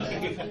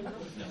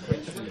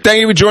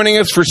Thank you for joining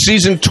us for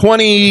season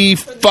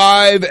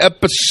 25,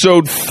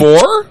 episode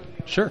 4.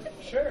 Sure.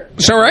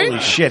 Is that right? Holy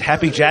shit,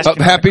 Happy Jack's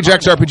Happy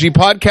Jack's RPG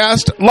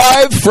podcast,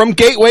 live from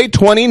Gateway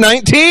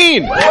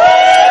 2019.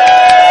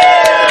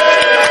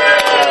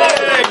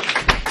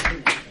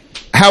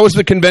 How has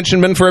the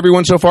convention been for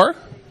everyone so far?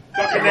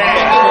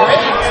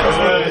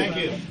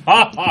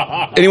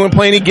 Anyone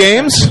play any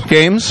games?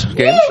 Games?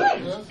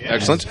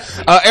 Excellent.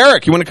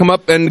 Eric, you want to come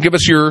up and give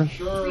us your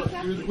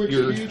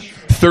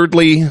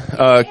thirdly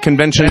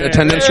convention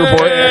attendance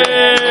report?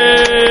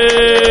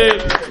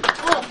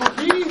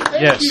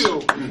 Yes.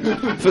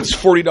 That's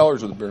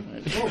 $40 with a beer.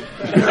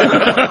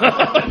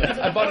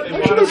 I bought it.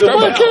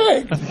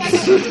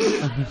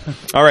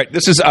 All right.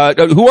 This is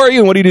who are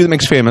you and what do you do that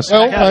makes famous?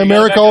 Well, I'm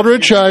Eric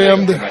Aldrich. I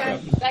am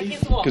the...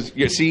 Because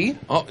you see,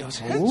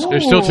 They're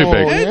still too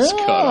big. Yeah,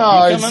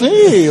 I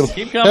see.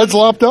 Heads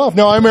lopped off.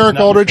 No, I'm Eric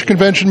Aldrich,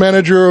 convention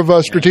manager of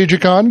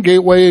Strategicon,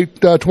 Gateway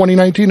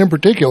 2019 in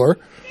particular.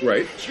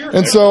 right?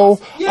 And so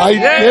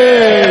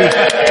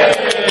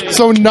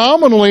So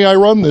nominally I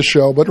run this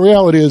show, but the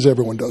reality is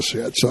everyone does see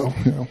it. So,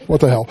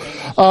 what the hell?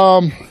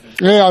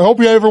 I hope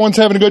everyone's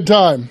having a good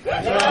time.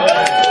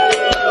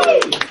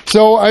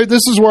 So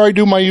this is where I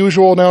do my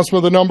usual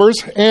announcement of the numbers.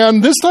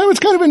 And this time it's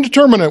kind of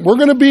indeterminate. We're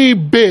going to be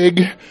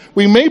big.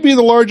 We may be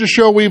the largest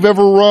show we've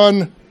ever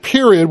run,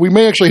 period. We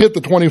may actually hit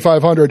the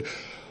 2,500.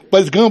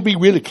 But it's going to be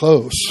really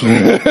close.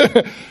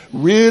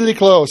 Really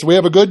close. We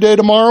have a good day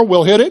tomorrow,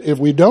 we'll hit it. If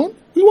we don't,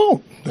 we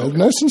won't.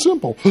 Nice and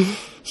simple.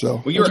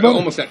 So, well, you're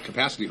almost at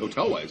capacity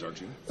hotel-wise,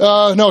 aren't you?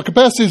 No,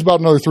 capacity is about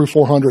another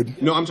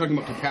 300-400. No, I'm talking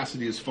about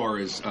capacity as far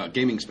as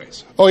gaming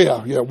space. Oh,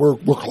 yeah, we're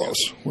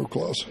close. We're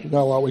close.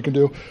 Not a lot we can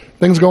do.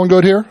 Things going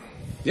good here?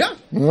 Yeah.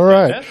 All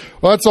right.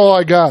 Well, that's all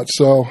I got.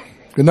 So,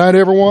 good night,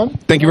 everyone.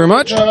 Thank you very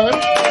much. I know.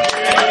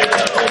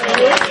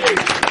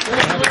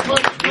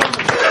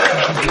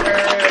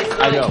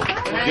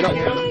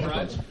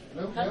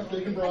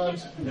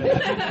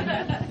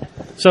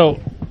 So,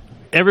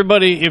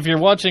 everybody, if you're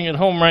watching at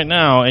home right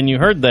now and you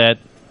heard that,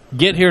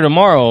 get here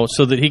tomorrow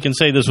so that he can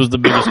say this was the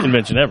biggest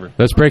convention ever.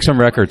 Let's break some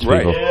records,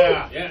 right. people.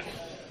 Yeah.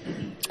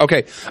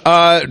 Okay,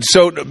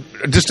 so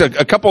just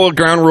a couple of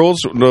ground rules.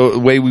 The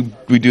way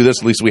we do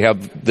this, at least we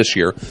have this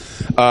year.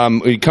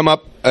 We come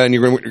up and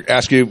you're going to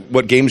ask you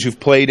what games you've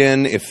played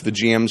in. If the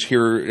GM's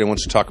here and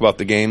wants to talk about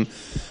the game,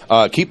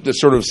 keep the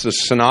sort of the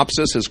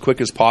synopsis as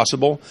quick as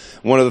possible.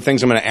 One of the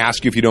things I'm going to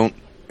ask you, if you don't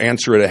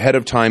answer it ahead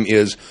of time,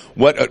 is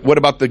what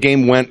about the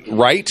game went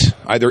right,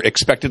 either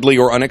expectedly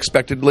or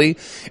unexpectedly,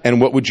 and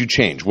what would you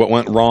change? What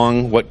went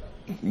wrong? What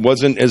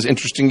wasn't as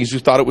interesting as you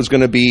thought it was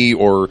going to be,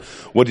 or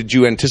what did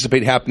you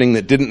anticipate happening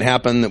that didn't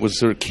happen, that was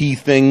sort of key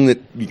thing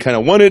that you kind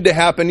of wanted to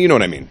happen? You know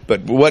what I mean?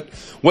 But what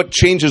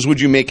changes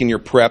would you make in your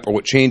prep, or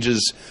what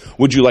changes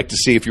would you like to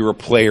see if you were a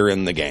player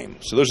in the game?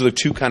 So those are the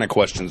two kind of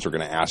questions we're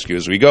going to ask you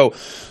as we go.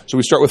 So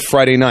we start with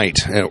Friday night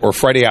or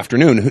Friday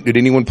afternoon. Did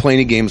anyone play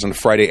any games on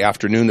Friday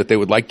afternoon that they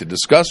would like to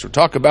discuss or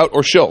talk about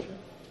or shill?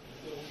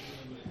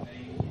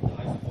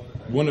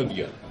 One of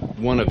you.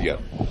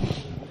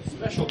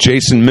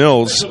 Jason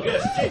Mills,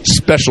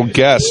 special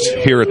guest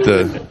here at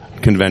the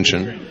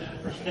convention.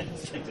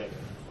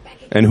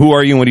 And who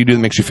are you and what do you do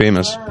that makes you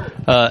famous?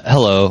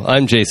 Hello,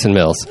 I'm Jason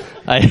Mills.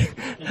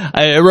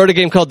 I wrote a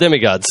game called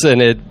Demigods,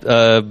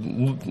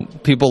 and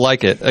people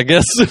like it, I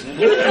guess.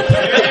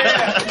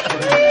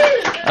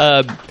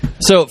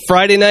 So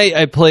Friday night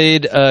I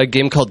played a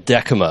game called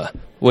Decima,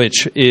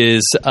 which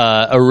is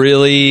a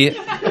really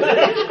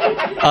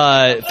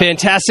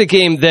fantastic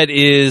game that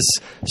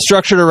is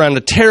structured around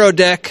a tarot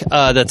deck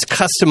that's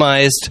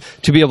customized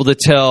to be able to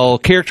tell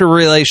character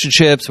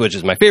relationships, which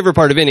is my favorite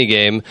part of any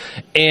game,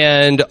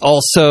 and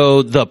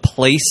also the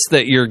place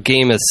that your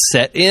game is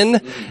set in.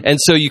 And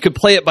so you can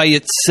play it by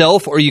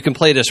itself, or you can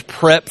play it as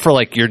prep for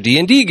like your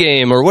D&D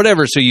game or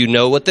whatever, so you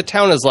know what the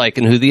town is like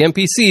and who the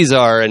NPCs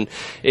are. And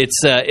it's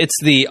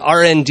the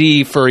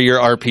R&D for your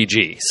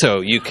RPG, so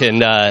you can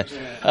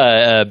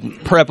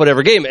prep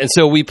whatever game. And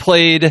so we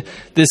played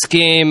this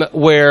game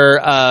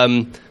where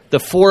the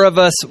four of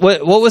us,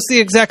 what was the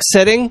exact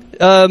setting?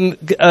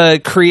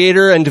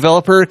 Creator and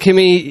developer,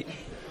 Kimmy?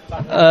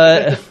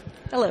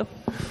 Hello.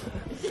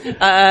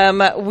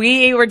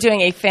 We were doing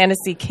a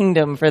fantasy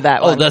kingdom for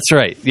that one. Oh, that's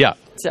right, yeah.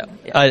 So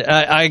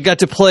yeah. I got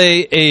to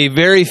play a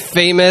very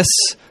famous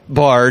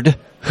bard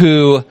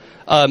who...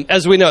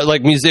 as we know,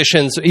 like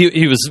musicians,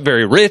 he was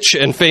very rich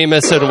and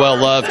famous and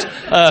well-loved.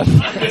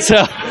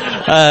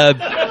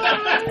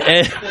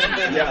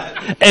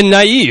 And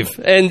naive.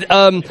 And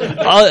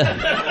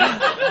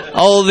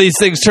all of these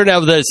things turned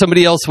out that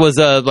somebody else was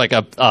like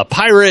a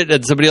pirate,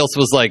 and somebody else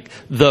was like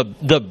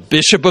the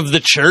bishop of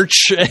the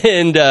church.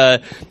 And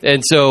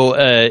so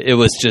it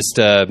was just...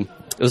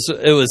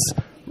 it was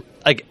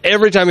like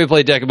every time we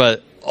played Decima,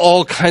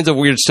 all kinds of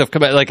weird stuff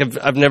come out. Like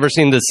I've never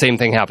seen the same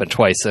thing happen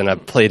twice, and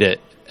I've played it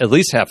at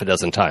least half a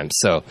dozen times.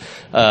 So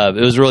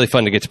it was really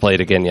fun to get to play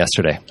it again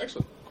yesterday.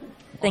 Excellent.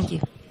 Thank you.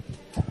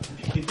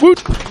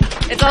 Woot.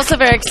 It's also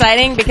very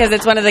exciting because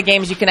it's one of the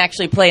games you can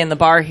actually play in the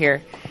bar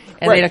here.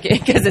 And they don't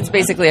because it's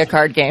basically a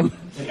card game.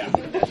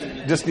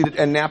 Just needed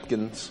and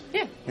napkins.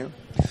 Yeah.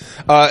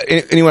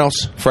 Anyone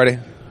else? Friday.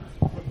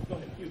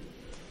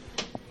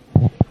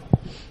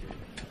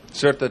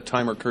 Start the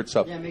timer. Kurt's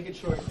up. Yeah, make it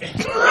short. Make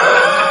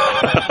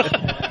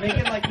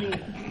it like me.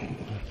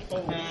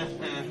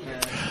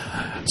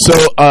 So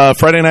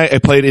Friday night I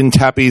played in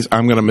Tappy's,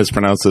 I'm going to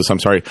mispronounce this, I'm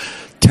sorry,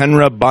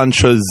 Tenra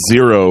Bancha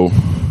Zero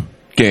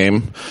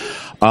game.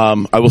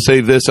 I will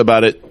say this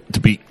about it to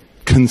be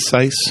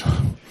concise.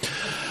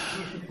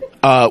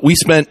 We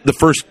spent the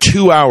first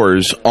 2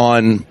 hours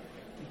on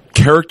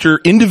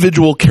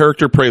individual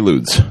character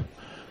preludes.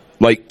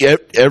 Like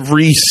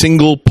every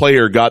single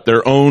player got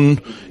their own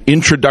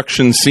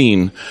introduction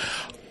scene.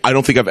 I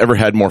don't think I've ever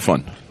had more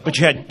fun. But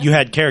you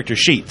had character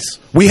sheets.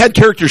 We had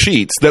character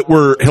sheets that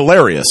were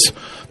hilarious.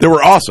 They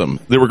were awesome.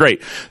 They were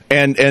great.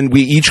 And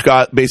we each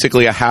got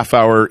basically a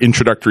half-hour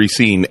introductory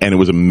scene, and it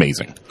was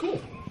amazing.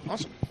 Cool.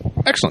 Awesome.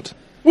 Excellent.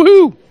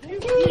 Woohoo!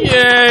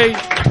 Yay!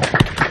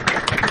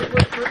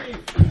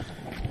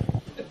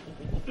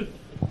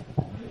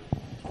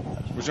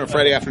 We're doing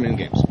Friday afternoon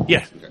games.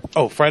 Yeah.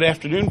 Oh, Friday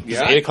afternoon?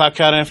 Yeah. 8 o'clock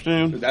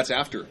afternoon? That's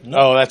after.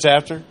 Oh, that's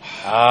after?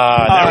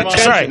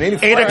 Sorry. 8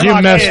 o'clock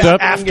You messed is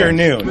up.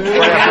 afternoon.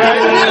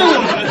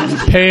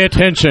 Pay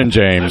attention,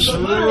 James.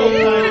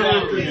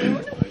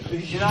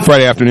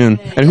 Friday afternoon.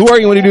 And who are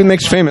you when you do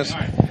Makes You Famous?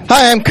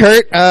 Hi, I'm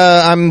Kurt.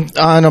 I'm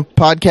on a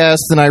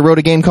podcast, and I wrote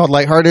a game called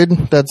Lighthearted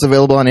that's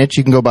available on itch.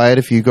 You can go buy it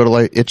if you go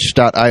to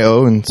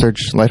itch.io and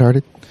search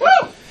Lighthearted.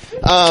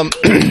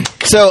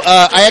 So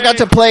I got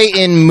to play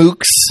in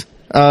Mook's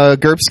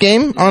GURPS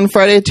game on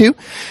Friday too.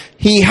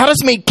 He had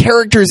us make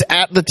characters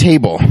at the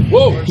table.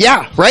 Whoa!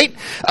 Yeah, right?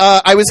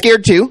 I was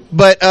scared too,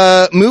 but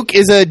Mook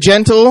is a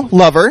gentle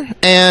lover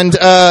and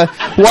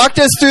walked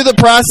us through the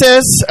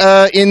process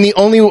in the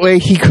only way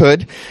he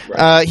could.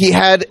 He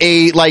had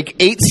a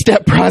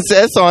 8-step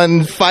process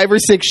on 5 or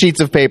 6 sheets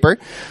of paper,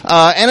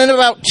 and in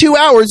about 2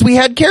 hours we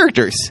had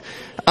characters.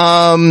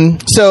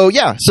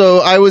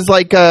 So I was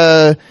like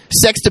a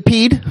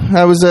sextipede.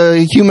 I was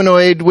a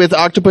humanoid with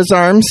octopus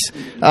arms.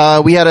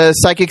 We had a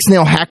psychic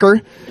snail hacker.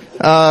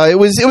 It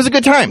was a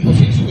good time.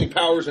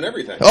 Powers and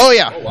everything. Oh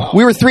yeah. Oh, wow.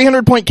 We were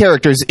 300-point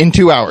characters in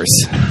 2 hours.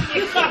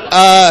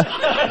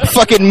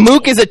 Fucking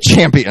Mook is a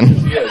champion.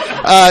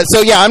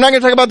 So yeah, I'm not going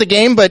to talk about the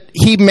game, but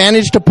he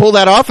managed to pull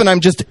that off, and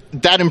I'm just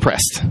that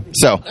impressed.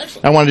 So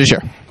I wanted to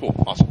share. Cool.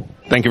 Awesome.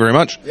 Thank you very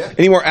much. Yeah.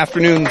 Any more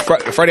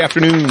Friday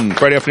afternoon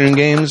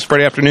games?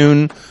 Friday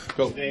afternoon.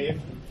 Go.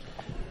 Dave.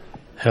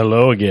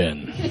 Hello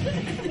again.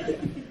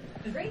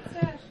 Great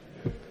stash.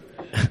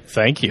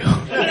 Thank you.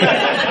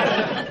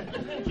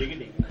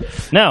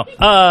 Now,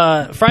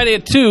 Friday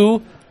at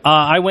 2,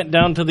 I went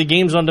down to the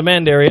Games on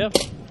Demand area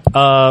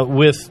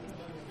with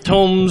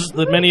Tomes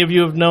that many of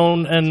you have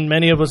known and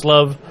many of us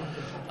love.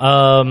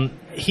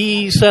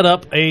 He set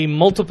up a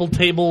multiple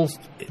table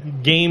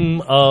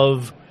game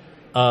of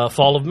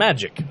Fall of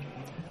Magic.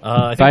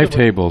 I think 5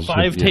 tables.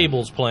 5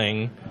 tables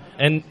playing.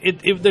 And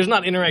there's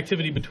not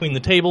interactivity between the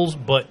tables,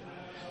 but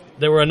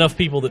there were enough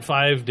people that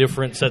 5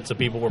 different sets of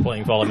people were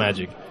playing Fall of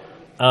Magic.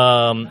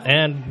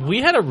 And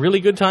we had a really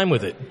good time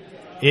with it.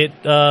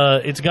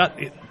 It's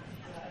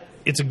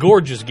a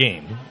gorgeous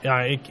game.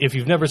 If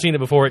you've never seen it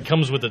before, it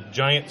comes with a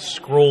giant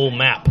scroll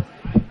map.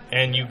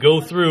 And you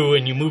go through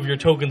and you move your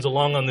tokens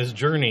along on this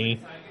journey,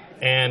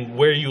 and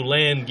where you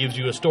land gives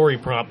you a story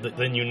prompt that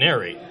then you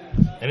narrate.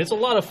 And it's a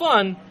lot of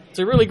fun. It's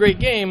a really great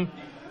game.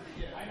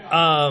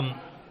 I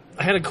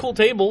had a cool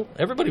table.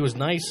 Everybody was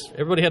nice.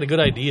 Everybody had good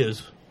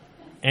ideas.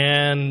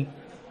 And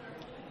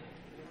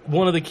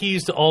one of the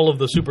keys to all of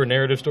the super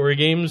narrative story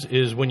games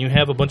is when you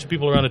have a bunch of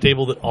people around a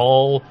table that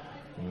all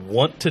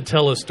want to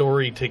tell a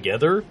story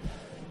together,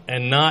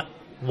 and not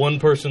one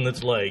person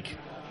that's like,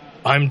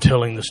 I'm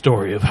telling the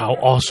story of how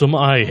awesome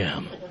I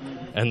am,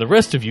 and the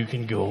rest of you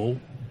can go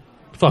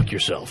fuck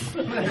yourself.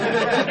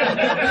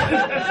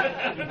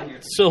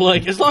 So,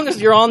 as long as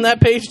you're on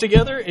that page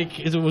together,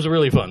 it was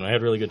really fun. I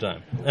had a really good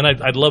time, and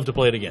I'd love to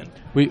play it again.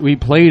 We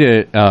played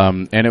it,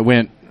 and it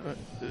went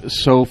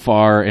so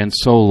far and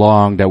so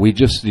long that we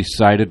just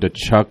decided to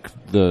chuck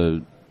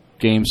the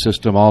game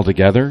system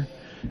altogether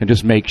and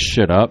just make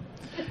shit up.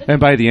 And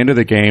by the end of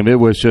the game, it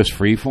was just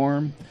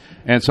freeform.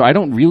 And so I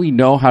don't really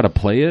know how to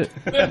play it.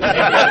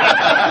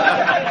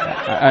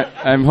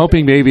 I'm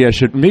hoping maybe I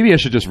should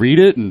just read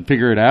it and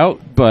figure it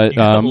out. But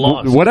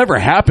whatever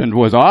happened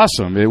was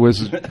awesome. It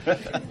was.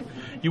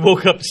 You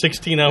woke up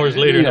 16 hours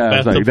later in a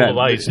bathtub full of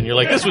ice, and you're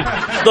like, "This was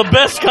the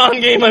best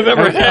con game I've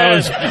ever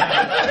had."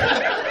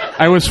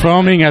 I was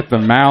foaming at the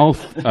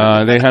mouth.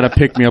 They had to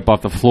pick me up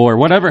off the floor.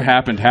 Whatever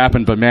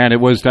happened, but man, it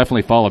was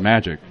definitely Fall of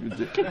Magic.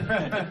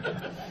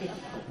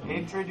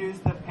 Introduce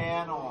the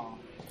panel.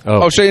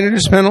 Oh, should I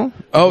introduce the panel?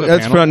 Oh,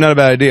 that's not a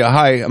bad idea.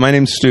 Hi, my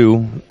name's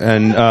Stu,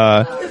 and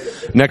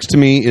next to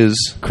me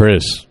is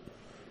Chris.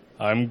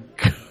 I'm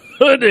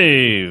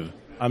Dave.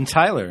 I'm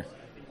Tyler.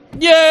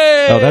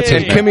 Yay! Oh, that's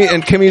and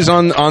Kimmy's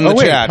on the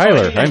chat.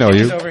 Tyler, I know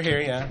you. He's over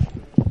here, yeah.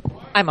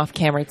 I'm off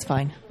camera. It's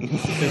fine.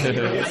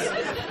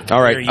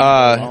 All right.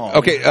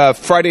 Okay.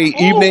 Friday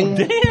evening.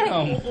 Damn.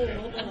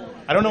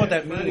 I don't know what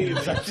that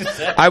means. I just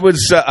said. I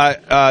was.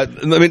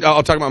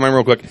 I'll talk about mine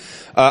real quick.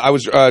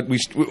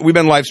 We've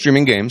been live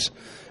streaming games,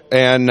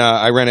 and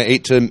I ran an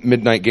 8 to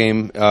midnight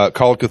game,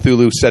 Call of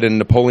Cthulhu, set in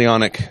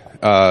Napoleonic.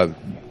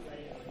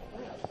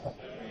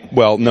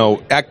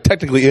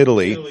 Technically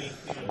Italy.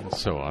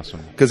 So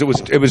awesome. Because it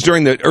was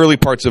during the early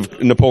parts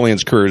of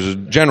Napoleon's career as a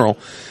general.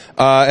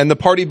 And the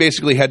party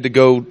basically had to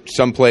go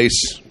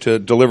someplace to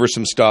deliver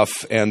some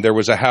stuff, and there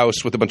was a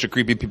house with a bunch of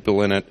creepy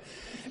people in it,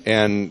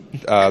 and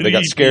they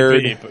got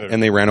scared,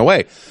 and they ran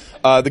away.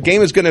 The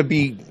game is going to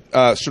be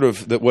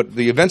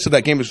the events of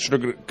that game is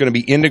sort of going to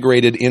be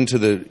integrated into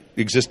the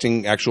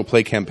existing actual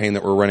play campaign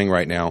that we're running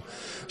right now.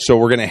 So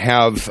we're going to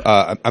have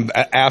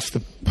ask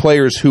the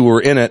players who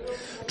were in it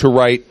to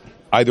write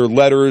either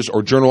letters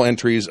or journal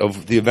entries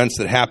of the events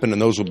that happened,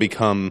 and those will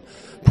become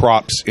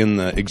props in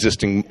the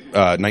existing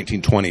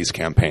 1920s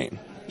campaign.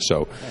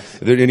 So, is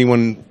there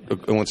anyone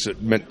who wants to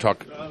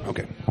talk?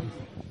 Okay.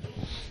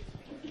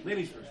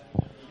 Ladies first.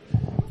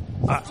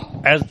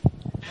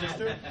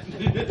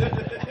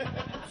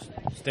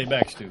 Stay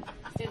back, Stu.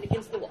 Stand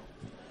against the wall.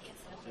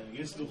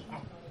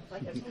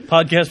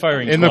 Podcast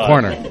firing in the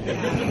corner.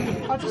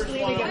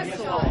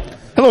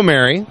 Hello,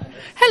 Mary.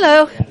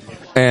 Hello.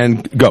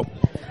 And go.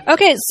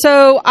 Okay,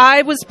 so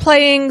I was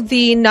playing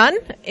the nun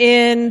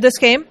in this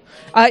game.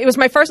 It was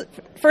my first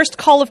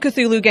Call of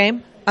Cthulhu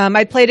game.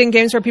 I played in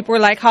games where people were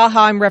like,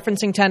 haha, I'm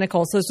referencing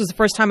tentacles. So this was the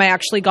first time I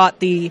actually got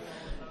the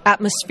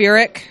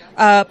atmospheric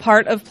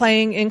part of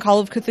playing in Call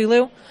of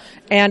Cthulhu.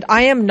 And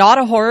I am not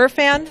a horror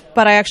fan,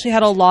 but I actually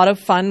had a lot of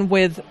fun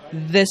with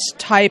this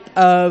type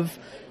of...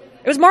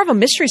 It was more of a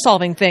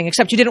mystery-solving thing,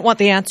 except you didn't want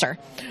the answer.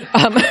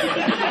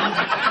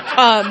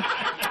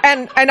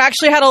 And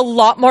actually had a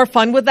lot more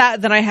fun with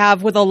that than I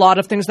have with a lot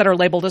of things that are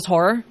labeled as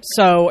horror.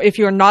 So if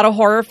you're not a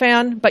horror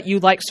fan, but you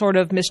like sort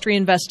of mystery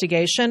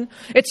investigation,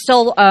 it's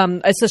still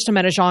a system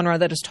and a genre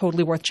that is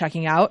totally worth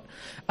checking out.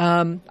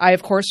 I,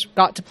 of course,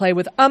 got to play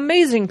with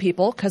amazing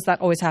people, because that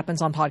always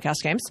happens on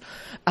podcast games.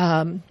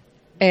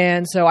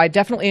 And so I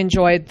definitely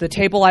enjoyed the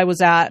table I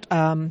was at.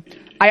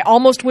 I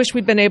almost wish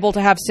we'd been able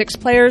to have 6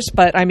 players,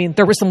 but, I mean,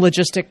 there were some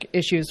logistic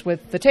issues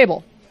with the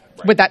table,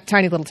 with that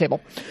tiny little table.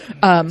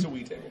 It's a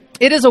wee table.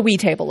 It is a wee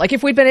table. Like,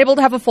 if we'd been able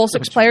to have a full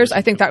 6 players,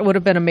 I think that would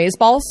have been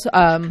amazeballs.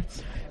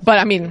 But,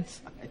 I mean,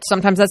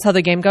 sometimes that's how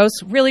the game goes.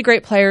 Really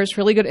great players,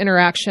 really good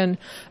interaction,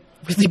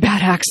 really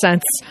bad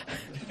accents.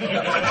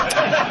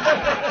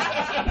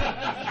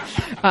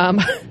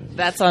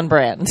 That's on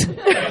brand.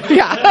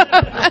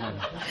 Yeah.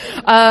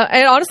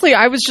 And honestly,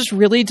 I was just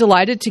really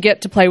delighted to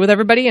get to play with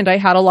everybody, and I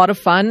had a lot of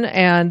fun,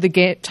 and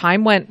the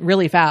time went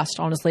really fast,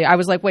 honestly. I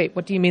was like, wait,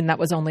 what do you mean that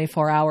was only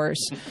 4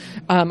 hours?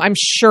 I'm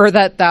sure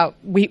that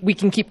we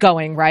can keep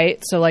going,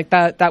 right? So like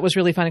that was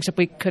really fun, except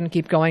we couldn't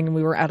keep going, and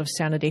we were out of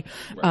sanity.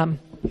 What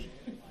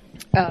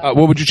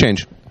would you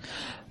change?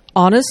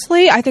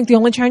 Honestly, I think the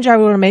only change I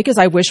would make is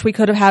I wish we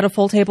could have had a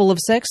full table of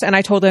 6, and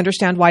I totally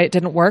understand why it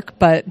didn't work,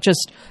 but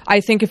just I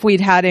think if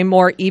we'd had a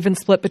more even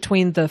split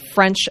between the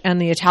French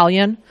and the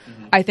Italian,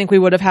 I think we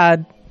would have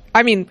had,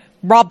 I mean,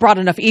 Rob brought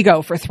enough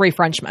ego for 3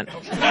 Frenchmen,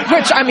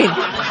 which, I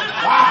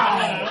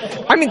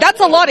mean, that's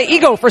a lot of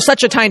ego for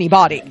such a tiny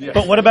body.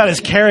 But what about his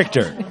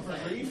character?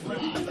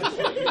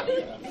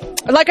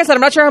 Like I said,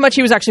 I'm not sure how much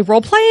he was actually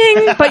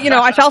role-playing, but,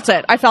 I felt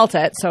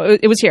it, so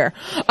it was here.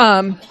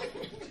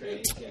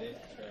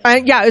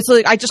 It's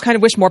like I just kind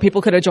of wish more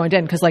people could have joined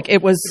in, because like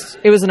it was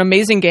an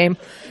amazing game.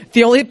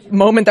 The only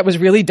moment that was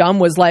really dumb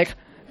was like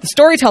the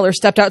storyteller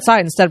stepped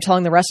outside instead of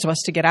telling the rest of us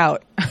to get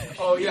out.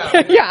 Oh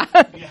yeah, yeah.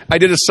 I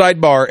did a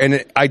sidebar,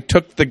 and I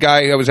took the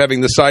guy I was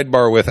having the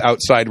sidebar with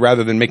outside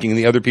rather than making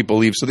the other people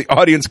leave, so the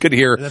audience could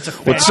hear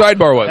what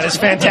sidebar was. That is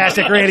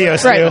fantastic radio,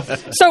 Stu. Right.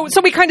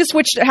 So we kind of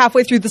switched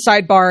halfway through the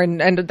sidebar,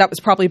 and that was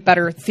probably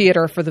better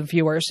theater for the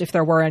viewers if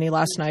there were any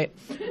last night.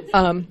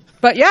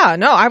 But yeah,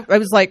 no, I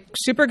was like,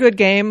 super good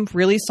game,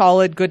 really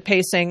solid, good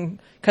pacing,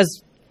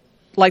 because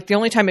like the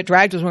only time it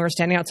dragged was when we were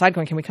standing outside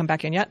going, can we come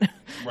back in yet?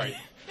 Right.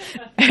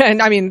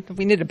 And I mean,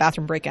 we needed a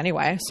bathroom break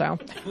anyway, so.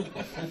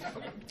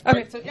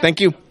 Okay, so yeah.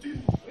 Thank you.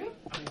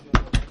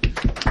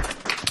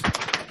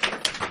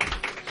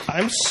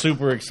 I'm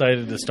super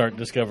excited to start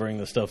discovering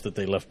the stuff that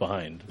they left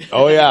behind.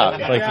 Oh, yeah.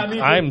 Like,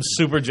 I'm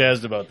super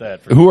jazzed about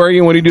that. Who are you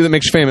and what do you do that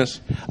makes you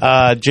famous?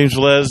 James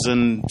Velez,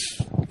 and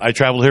I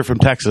traveled here from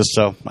Texas,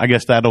 so I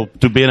guess that'll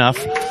be enough.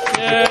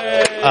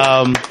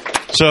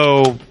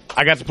 So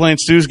I got to play in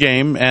Stu's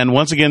game, and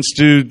once again,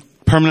 Stu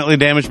permanently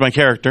damaged my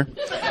character.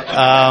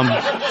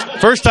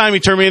 First time he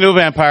turned me into a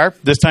vampire.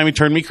 This time he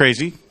turned me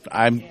crazy.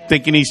 I'm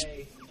thinking he's,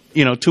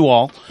 too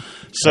all.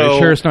 So Are you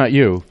sure it's not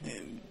you?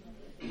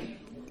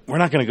 We're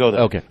not going to go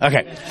there.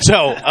 Okay.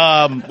 So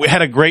we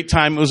had a great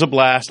time. It was a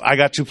blast. I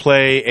got to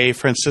play a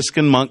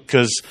Franciscan monk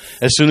because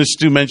as soon as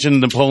Stu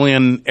mentioned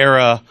Napoleon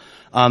era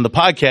on the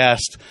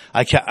podcast,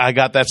 I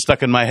got that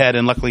stuck in my head,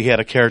 and luckily he had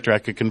a character I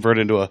could convert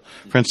into a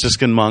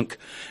Franciscan monk.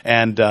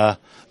 And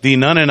the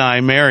nun and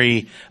I,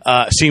 Mary,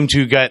 seemed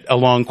to get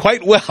along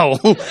quite well,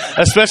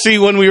 especially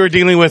when we were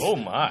dealing with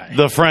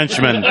the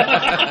Frenchman.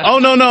 Oh,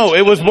 no,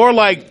 it was more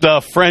like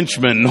the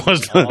Frenchman.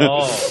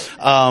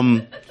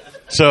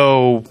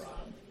 So,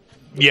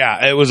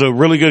 yeah, it was a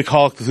really good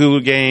Call of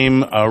Cthulhu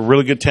game, a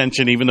really good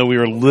tension, even though we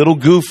were a little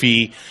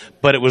goofy,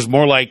 but it was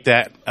more like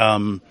that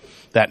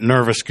that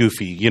nervous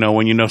goofy,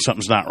 when you know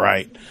something's not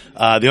right.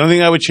 The only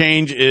thing I would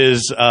change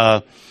is...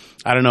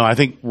 I don't know. I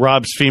think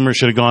Rob's femur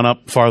should have gone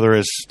up farther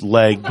his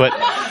leg, but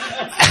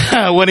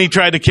when he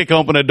tried to kick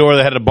open a door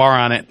that had a bar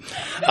on it.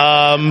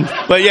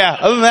 But yeah,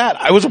 other than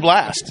that, it was a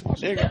blast.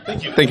 There you go.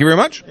 Thank you. Thank you very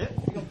much.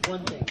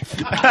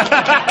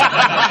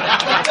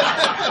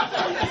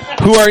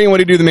 Who are you and what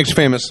do you do that makes you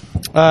famous?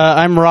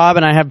 I'm Rob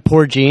and I have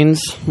poor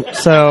genes,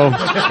 so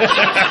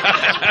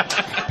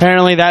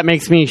apparently that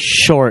makes me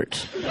short.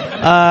 So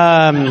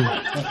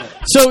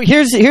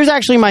here's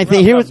actually my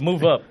thing. Here was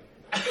move up.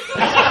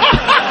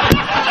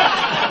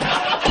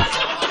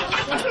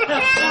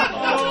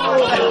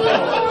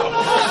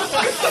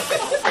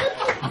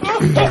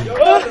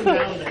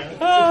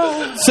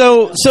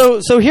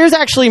 So here's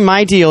actually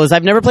my deal is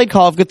I've never played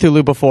Call of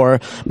Cthulhu before.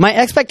 My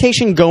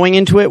expectation going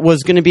into it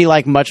was going to be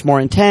like much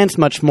more intense,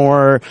 much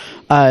more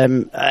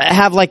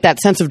have like that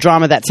sense of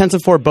drama, that sense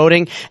of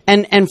foreboding.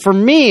 And for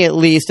me at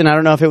least, and I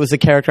don't know if it was the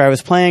character I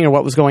was playing or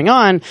what was going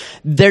on,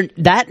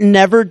 that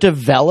never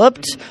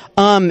developed.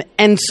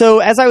 And so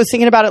as I was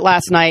thinking about it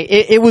last night,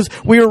 it was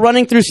we were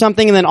running through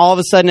something and then all of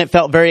a sudden it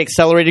felt very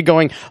accelerated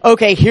going,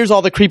 okay, here's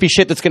all the creepy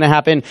shit that's going to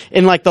happen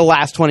in like the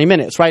last 20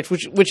 minutes, right?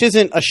 Which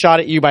isn't a shot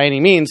at you by any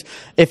means.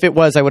 If it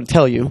was, I would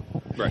tell you.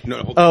 Right.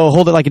 No,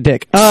 hold it like a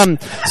dick.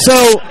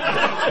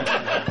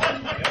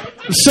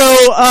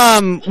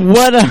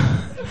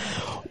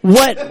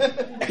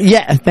 What?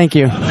 Yeah, thank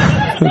you.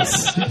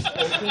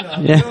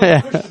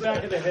 Yeah.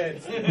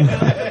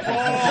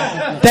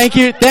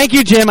 Thank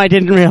you, Jim. I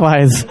didn't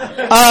realize.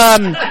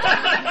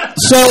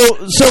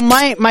 So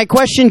my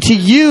question to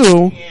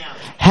you,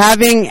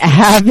 having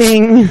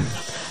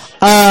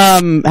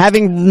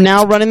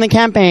now running the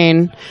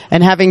campaign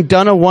and having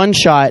done a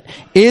one-shot,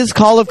 is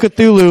Call of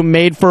Cthulhu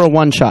made for a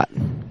one-shot?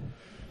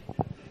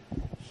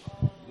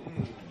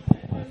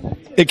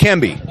 It can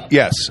be.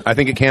 Yes, I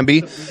think it can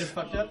be.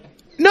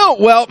 No,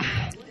 well,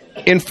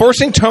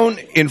 enforcing tone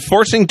is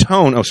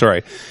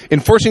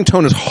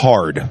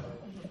hard.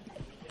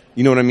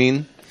 You know what I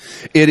mean?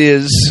 It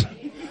is,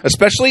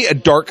 especially a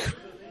dark,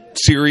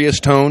 serious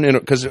tone,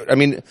 because,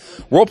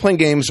 role-playing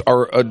games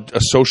are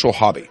a social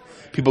hobby.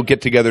 People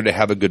get together to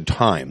have a good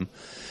time.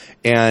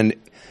 And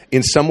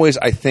in some ways,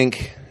 I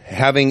think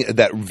having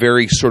that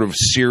very sort of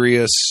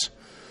serious,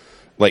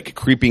 like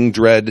creeping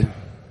dread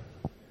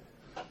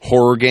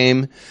horror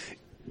game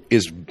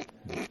is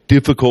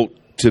difficult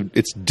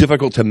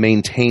to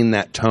maintain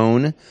that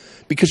tone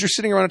because you're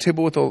sitting around a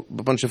table with a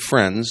bunch of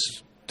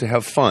friends to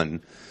have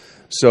fun.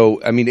 So,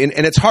 and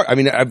it's hard.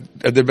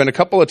 There've been a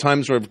couple of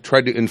times where I've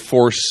tried to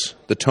enforce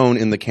the tone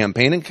in the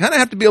campaign and kind of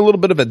have to be a little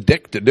bit of a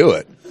dick to do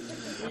it.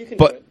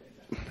 But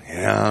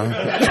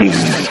yeah,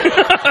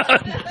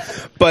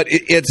 but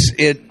it's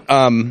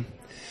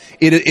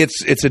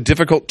a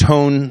difficult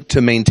tone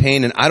to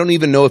maintain, and I don't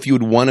even know if you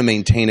would want to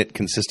maintain it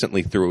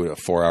consistently through a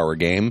 4-hour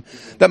game.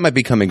 That might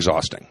become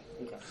exhausting.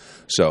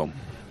 So,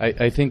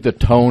 I think the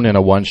tone in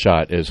a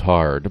one-shot is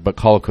hard, but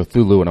Call of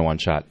Cthulhu in a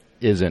one-shot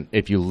isn't.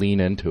 If you lean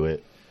into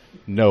it,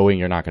 knowing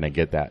you're not going to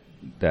get that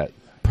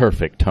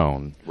perfect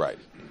tone, right?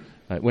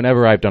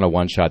 Whenever I've done a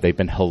one-shot, they've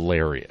been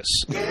hilarious,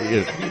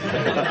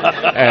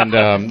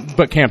 and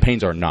but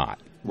campaigns are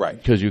not, right?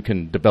 Because you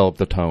can develop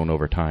the tone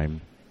over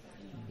time.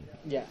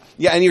 Yeah,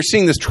 and you're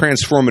seeing this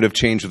transformative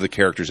change of the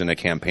characters in a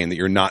campaign that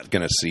you're not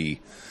going to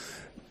see.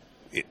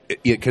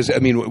 Because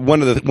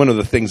one of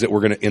the things that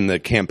we're going to in the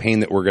campaign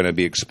that we're going to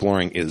be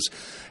exploring is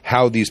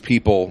how these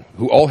people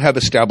who all have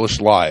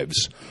established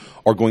lives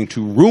are going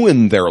to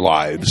ruin their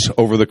lives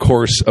over the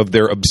course of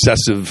their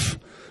obsessive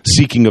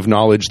seeking of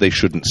knowledge they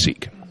shouldn't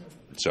seek.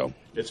 So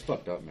it's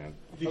fucked up, man.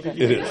 Okay.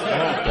 It is.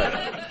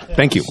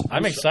 Thank you.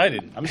 I'm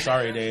excited. I'm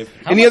sorry, Dave.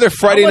 Any other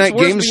Friday night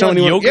games?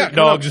 Yogurt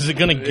dogs is it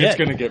going to get? It's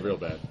going to get real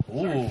bad.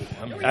 Ooh,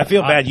 I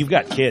feel bad. You've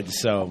got kids,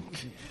 so.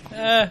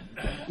 Sorry.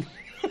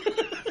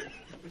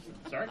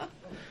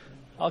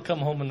 I'll come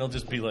home and they'll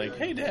just be like,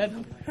 "Hey,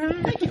 Dad."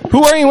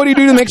 Who are you? What do you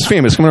do to make us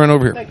famous? Come on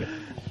over here.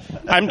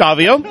 I'm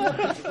Davio.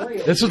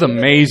 This is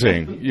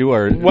amazing. You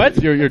are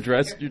what? You're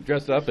dressed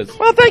up as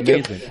thank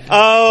amazing.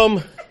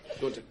 You.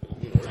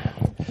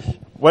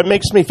 What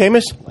makes me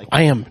famous?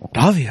 I am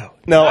Davio.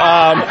 No.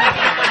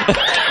 Yeah.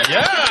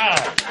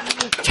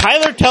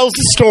 Tyler tells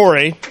the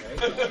story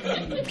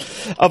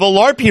of a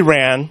LARP he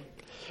ran,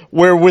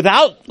 where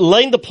without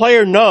letting the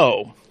player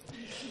know,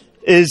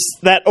 is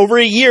that over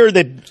a year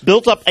they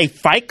built up a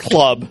fight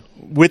club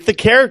with the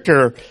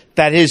character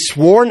that his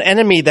sworn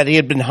enemy that he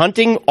had been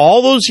hunting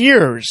all those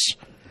years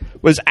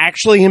was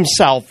actually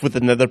himself with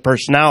another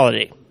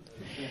personality.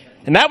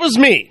 And that was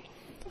me.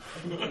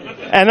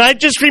 And I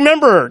just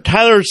remember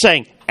Tyler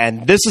saying,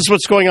 and this is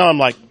what's going on. I'm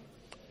like,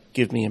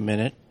 give me a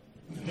minute.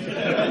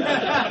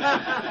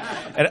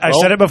 And I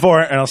said it before,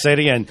 and I'll say it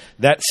again.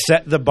 That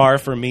set the bar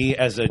for me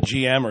as a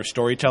GM or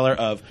storyteller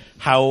of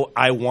how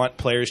I want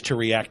players to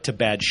react to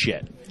bad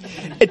shit.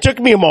 It took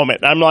me a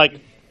moment. I'm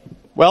like,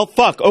 well,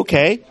 fuck,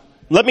 okay.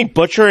 Let me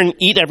butcher and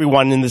eat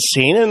everyone in the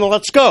scene, and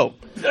let's go.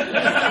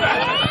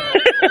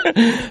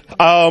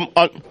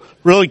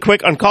 Really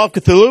quick, on Call of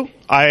Cthulhu,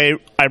 I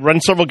run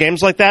several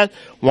games like that.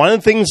 One of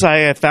the things I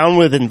have found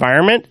with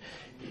environment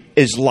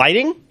is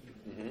lighting,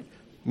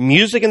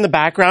 music in the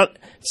background.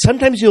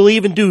 Sometimes you'll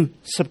even do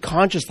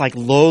subconscious, like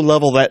low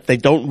level that they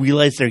don't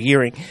realize they're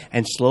hearing,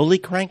 and slowly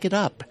crank it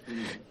up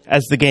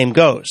as the game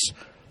goes.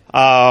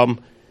 The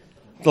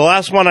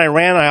last one I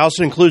ran, I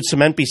also included some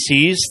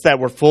NPCs that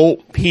were full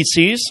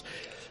PCs.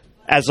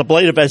 As the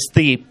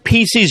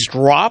PCs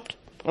dropped,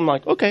 I'm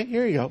like, okay,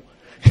 here you go.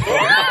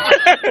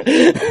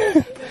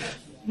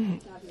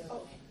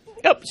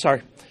 Yep,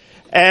 sorry.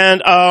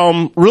 And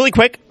really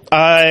quick,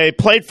 I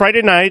played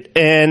Friday night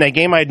in a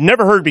game I'd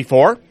never heard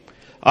before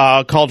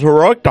called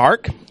Heroic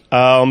Dark.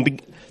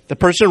 The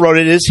person who wrote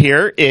it is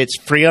here. It's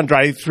free on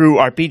Drive-Thru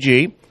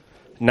RPG.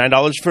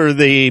 $9 for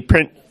the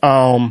print.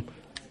 On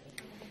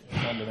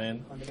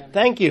demand.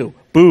 Thank you.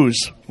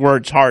 Booze.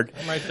 Words hard.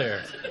 I'm right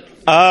there.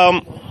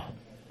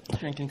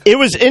 It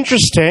was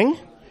interesting.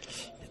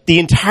 The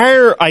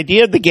entire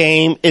idea of the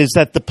game is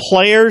that the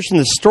players and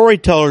the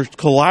storytellers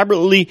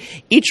collaboratively,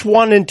 each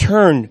one in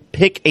turn,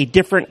 pick a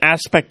different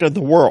aspect of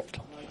the world,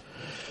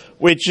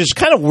 which is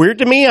kind of weird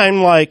to me.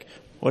 I'm like,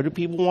 what do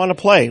people want to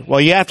play?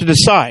 Well, you have to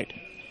decide.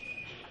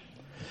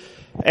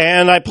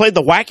 And I played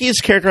the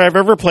wackiest character I've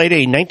ever played,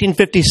 a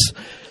 1950s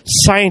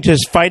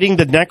scientist fighting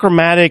the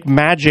necromantic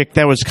magic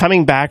that was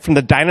coming back from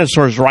the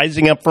dinosaurs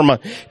rising up from a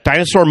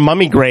dinosaur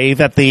mummy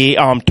grave at the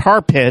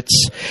tar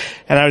pits.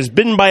 And I was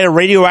bitten by a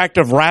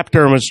radioactive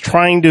raptor and was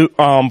trying to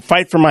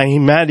fight for my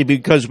humanity,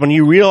 because when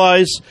you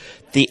realize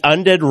the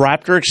undead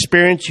raptor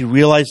experience, you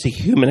realize the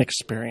human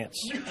experience.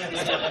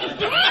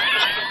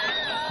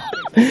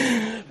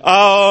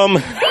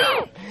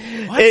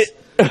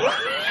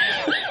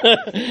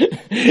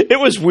 It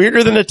was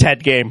weirder than a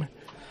TED game.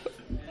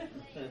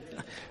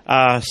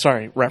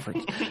 Sorry,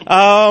 reference.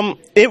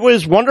 It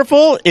was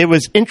wonderful. It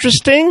was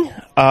interesting.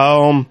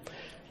 I've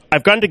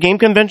gone to game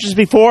conventions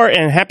before,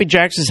 and Happy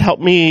Jacks has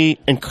helped me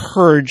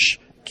encourage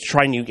to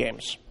try new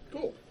games.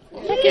 Cool.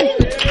 Thank you.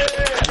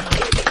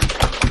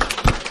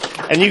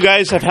 And you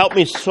guys have helped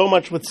me so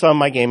much with some of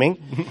my gaming.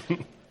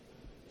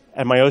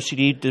 And my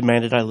OCD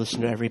demanded I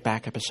listen to every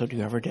back episode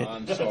you ever did.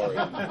 I'm sorry.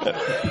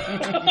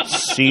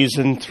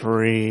 Season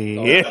 3.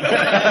 All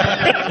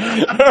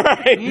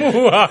right.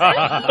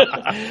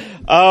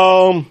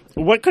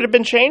 What could have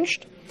been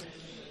changed?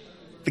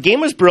 The game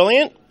was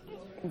brilliant.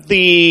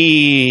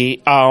 The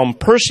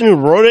person who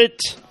wrote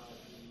it,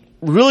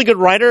 really good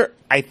writer.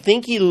 I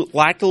think he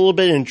lacked a little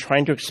bit in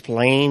trying to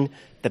explain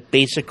the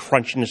basic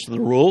crunchiness of the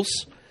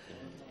rules.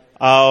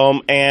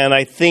 And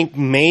I think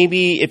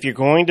maybe if you're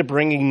going to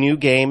bring a new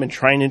game and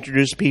try and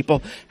introduce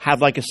people,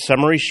 have like a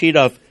summary sheet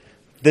of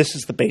this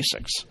is the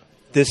basics.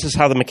 This is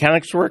how the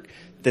mechanics work.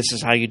 This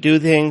is how you do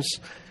things.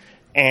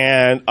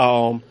 And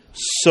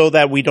so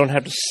that we don't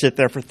have to sit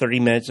there for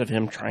 30 minutes of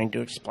him trying to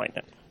explain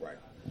it. Right.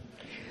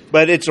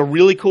 But it's a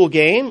really cool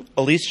game.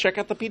 At least check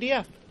out the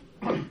PDF.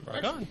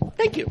 Right on.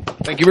 Thank you.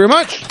 Thank you very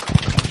much.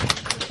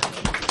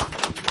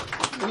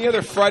 Any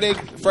other Friday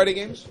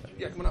games?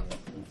 Yeah, coming up.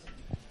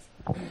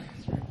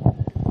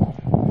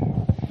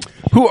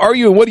 Who are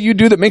you and what do you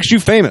do that makes you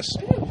famous?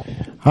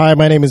 Hi,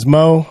 my name is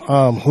Mo.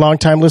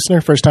 Long-time listener,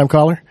 first-time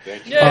caller.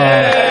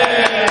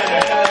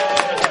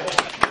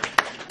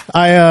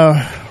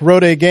 I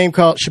wrote a game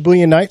called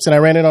Shibuya Nights, and I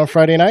ran it on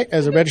Friday night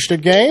as a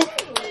registered game.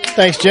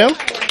 Thanks, Jim.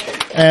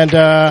 And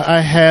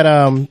I had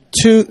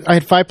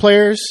 5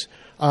 players,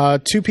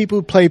 2 people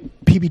who played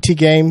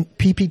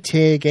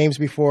PPTA games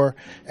before,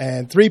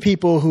 and 3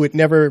 people who had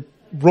never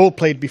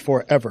role-played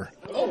before ever.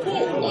 Oh,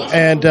 cool.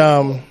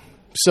 And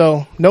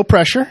so, no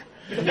pressure.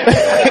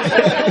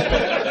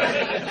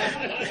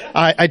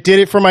 I did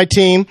it for my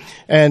team,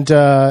 and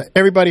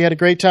everybody had a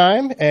great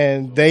time,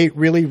 and they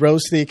really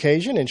rose to the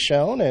occasion and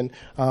shone. And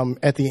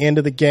at the end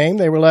of the game,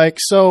 they were like,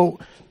 so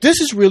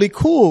this is really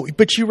cool,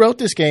 but you wrote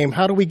this game.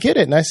 How do we get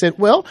it? And I said,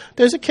 well,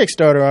 there's a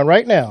Kickstarter on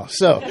right now.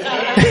 So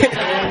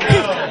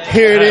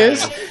here it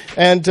is.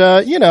 And,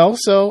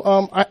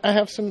 so I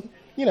have some...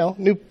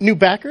 new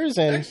backers,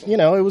 and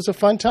it was a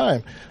fun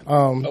time.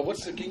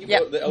 What's the?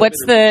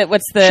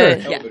 Sure.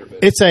 Yeah.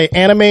 It's an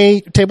anime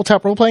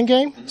tabletop role playing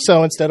game.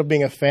 So instead of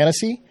being a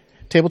fantasy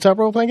tabletop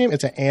role playing game,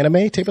 it's an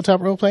anime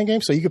tabletop role playing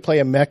game. So you could play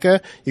a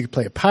mecha, you could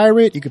play a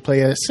pirate, you could play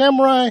a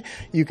samurai,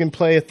 you can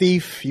play a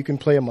thief, you can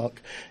play a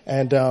monk,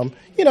 and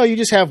you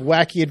just have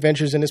wacky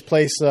adventures in this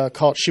place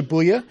called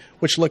Shibuya,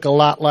 which look a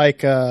lot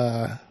like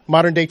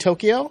modern day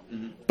Tokyo,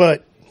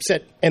 but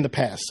set in the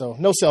past, so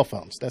no cell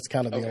phones. That's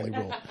kind of the only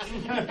rule.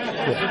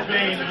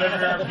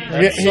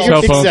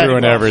 Cell phones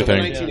ruin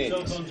everything.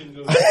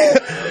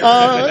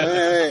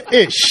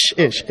 Ish.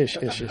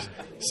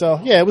 So,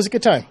 yeah, it was a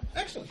good time.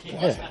 Excellent.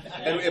 Yeah.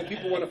 And if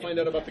people want to find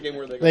out about the game,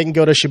 where They can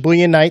go to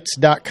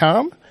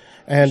ShibuyaNights.com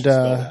and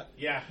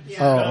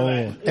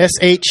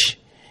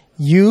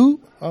SHU.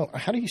 Oh,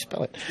 how do you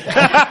spell it?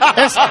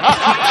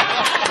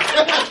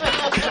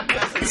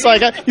 It's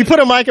like you put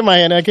a mic in my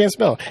hand and I can't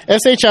spell.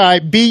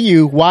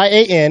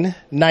 SHIBUYAN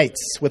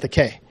Nights with a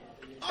K.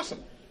 Awesome.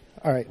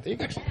 All right, there you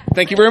go.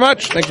 Thank you very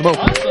much. Thanks both.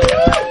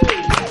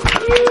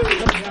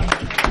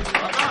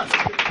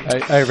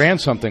 I ran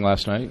something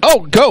last night.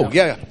 Oh, go.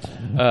 Yeah.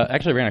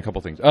 Actually, I ran a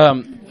couple things.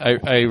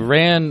 I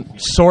ran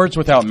Swords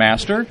Without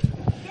Master,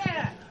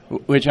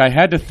 which I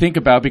had to think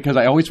about because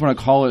I always want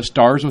to call it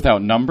Stars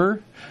Without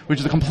Number, which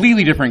is a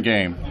completely different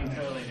game.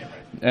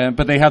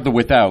 But they have the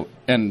without.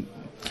 And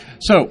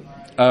so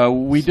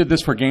we did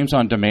this for Games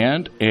on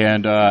Demand,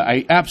 and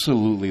I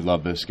absolutely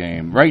love this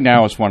game. Right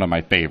now, it's one of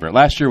my favorite.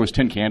 Last year was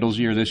 10 Candles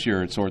year. This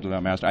year, it's Swords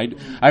Without Master.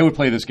 I would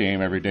play this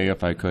game every day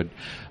if I could.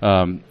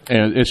 And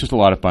it's just a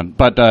lot of fun.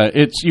 But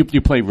it's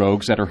you play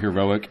rogues that are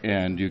heroic,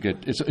 and you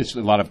get it's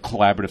a lot of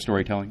collaborative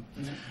storytelling.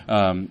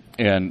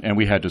 And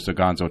we had just a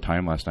gonzo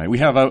time last night. We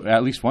have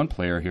at least one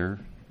player here.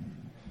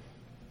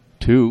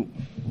 Two.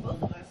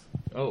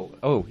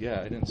 Oh,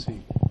 yeah, I didn't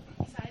see.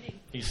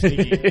 He's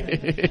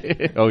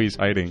sneaky. Oh, he's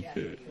hiding.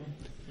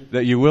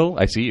 That you will?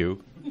 I see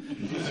you. Do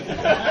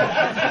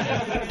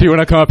you want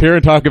to come up here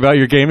and talk about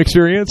your game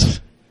experience?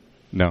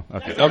 No.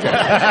 Okay.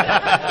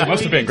 It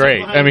must have been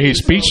great. I mean, he's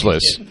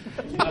speechless.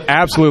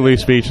 Absolutely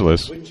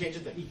speechless.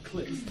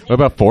 What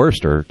about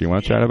Forrester? Do you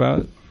want to chat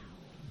about it?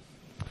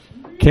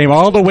 Came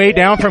all the way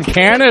down from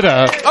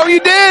Canada. Oh,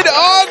 you did?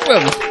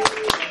 Awesome.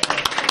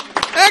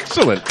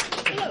 Excellent.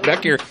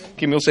 Back here.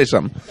 Kim, you'll say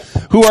something.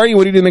 Who are you?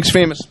 What do you do that makes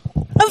famous?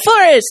 I'm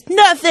Forrest.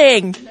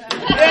 Nothing.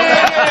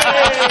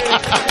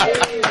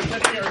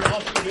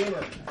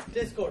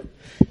 Discord.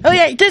 Oh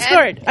yeah,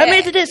 Discord. I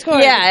made the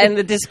Discord. Yeah, and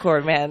the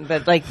Discord, man.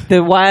 But like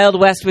the Wild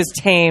West was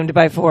tamed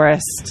by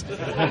Forrest.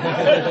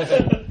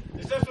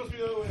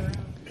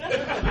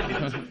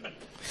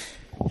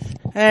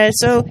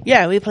 So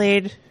yeah, we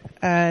played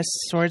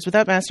Swords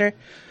Without Master,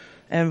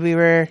 and we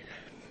were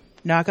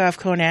knockoff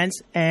Conans,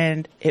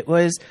 and it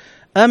was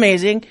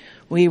amazing.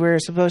 We were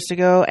supposed to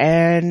go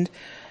and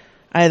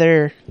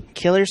either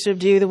kill or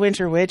subdue the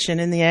Winter Witch,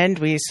 and in the end,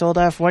 we sold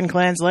off one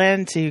clan's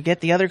land to get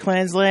the other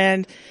clan's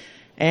land,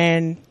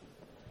 and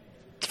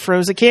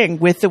froze a king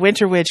with the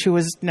Winter Witch, who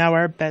was now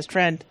our best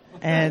friend.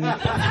 And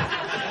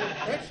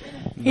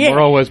the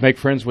moral was make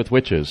friends with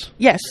witches.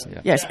 Yes,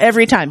 yes,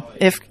 every time.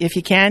 If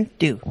you can,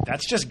 do.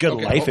 That's just good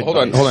life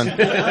advice. Hold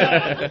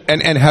on.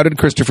 And how did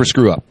Christopher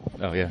screw up?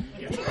 Oh, yeah.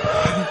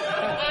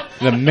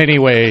 The many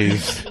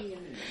ways.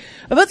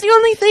 But the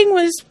only thing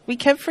was we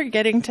kept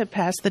forgetting to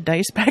pass the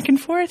dice back and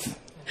forth,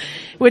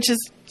 which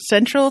is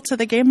central to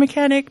the game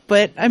mechanic.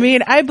 But, I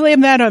mean, I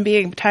blame that on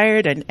being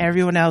tired, and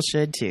everyone else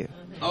should, too.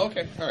 Oh,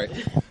 okay. All right.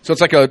 So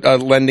it's like a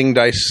lending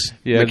dice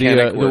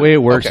mechanic. The way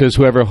it works is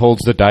whoever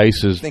holds the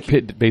dice is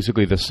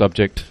basically the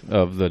subject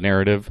of the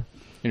narrative.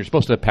 And you're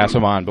supposed to pass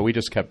them on, but we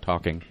just kept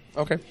talking.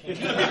 Okay.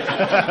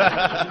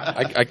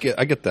 I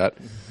get that.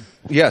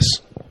 Yes.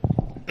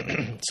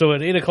 So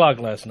at 8 o'clock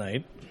last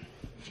night,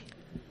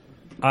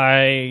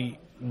 I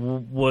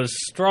was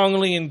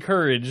strongly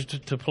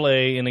encouraged to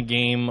play in a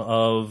game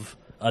of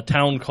A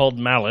Town Called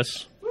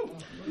Malice.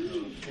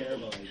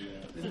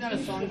 Isn't that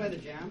a song by The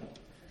Jam?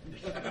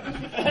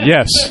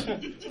 Yes.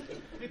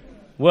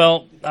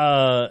 Well,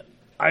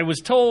 I was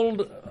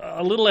told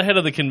a little ahead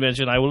of the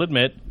convention, I will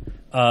admit,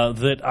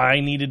 that I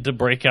needed to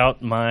break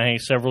out my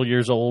several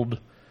years old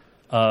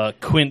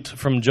Quint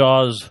from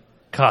Jaws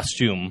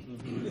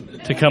costume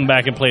to come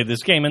back and play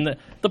this game. And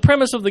the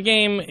premise of the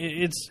game,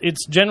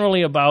 it's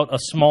generally about a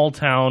small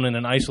town in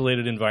an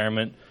isolated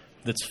environment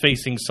that's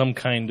facing some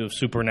kind of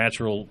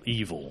supernatural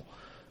evil.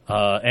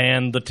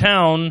 And the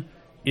town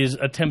is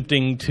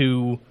attempting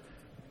to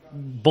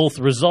both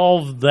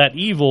resolve that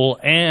evil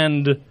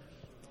and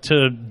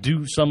to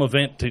do some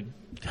event to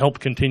help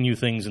continue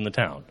things in the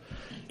town.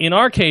 In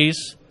our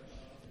case,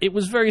 it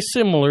was very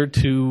similar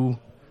to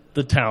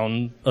the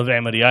town of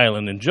Amity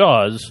Island in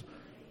Jaws,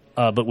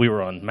 but we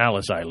were on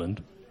Malice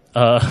Island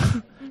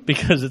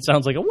because it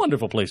sounds like a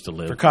wonderful place to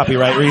live. For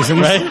copyright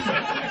reasons.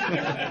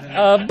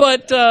 Right?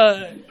 But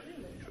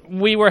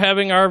we were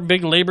having our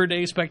big Labor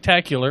Day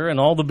spectacular, and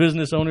all the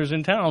business owners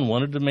in town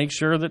wanted to make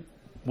sure that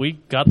we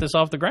got this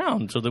off the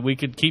ground so that we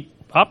could keep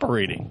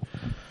operating.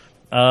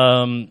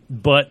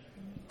 But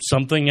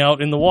something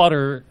out in the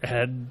water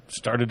had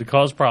started to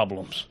cause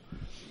problems.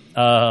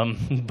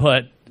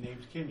 But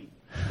Name's Kimmy.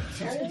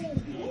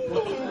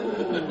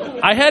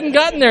 I hadn't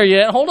gotten there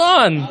yet. Hold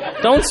on.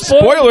 Don't spoil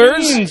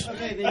Spoilers.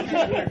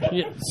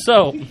 Yeah,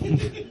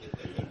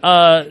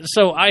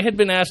 so I had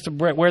been asked to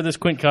wear this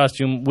Quint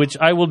costume, which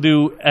I will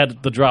do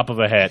at the drop of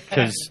a hat,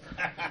 because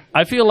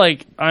I feel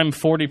like I'm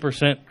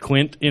 40%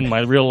 Quint in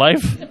my real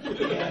life,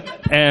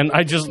 and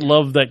I just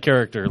love that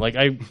character. Like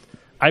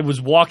I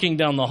was walking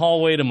down the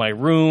hallway to my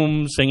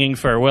room singing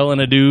farewell and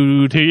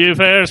adieu to you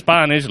fair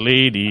Spanish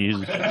ladies.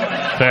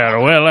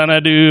 Farewell and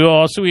adieu,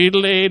 all sweet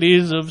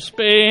ladies of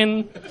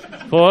Spain.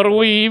 For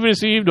we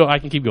received... Oh, I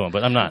can keep going,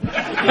 but I'm not.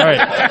 All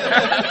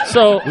right.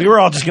 So we were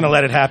all just going to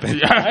let it happen.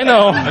 I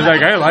know. I was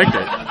like, I liked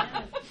it.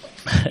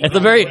 At the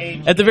very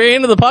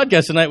end of the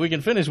podcast tonight, we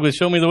can finish with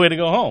 "Show Me the Way to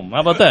Go Home."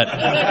 How about that?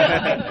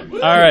 All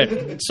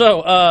right.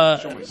 So,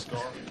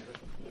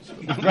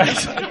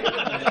 right.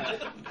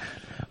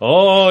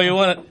 Oh, you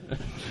want it?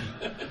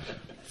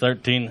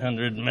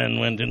 1,300 men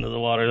went into the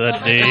water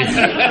that day.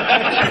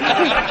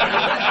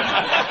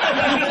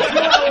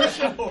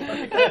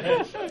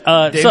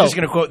 Dave's just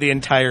going to quote the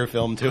entire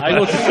film too.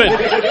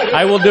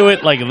 I will do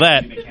it like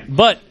that.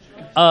 But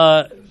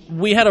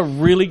we had a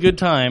really good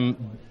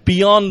time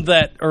beyond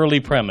that early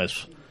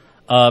premise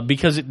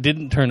because it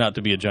didn't turn out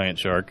to be a giant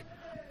shark.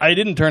 I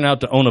didn't turn out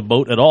to own a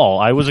boat at all.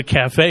 I was a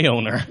cafe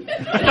owner.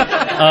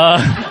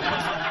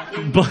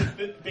 But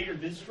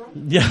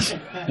yes,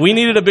 we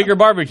needed a bigger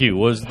barbecue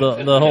was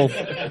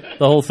the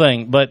whole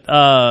thing. But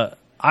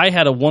I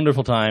had a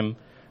wonderful time,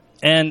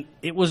 and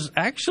it was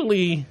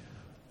actually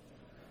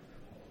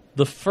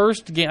the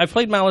first game. I've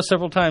played Malice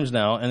several times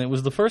now, and it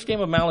was the first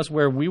game of Malice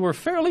where we were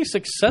fairly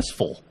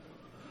successful.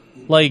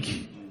 Like,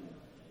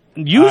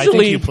 usually I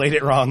think you played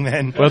it wrong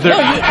then. Was there,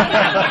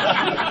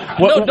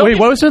 wait,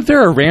 wasn't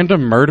there a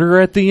random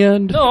murder at the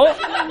end? No,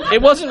 it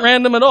wasn't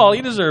random at all.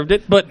 He deserved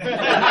it, but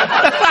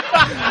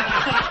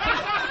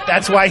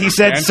that's why he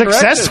said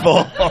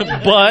successful.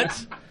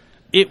 But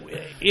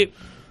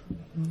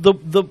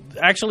the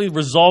actually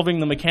resolving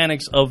the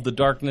mechanics of the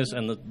darkness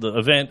and the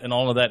event and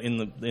all of that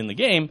in the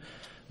game,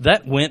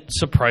 that went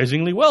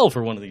surprisingly well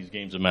for one of these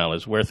games of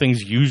Malice, where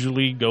things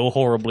usually go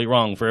horribly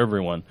wrong for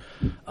everyone.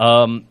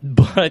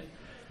 But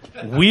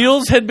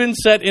wheels had been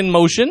set in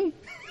motion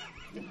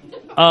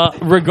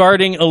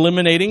regarding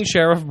eliminating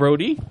Sheriff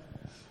Brody,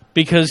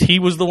 because he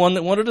was the one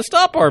that wanted to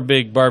stop our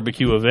big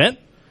barbecue event,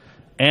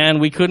 and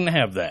we couldn't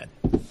have that.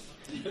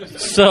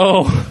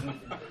 So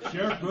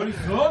Sheriff Brody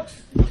sucks.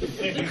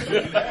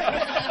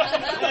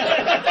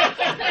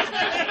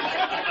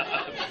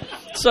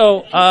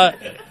 So,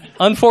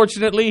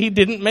 unfortunately, he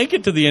didn't make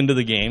it to the end of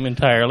the game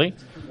entirely,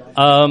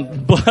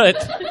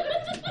 but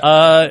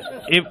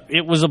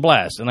it was a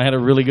blast, and I had a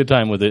really good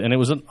time with it, and it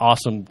was an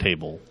awesome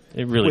table.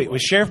 It really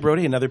was Sheriff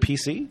Brody another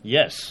PC?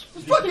 Yes.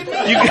 For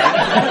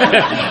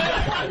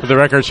the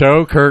record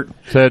show, Kurt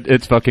said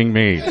it's fucking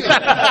me.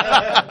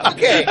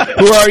 Okay.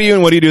 Who are you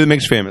and what do you do that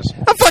makes you famous?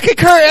 I'm fucking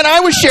Kurt, and I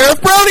was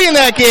Sheriff Brody in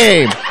that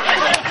game.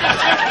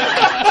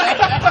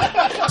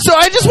 So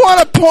I just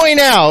want to point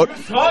out,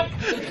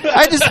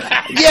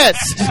 yes,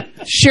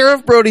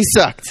 Sheriff Brody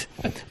sucked.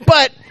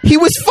 But he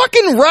was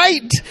fucking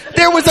right.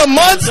 There was a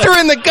monster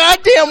in the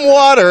goddamn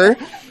water,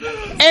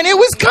 and it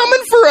was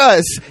coming for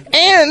us.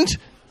 And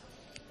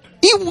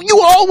you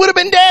all would have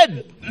been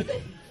dead.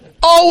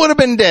 All would have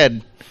been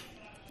dead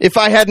if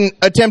I hadn't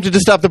attempted to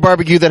stop the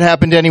barbecue that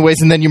happened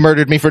anyways, and then you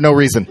murdered me for no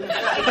reason.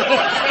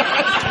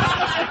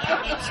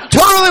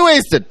 Totally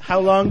wasted. How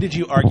long did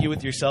you argue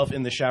with yourself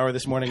in the shower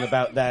this morning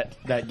about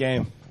that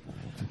game?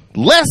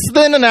 Less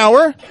than an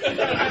hour.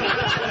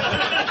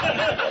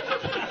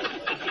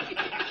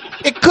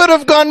 It could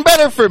have gone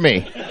better for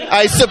me,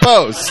 I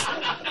suppose.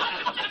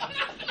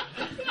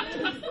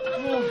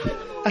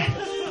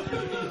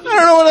 I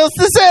don't know what else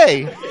to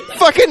say.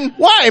 Fucking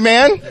why,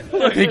 man?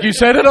 I think you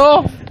said it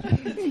all.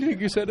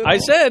 I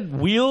said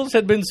wheels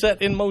had been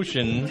set in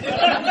motion.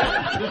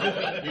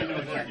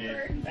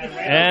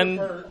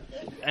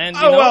 And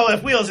well,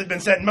 if wheels had been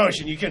set in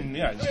motion, you couldn't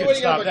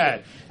stop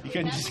that. You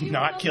couldn't just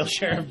not kill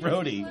Sheriff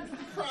Brody.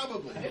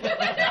 Probably.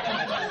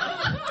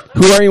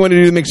 Who are you and what do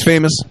you do that makes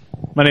famous?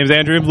 My name's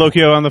Andrew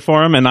Blokio on the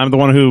forum, and I'm the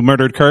one who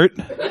murdered Kurt.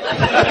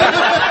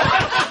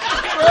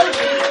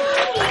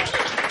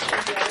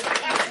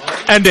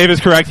 And Dave is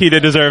correct; he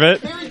did deserve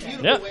it.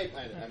 Yeah.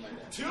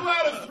 2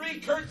 out of 3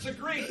 Kurt's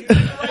agree.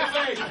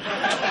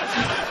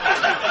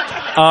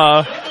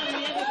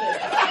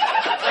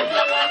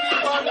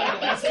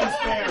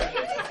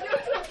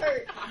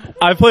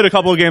 I've played a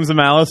couple of games of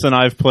Malice, and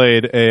I've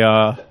played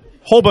a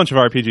whole bunch of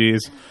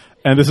RPGs,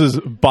 and this is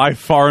by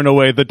far and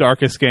away the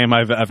darkest game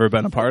I've ever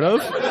been a part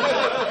of.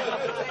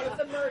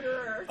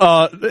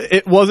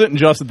 It wasn't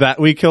just that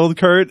we killed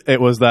Kurt,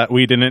 it was that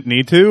we didn't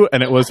need to,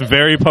 and it was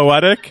very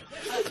poetic.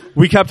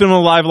 We kept him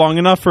alive long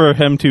enough for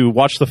him to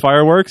watch the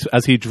fireworks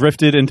as he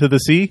drifted into the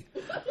sea.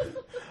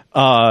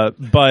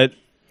 But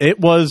it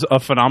was a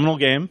phenomenal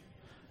game.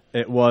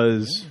 It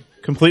was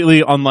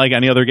completely unlike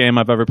any other game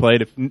I've ever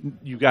played. If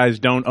you guys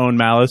don't own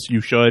Malice, you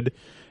should.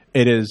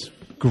 It is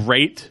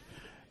great.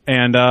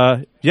 And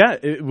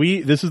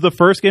this is the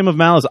first game of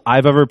Malice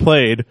I've ever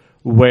played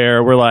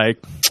where we're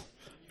like,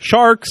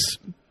 sharks,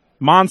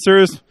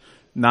 monsters,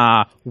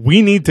 nah,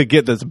 we need to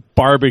get this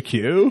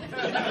barbecue.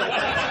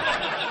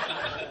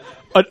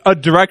 A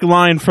direct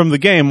line from the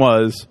game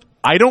was,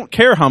 I don't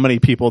care how many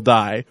people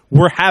die,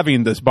 we're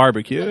having this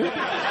barbecue.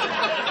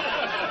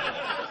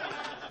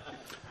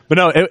 But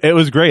no, it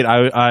was great.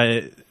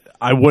 I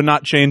I would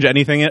not change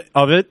anything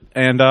of it.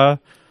 And God,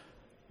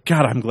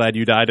 I'm glad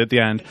you died at the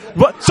end.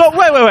 So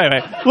wait.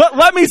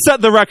 Let me set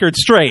the record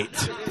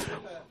straight.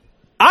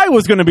 I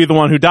was going to be the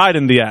one who died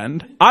in the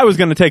end. I was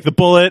going to take the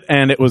bullet,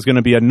 and it was going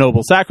to be a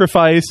noble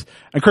sacrifice.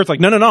 And Kurt's like,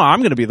 no, I'm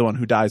going to be the one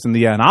who dies in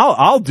the end.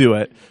 I'll do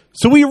it.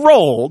 So we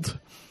rolled,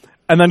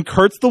 and then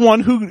Kurt's the one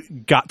who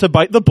got to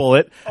bite the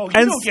bullet. Oh,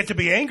 you don't get to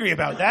be angry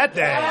about that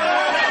then.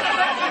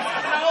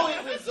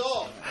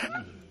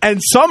 And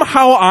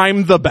somehow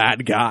I'm the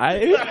bad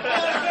guy.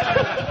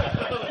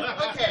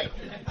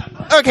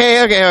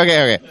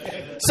 Okay.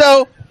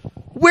 So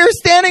we're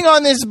standing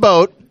on this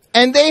boat,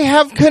 and they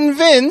have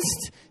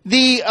convinced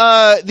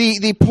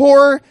the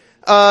poor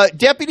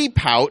Deputy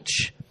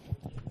Pouch,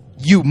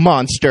 you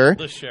monster,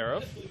 The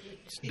sheriff.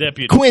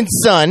 Deputy.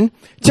 Quint's son,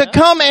 to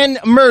come and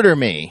murder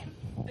me.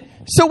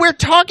 So we're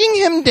talking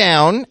him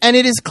down, and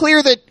it is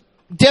clear that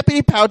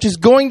Deputy Pouch is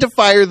going to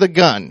fire the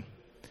gun.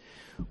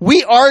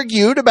 We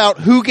argued about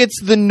who gets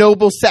the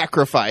noble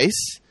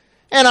sacrifice,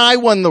 and I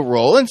won the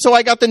roll, and so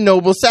I got the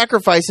noble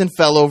sacrifice and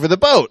fell over the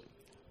boat,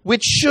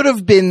 which should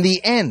have been the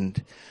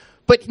end.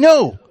 But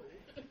no,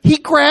 he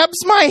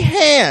grabs my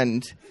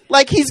hand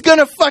like he's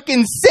gonna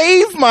fucking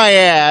save my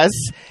ass,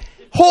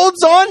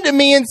 holds on to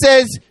me and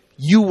says,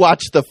 "You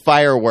watch the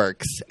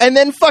fireworks," and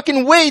then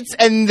fucking waits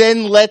and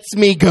then lets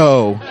me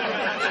go.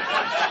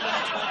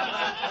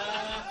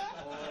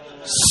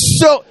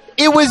 So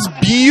it was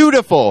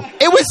beautiful.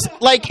 It was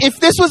like, if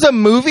this was a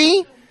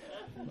movie,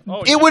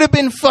 it would have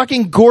been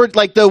fucking gorgeous.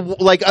 Like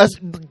us,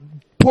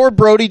 poor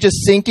Brody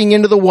just sinking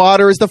into the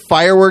water as the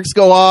fireworks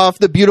go off,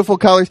 the beautiful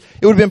colors.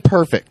 It would have been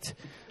perfect.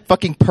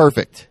 Fucking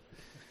perfect.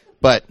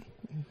 But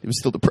it was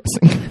still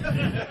depressing.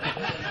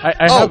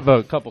 I have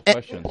a couple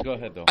questions. Go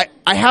ahead, though.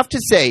 I have to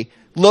say,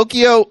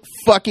 Lokio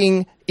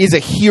fucking is a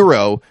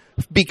hero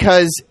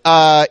because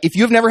if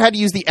you've never had to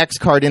use the X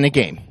card in a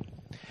game,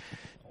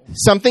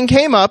 something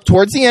came up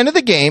towards the end of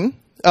the game.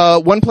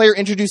 One player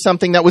introduced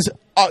something that was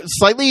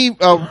slightly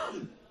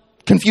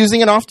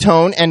confusing and off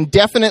tone, and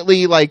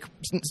definitely like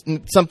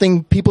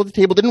something people at the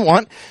table didn't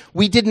want.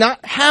 We did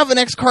not have an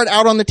X card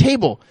out on the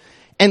table.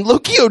 And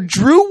Lokio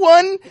drew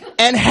one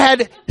and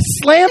had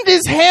slammed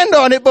his hand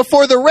on it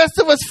before the rest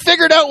of us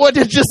figured out what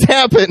had just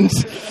happened.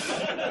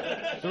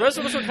 The rest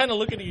of us were kind of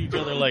looking at each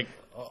other like...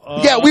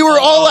 Yeah, we were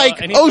all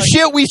like, oh like,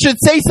 shit, we should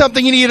say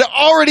something. And he had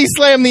already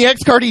slammed the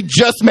X card he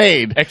just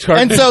made.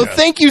 And so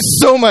thank you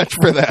so much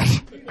for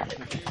that.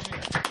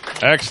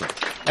 Excellent.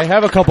 I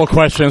have a couple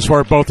questions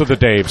for both of the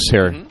Daves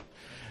here.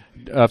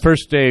 Mm-hmm.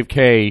 First, Dave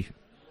K.,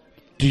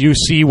 do you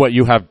see what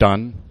you have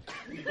done?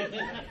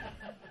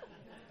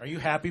 Are you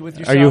happy with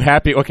yourself? Are you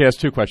happy? Okay, that's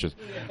two questions.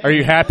 Are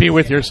you happy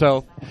with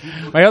yourself?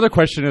 My other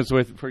question is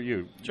for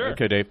you. Sure.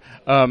 Okay, Dave.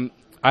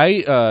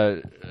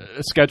 I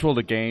scheduled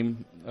a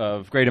game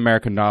of Great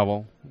American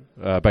Novel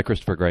by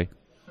Christopher Gray.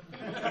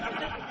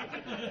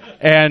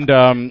 And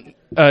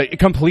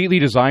completely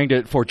designed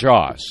it for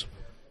Jaws.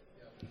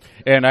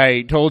 And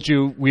I told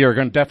you we are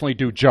going to definitely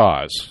do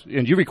Jaws.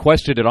 And you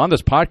requested it on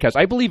this podcast.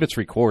 I believe it's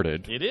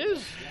recorded. It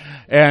is.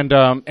 And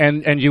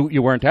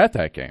you weren't at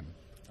that game.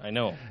 I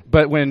know.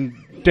 But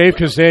when Dave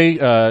Kazay,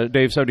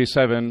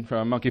 Dave77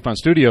 from Monkey Fun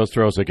Studios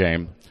throws a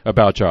game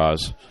about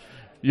Jaws,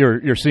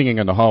 you're singing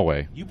in the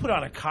hallway. You put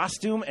on a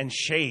costume and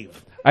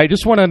shave. I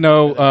just want to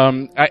know,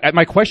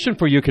 my question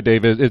for you,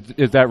 Dave,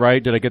 is that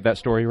right? Did I get that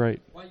story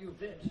right? Why you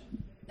bitch?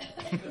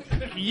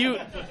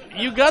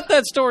 You got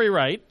that story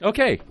right.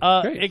 Okay.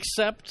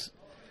 Except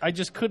I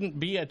just couldn't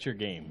be at your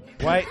game.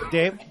 Why,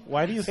 Dave?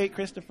 Why do you hate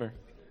Christopher?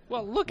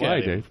 Well, look Why,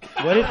 at him. Dave?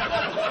 What did...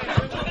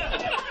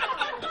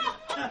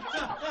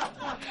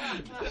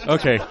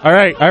 Okay. All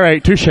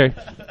right. Touche.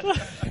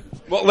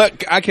 Well,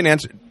 look, I can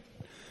answer.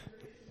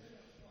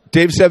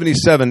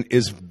 Dave77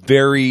 is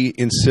very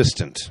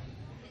insistent.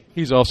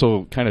 He's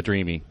also kind of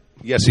dreamy.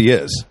 Yes, he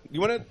is. You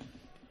want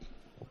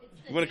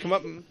to come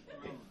up and...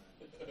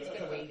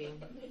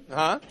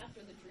 Huh?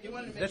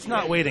 That's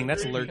not waiting.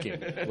 That's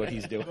lurking, what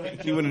he's doing.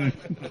 You want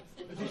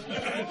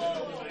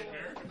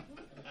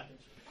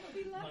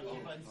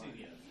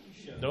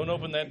Don't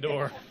open that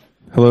door.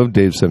 Hello,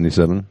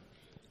 Dave77.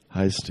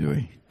 Hi,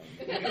 Stewie.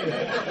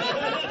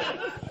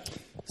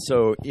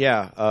 So,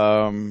 yeah,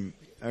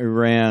 I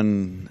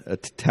ran a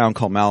town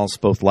called Malice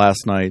both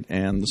last night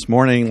and this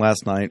morning.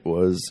 Last night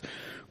was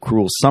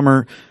Cruel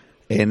Summer,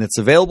 and it's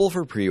available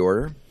for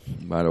pre-order,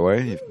 by the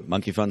way,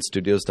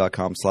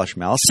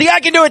 monkeyfunstudios.com/Malice. See,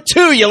 I can do it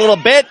too, you little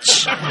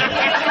bitch!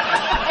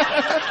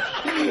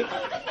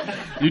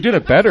 You did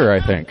it better, I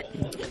think.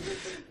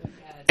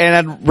 And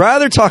I'd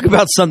rather talk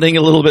about something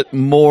a little bit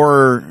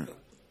more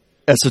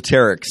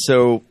esoteric.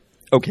 So,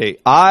 okay,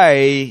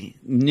 I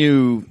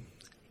knew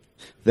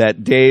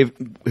that Dave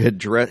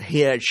had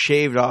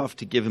shaved off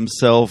to give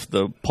himself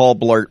the Paul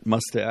Blart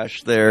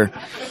mustache there.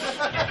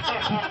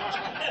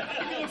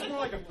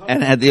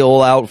 And had the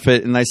old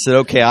outfit, and I said,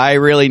 okay, I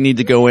really need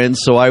to go in.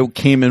 So I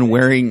came in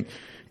wearing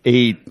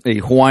a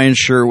Hawaiian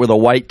shirt with a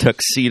white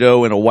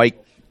tuxedo and a white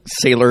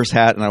sailor's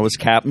hat, and I was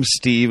Captain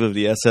Steve of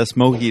the SS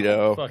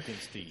Mojito. Fucking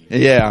Steve.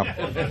 Yeah.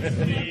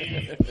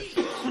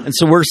 And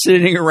so we're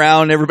sitting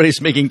around,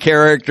 everybody's making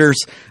characters,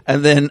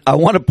 and then I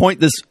want to point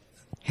this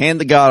hand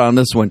to God on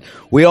this one.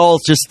 We all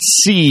just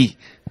see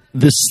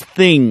this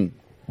thing.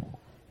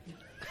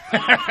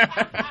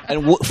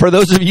 And for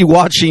those of you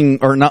watching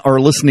or not or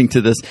listening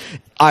to this,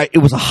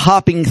 it was a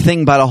hopping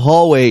thing by the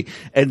hallway,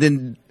 and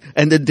then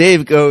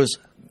Dave goes,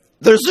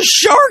 "There's a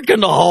shark in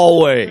the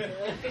hallway."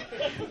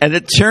 And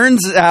it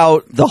turns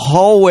out the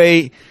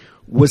hallway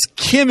was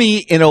Kimmy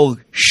in a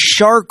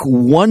shark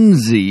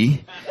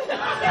onesie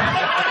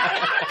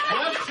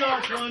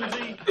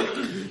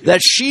that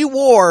she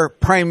wore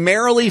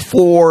primarily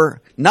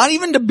for not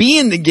even to be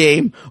in the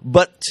game,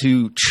 but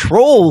to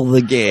troll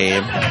the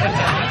game.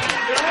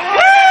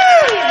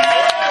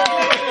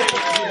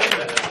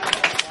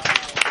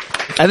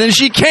 And then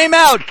she came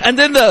out, and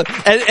then and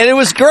it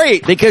was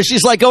great because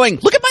she's like going,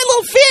 "Look at my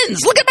little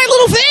fins! Look at my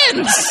little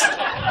fins!"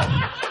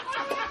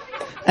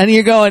 And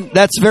you're going,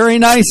 "That's very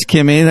nice,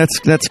 Kimmy.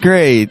 That's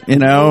great." You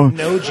know,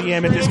 no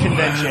GM at this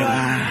convention.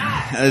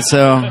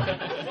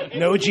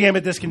 No GM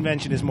at this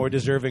convention is more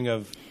deserving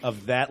of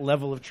that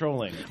level of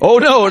trolling. Oh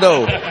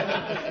no!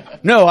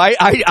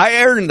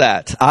 I earned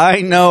that.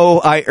 I know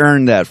I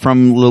earned that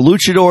from the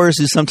luchadors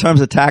who sometimes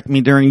attack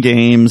me during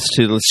games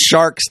to the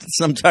sharks that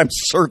sometimes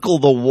circle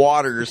the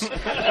waters.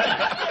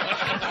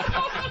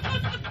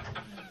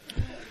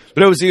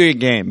 But it was a good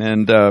game,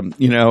 and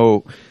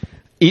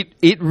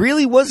It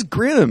really was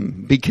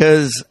grim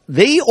because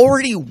they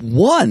already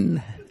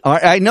won.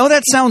 I know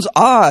that sounds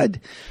odd,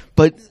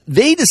 but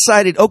they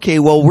decided, okay,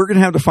 well, we're going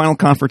to have the final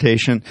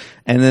confrontation,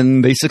 and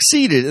then they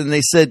succeeded, and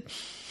they said,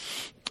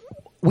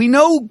 "We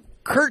know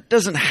Kurt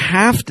doesn't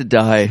have to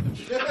die,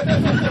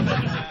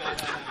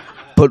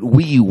 but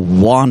we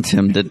want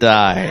him to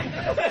die."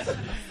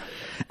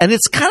 And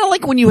it's kind of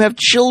like when you have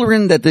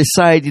children that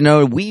decide,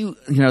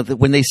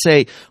 when they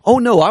say, "Oh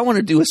no, I want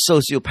to do a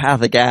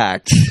sociopathic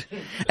act,"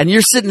 and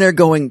you're sitting there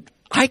going,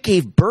 "I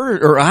gave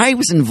birth, or I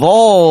was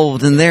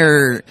involved in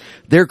their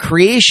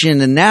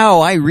creation, and now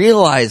I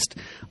realized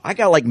I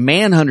got like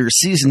Manhunter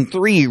season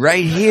 3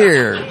 right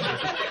here."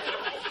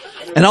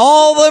 And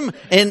all of them,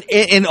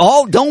 and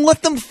all, don't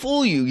let them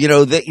fool you.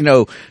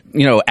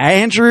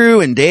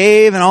 Andrew and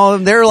Dave and all of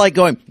them, they're like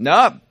going,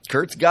 "Nah,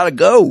 Kurt's got to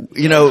go."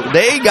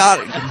 They got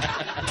it.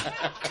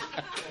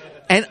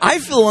 And I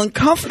feel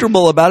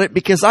uncomfortable about it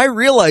because I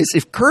realize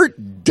if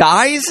Kurt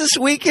dies this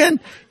weekend,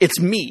 it's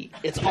me.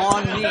 It's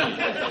on me.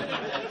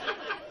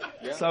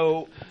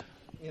 So,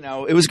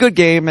 it was a good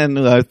game, and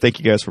thank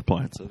you guys for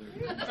playing. So.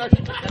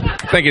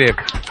 Thank you, Dave.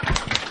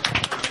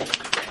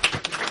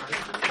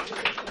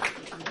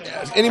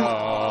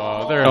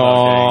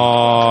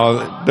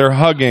 They're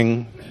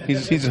hugging.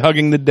 He's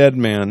hugging the dead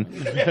man.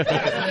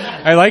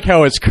 I like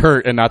how it's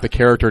Kurt and not the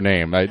character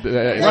name. Right?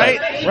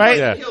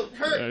 Yeah.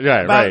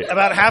 Yeah, right.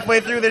 About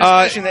halfway through the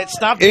discussion, it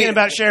stopped being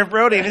about Sheriff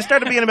Brody, and it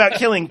started being about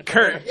killing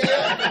Kurt. To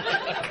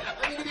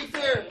be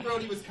fair,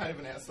 Brody was kind of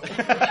an asshole.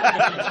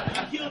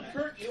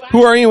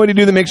 Who are you? What do you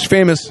do that makes you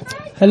famous?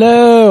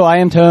 Hello, I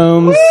am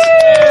Tomes.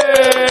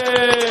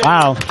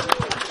 Wow.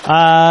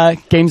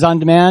 Games on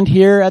Demand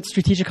here at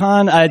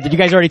Strategicon. Did you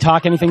guys already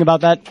talk anything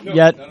about that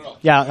yet?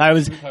 Yeah,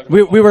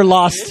 we were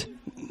lost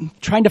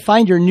trying to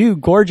find your new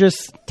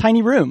gorgeous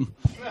tiny room.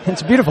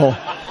 It's beautiful,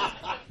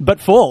 but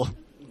full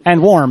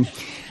and warm.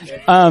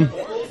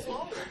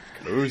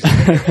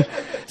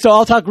 So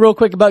I'll talk real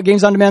quick about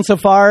Games on Demand so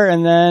far,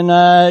 and then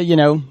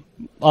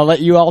I'll let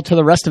you all to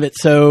the rest of it.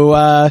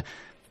 So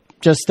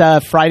just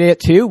Friday at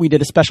 2, we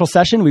did a special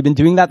session. We've been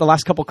doing that the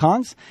last couple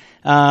cons.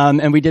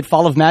 And we did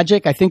Fall of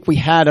Magic. I think we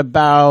had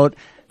about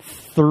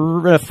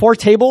 4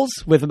 tables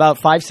with about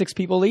 5-6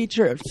 people each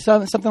or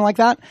something like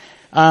that.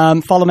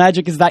 Fall of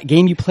Magic is that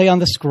game you play on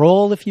the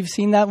scroll, if you've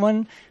seen that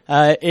one.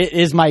 It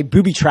is my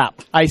booby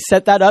trap. I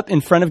set that up in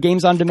front of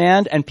Games on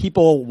Demand, and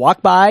people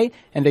walk by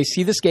and they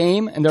see this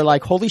game and they're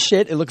like, "Holy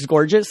shit, it looks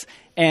gorgeous."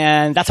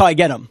 And that's how I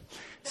get them.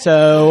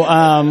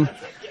 So,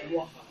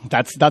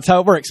 that's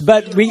how it works.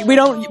 But we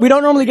don't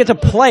normally get to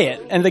play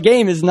it, and the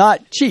game is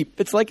not cheap.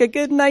 It's like a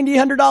good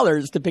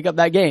 $90-$100 to pick up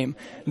that game.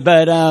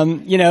 But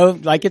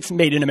it's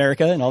made in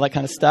America and all that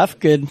kind of stuff.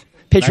 Good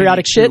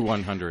patriotic shit.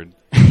 100.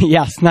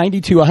 Yes,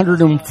 90 to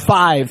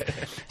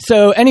 105.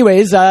 So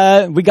anyways,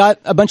 we got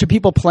a bunch of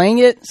people playing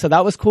it, so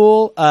that was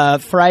cool.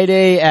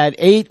 Friday at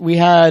 8, we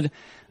had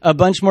a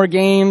bunch more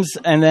games,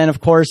 and then of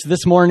course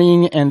this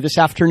morning and this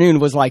afternoon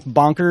was like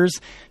bonkers.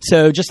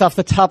 So just off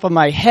the top of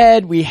my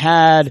head, we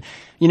had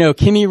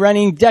Kimmy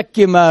running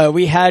Decuma,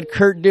 we had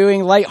Kurt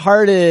doing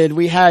Lighthearted,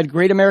 we had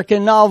Great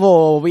American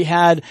Novel, we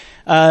had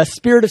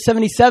Spirit of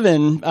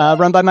 77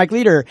 run by Mike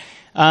Leader,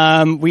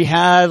 we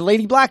had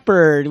Lady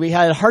Blackbird, we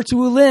had Hearts of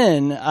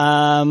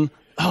Wulin,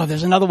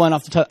 there's another one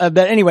off the top,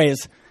 but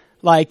anyways,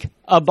 like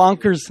a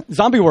bonkers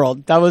Zombie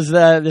World. That was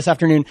this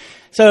afternoon.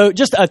 So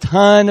just a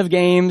ton of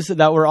games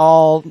that were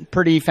all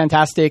pretty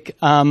fantastic.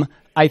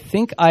 I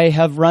think I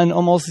have run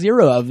almost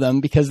 0 of them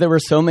because there were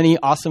so many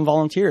awesome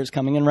volunteers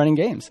coming and running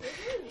games.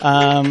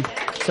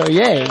 So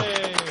yay.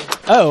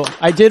 Oh,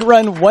 I did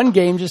run one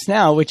game just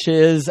now, which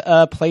is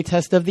a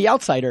playtest of The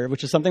Outsider,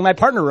 which is something my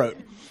partner wrote.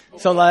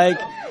 So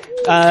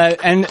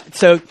and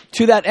so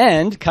to that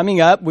end, coming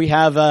up, we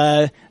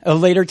have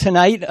later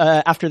tonight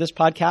after this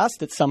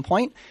podcast at some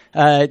point,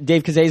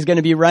 Dave Kazay is going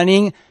to be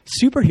running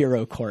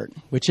Superhero Court,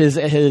 which is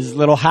his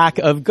little hack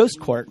of Ghost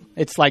Court.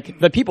 It's like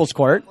the People's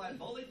Court.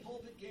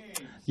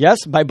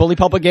 Yes, by Bully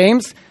Pulpit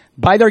Games.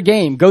 Buy their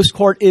game. Ghost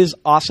Court is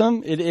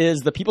awesome. It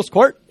is the People's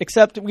Court,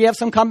 except we have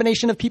some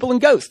combination of people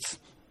and ghosts,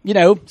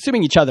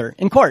 suing each other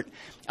in court.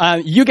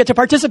 You get to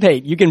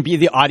participate. You can be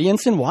the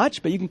audience and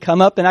watch, but you can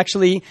come up and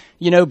actually,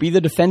 be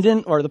the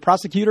defendant or the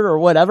prosecutor or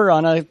whatever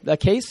on a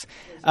case.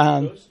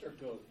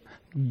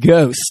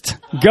 Ghost.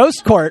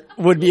 Ghost Court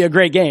would be a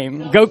great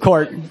game. Go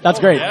Court.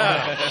 That's great.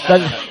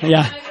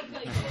 Yeah.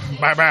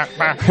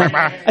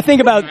 I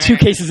think about 2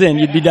 cases in,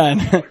 you'd be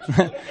done.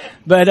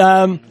 But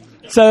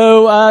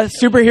so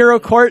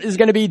Superhero Court is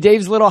going to be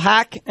Dave's little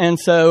hack. And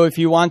so if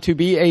you want to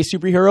be a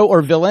superhero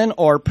or villain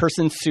or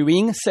person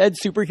suing said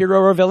superhero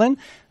or villain,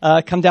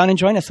 come down and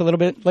join us a little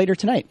bit later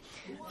tonight.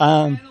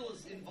 I'll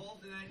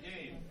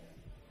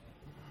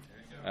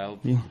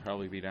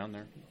probably be down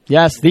there.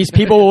 Yes, these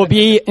people will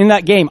be in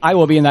that game. I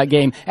will be in that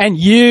game. And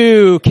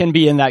you can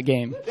be in that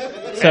game.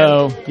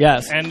 So,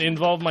 yes. And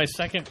involve my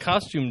second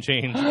costume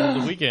change over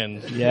the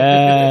weekend.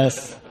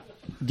 Yes.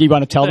 Do you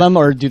want to tell them,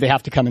 or do they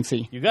have to come and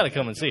see? You got to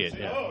come and see it.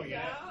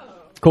 Yeah.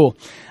 Cool.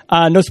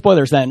 No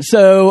spoilers then.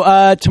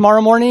 So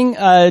tomorrow morning,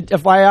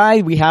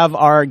 FYI, we have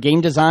our game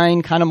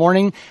design kind of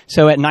morning.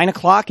 So at 9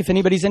 o'clock, if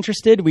anybody's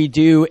interested, we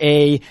do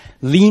a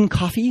lean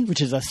coffee,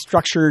 which is a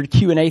structured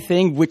Q&A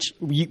thing, which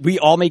we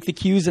all make the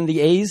Q's and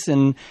the A's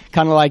and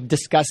kind of like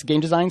discuss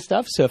game design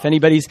stuff. So if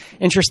anybody's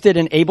interested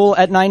and able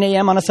at 9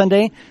 a.m. on a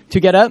Sunday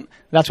to get up,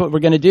 that's what we're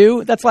going to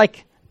do. That's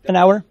like an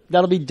hour.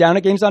 That'll be down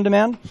at Games on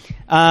Demand.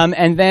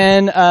 And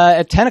then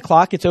at 10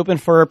 o'clock, it's open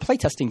for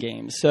playtesting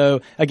games.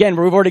 So again,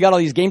 we've already got all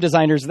these game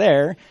designers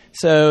there,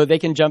 so they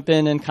can jump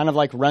in and kind of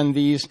like run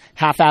these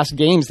half-assed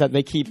games that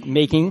they keep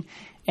making.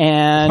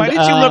 And why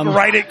did you look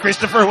right at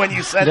Christopher when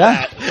you said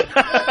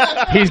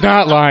that? He's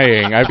not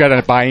lying. I've got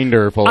a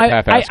binder full of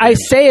half-assed I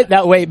say it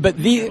that way, but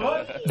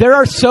there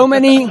are so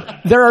many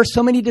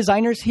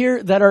designers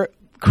here that are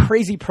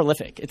crazy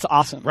prolific. It's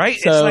awesome. Right?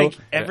 So, it's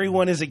like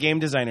everyone is a game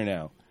designer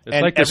now. It's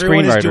and like the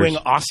everyone is screenwriters. doing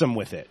awesome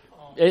with it.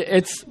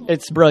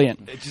 It's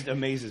brilliant. It just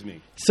amazes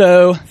me.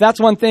 So that's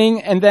one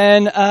thing. And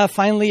then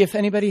finally, if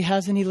anybody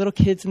has any little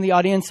kids in the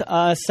audience,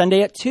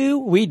 Sunday at 2,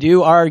 we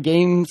do our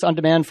Games on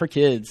Demand for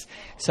kids.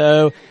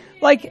 So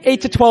like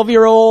 8 to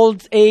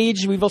 12-year-old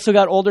age. We've also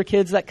got older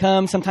kids that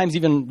come, sometimes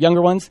even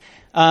younger ones.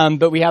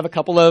 But we have a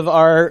couple of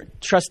our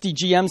trusty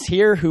GMs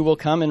here who will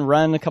come and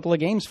run a couple of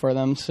games for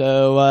them.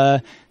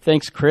 So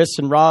thanks, Chris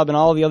and Rob and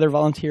all the other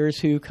volunteers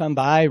who come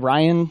by,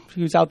 Ryan,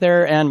 who's out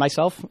there, and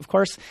myself, of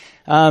course.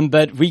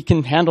 But we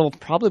can handle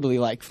probably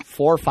like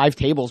 4 or 5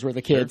 tables worth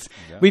of kids.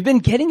 Sure. Yeah. We've been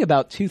getting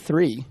about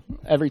 2-3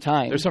 every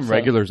time. There's some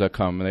regulars that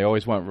come, and they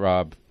always want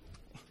Rob.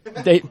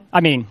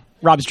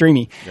 Rob's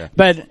dreamy, yeah.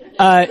 But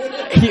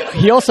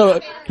he also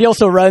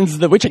runs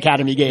the Witch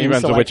Academy game. He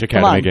runs the Witch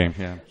Academy game.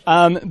 Yeah.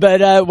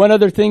 But one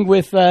other thing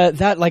with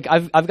that, like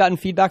I've gotten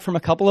feedback from a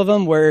couple of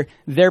them where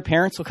their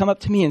parents will come up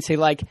to me and say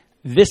like,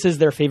 this is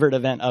their favorite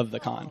event of the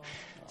con.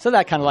 So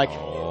that kind of like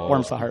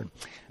warms the heart.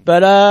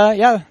 But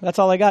yeah, that's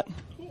all I got.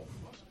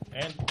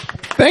 And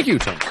thank you,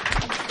 Tom.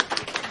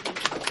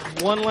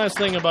 One last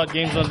thing about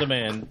Games on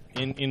Demand,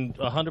 in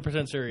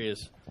 100%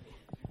 serious.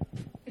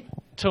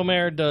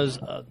 Tomer does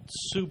a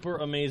super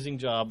amazing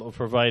job of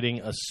providing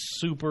a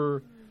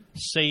super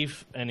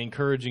safe and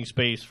encouraging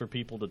space for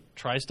people to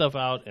try stuff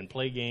out and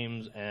play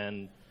games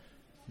and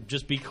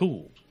just be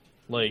cool.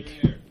 Like,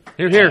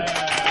 Here.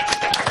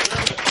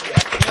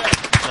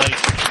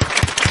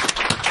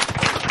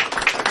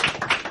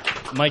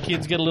 My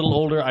kids get a little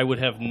older, I would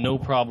have no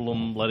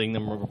problem letting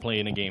them play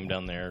in a game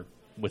down there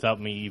without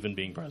me even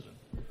being present.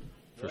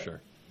 For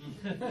sure.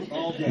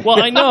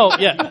 Well, I know,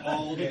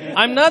 yeah.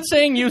 I'm not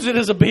saying use it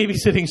as a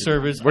babysitting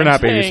service. We're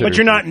not babysitters. But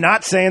you're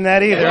not saying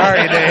that either, are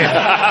you,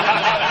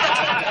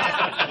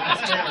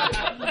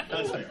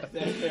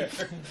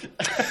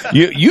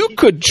 Dave? You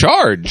could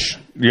charge,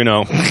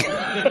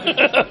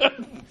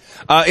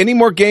 Any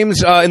more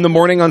games in the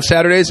morning on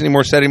Saturdays? Any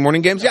more Saturday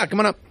morning games? Yeah, come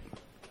on up.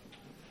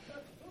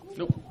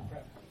 Nope.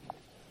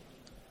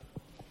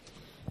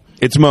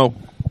 It's Mo.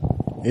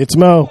 It's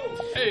Mo.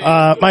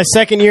 My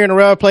second year in a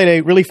row, I played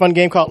a really fun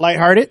game called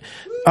Lighthearted.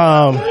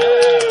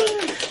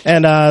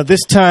 And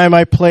this time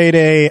I played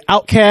a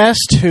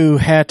outcast who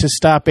had to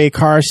stop a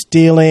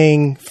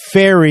car-stealing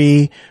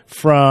fairy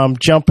from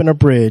jumping a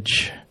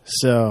bridge.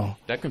 So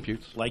that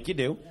computes. Like you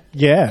do.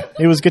 Yeah,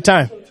 it was a good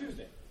time.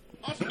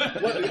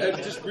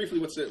 Just briefly,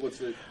 what's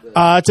the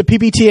it's a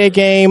PBTA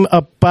game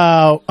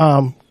about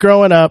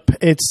growing up.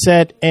 It's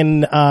set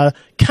in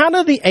kind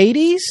of the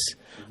 80s.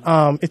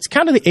 It's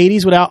kind of the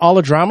 80s without all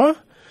the drama.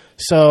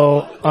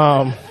 So,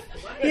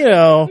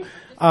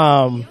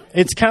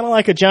 it's kind of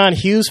like a John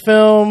Hughes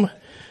film.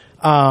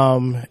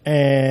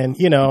 And,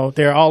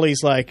 there are all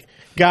these like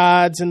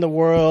gods in the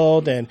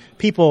world and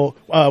people.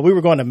 We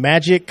were going to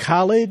magic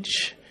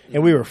college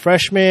and we were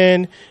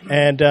freshmen,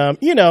 and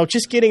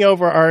just getting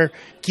over our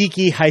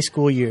geeky high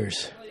school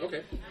years.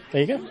 Okay.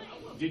 There you go.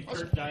 Did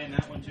Kurt die in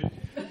that one too?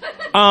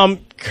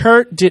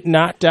 Kurt did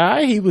not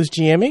die. He was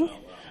GMing,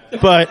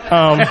 but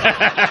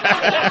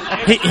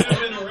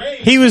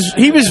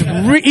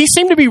he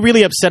seemed to be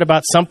really upset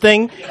about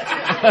something.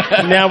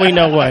 Now we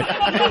know what.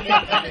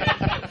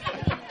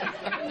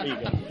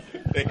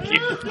 Thank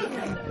you.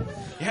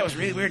 Yeah, it was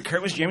really weird.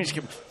 Kurt was jamming. Just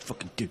kept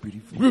fucking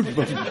deputy. Do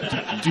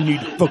you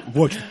need to fucking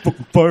watch the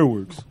fucking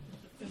fireworks?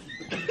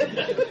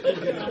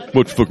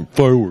 Watch fucking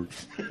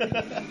fireworks.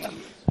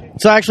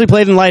 So I actually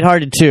played in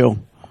Lighthearted 2.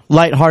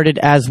 Lighthearted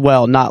as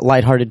well, not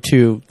Lighthearted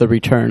 2, the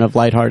return of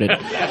Lighthearted.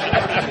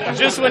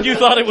 Just when you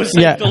thought it was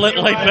safe to let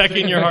light back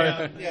in your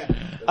heart.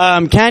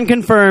 Can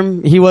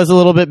confirm he was a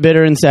little bit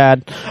bitter and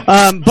sad.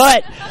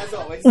 But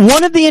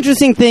one of the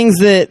interesting things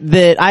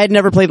that I had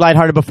never played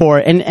Lighthearted before,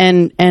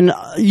 and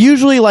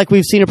usually like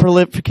we've seen a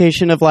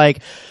proliferation of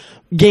like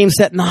games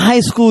set in the high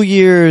school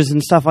years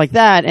and stuff like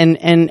that.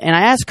 And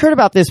I asked Kurt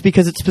about this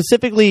because it's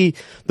specifically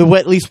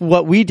at least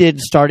what we did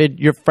started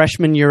your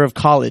freshman year of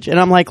college. And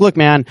I'm like, look,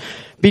 man,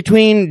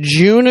 between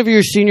June of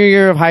your senior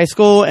year of high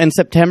school and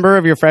September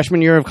of your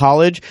freshman year of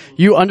college,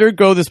 you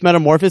undergo this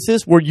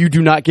metamorphosis where you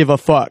do not give a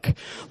fuck.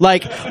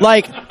 Your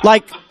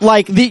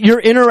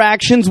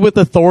interactions with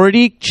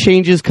authority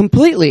changes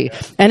completely.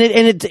 And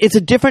it's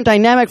a different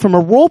dynamic from a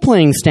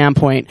role-playing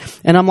standpoint.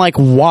 And I'm like,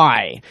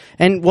 why?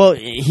 And well,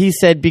 he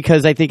said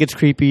because I think it's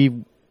creepy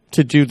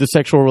to do the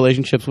sexual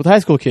relationships with high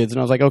school kids. And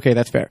I was like, okay,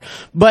 that's fair.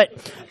 But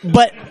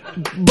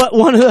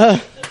one of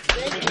the...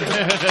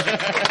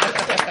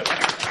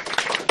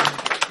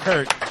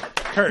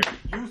 Kurt.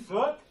 You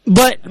suck.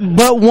 But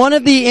one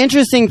of the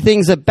interesting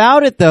things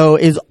about it, though,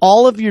 is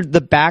all of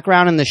the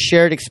background and the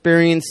shared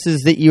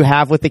experiences that you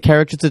have with the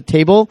characters at the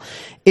table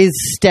is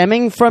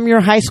stemming from your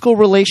high school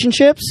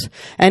relationships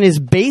and is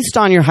based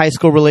on your high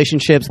school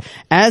relationships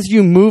as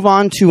you move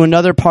on to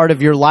another part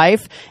of your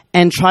life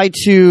and try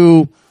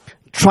to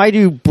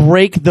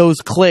break those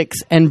cliques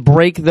and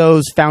break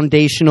those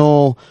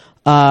foundational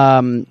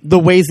the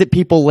ways that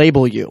people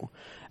label you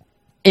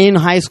in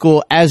high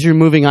school as you're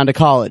moving on to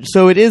college.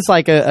 So it is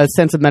like a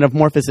sense of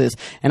metamorphosis.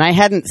 And I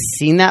hadn't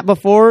seen that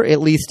before,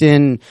 at least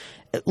in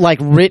like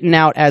written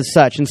out as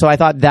such. And so I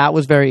thought that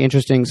was very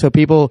interesting. So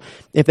people,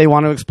 if they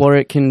want to explore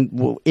it,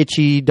 can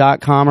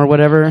itchy.com or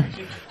whatever.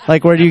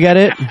 Like, where do you get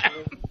it?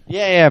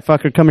 Yeah,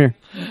 fucker, come here.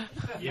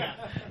 Yeah.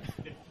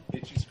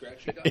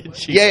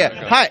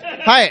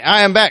 Hi,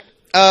 I am back.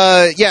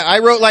 I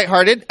wrote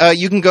Lighthearted.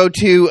 You can go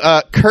to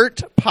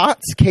Kurt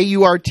Potts,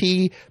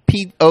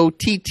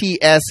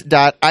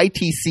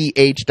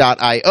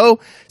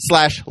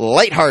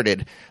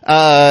 KurtPotts.itch.io/lighthearted.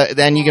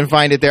 Then you can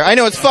find it there. I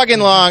know it's fucking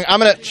long. Or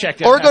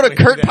go to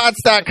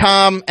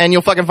KurtPotts.com and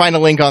you'll fucking find a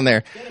link on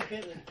there.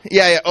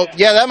 Yeah. Oh,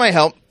 yeah, that might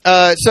help.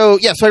 So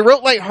I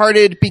wrote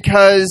Lighthearted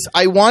because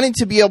I wanted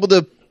to be able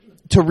to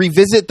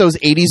revisit those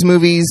 80s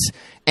movies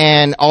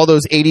and all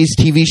those 80s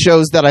TV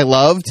shows that I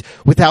loved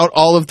without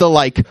all of the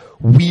like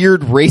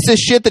weird racist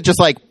shit that just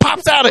like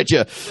pops out at you.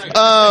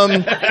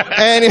 And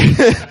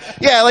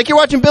yeah, like you're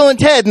watching Bill and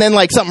Ted and then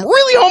like something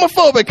really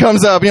homophobic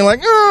comes up and you're like,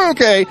 oh,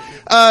 okay.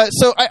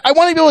 So I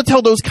want to be able to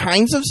tell those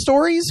kinds of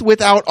stories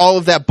without all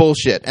of that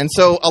bullshit. And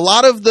so a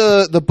lot of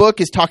the book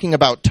is talking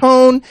about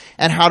tone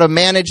and how to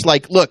manage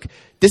like, look,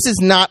 this is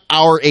not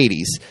our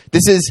 80s.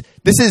 This is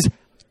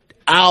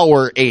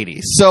our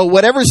 80s. So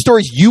whatever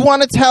stories you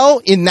want to tell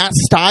in that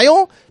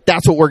style,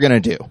 that's what we're going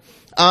to do.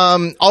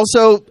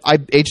 Also, I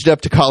aged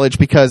up to college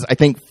because I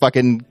think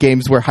fucking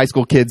games where high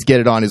school kids get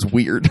it on is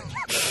weird. You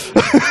have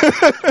a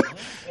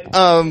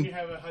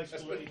high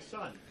school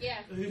son. Yeah,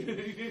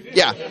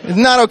 it's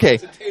not okay.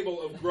 It's a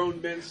table of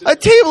grown men. A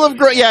table of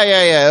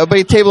yeah.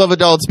 A table of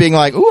adults being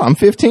like, "Ooh, I'm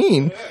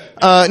 15."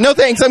 No,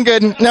 thanks, I'm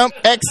good. No,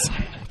 X,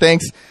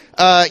 thanks.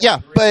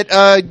 But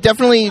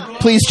definitely,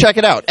 please check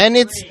it out. And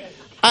it's.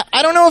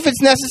 I don't know if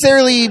it's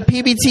necessarily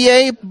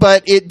PBTA,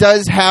 but it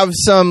does have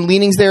some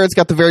leanings there. It's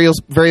got the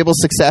variable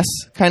success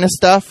kind of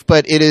stuff,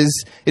 but it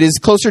is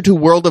closer to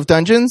World of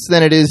Dungeons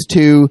than it is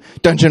to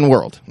Dungeon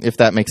World, if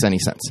that makes any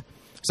sense.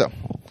 So,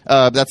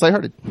 that's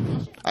Lighthearted.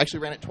 I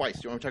actually ran it twice. Do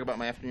you want me to talk about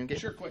my afternoon game?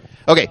 Sure, quick.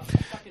 Okay.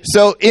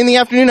 So, in the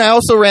afternoon, I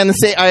also ran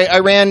I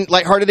ran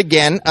Lighthearted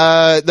again.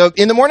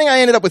 In the morning,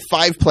 I ended up with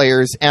 5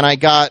 players, and I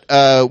got,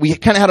 we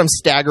kind of had them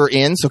stagger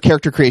in, so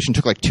character creation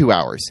took like 2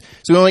 hours.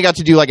 So we only got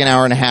to do like an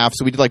hour and a half,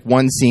 so we did like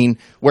one scene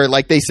where,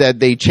 like they said,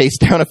 they chased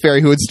down a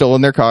fairy who had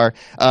stolen their car,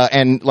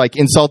 and like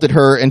insulted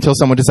her until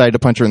someone decided to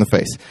punch her in the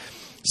face.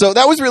 So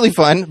that was really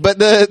fun, but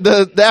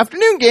the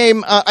afternoon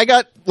game, I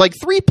got like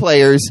 3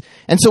 players,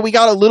 and so we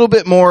got a little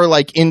bit more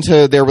like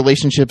into their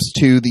relationships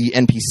to the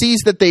NPCs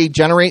that they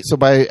generate. So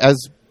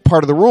as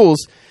part of the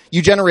rules,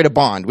 you generate a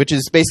bond, which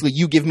is basically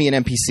you give me an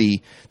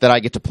NPC that I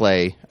get to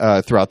play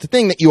throughout the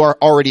thing that you are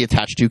already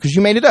attached to because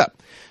you made it up.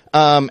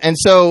 And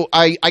so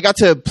I got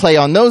to play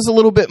on those a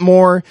little bit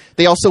more.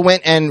 They also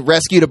went and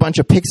rescued a bunch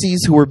of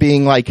pixies who were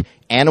being like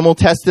animal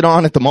tested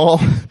on at the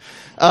mall.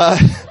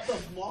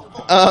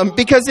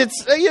 Because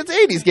it's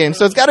 80s game,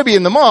 so it's got to be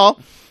in the mall.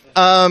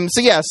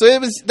 So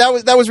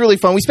that was really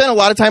fun. We spent a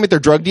lot of time at their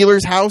drug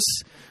dealer's house,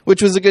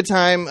 which was a good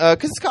time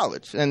because it's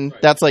college, and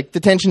that's like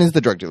detention is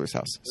the drug dealer's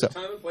house. So There's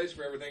time and place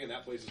for everything, and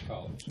that place is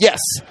college. yes,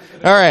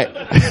 all right.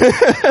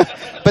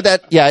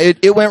 But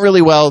it went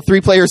really well.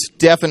 3 players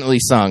definitely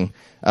sung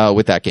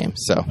with that game.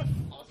 So,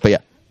 but yeah,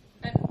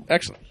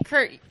 excellent.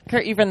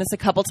 Kurt, you've run this a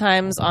couple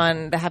times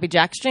on the Happy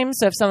Jack stream,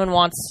 so if someone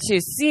wants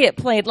to see it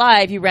played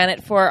live, you ran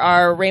it for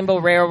our Rainbow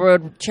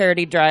Railroad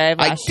charity drive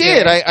last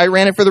year. I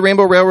ran it for the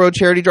Rainbow Railroad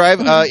charity drive.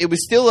 It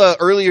was still an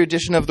earlier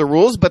edition of the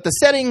rules, but the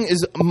setting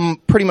is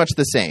pretty much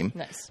the same.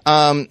 Nice.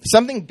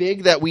 Something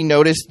big that we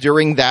noticed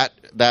during that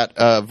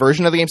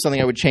version of the game,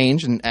 something I would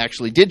change and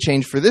actually did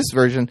change for this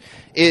version,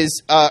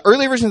 is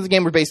earlier versions of the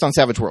game were based on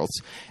Savage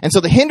Worlds. And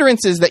so the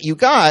hindrances that you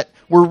got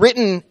were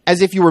written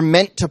as if you were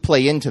meant to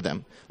play into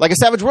them. Like a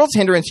Savage Worlds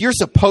hindrance, you're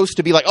supposed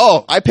to be like,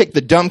 oh, I picked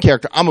the dumb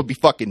character. I'm going to be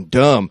fucking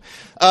dumb.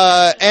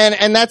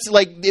 And that's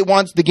like,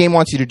 the game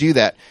wants you to do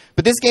that.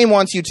 But this game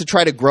wants you to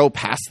try to grow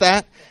past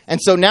that.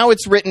 And so now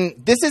it's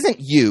written, this isn't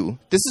you.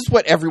 This is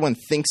what everyone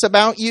thinks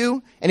about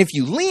you. And if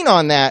you lean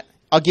on that,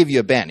 I'll give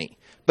you a Banny.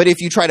 But if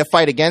you try to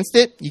fight against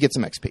it, you get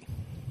some XP.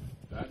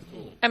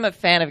 I'm a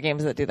fan of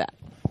games that do that.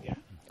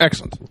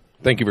 Excellent.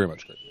 Thank you very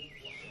much, Kurt.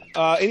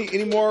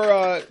 Any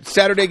more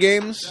Saturday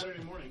games?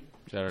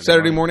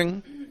 Saturday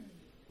morning?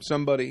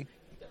 Somebody.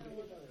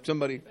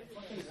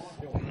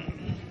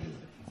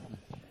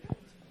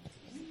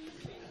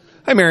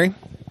 Hi, Mary.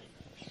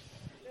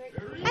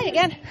 Hi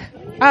again.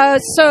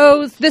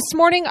 So this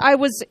morning I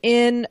was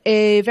in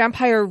a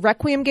Vampire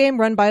Requiem game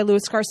run by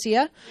Luis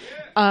Garcia.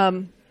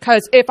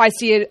 Because if I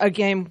see a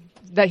game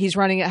that he's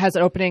running, it has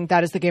an opening,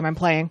 that is the game I'm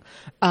playing.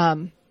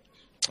 And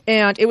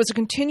it was a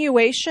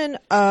continuation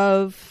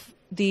of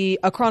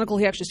a chronicle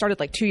he actually started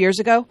like 2 years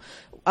ago.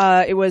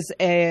 It was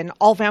an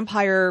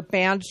all-vampire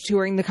band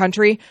touring the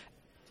country.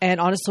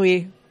 And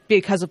honestly,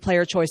 because of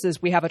player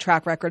choices, we have a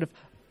track record of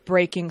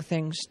breaking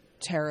things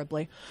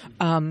terribly.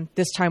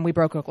 This time we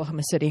broke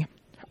Oklahoma City.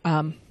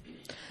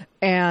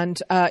 And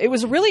it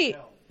was really...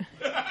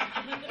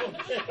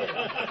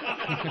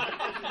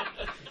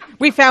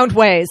 We found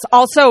ways.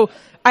 Also,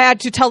 I had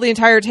to tell the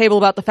entire table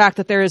about the fact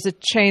that there is a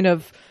chain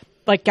of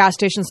like gas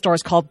station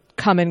stores called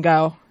Come and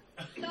Go.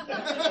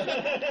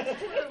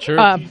 Sure.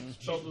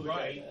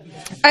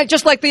 And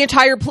just like the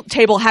entire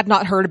table had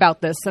not heard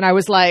about this, and I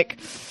was like,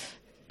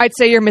 I'd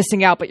say you're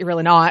missing out, but you're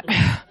really not.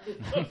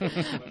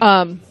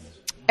 And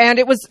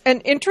it was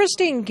an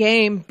interesting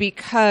game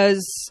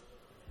because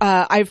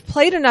I've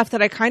played enough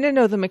that I kind of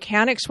know the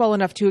mechanics well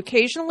enough to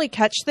occasionally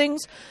catch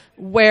things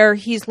where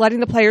he's letting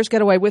the players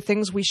get away with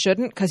things we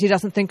shouldn't because he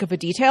doesn't think of a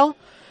detail.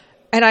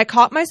 And I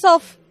caught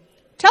myself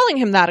telling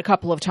him that a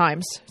couple of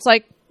times. It's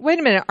like, wait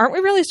a minute, aren't we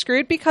really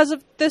screwed because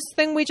of this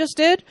thing we just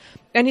did?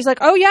 And he's like,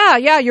 oh,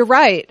 yeah, you're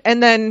right.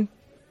 And then,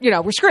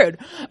 we're screwed.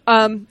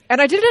 And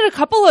I did it a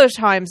couple of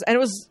times, and I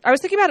was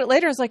thinking about it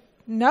later. I was like,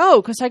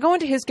 no, because I go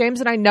into his games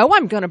and I know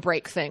I'm going to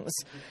break things.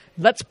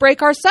 Let's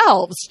break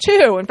ourselves,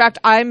 too. In fact,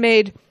 I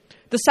made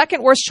the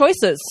second worst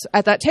choices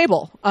at that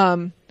table.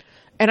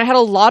 And I had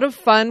a lot of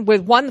fun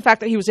with, one, the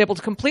fact that he was able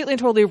to completely and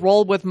totally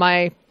roll with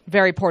my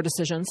very poor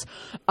decisions.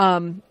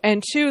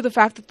 And two, the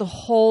fact that the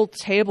whole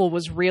table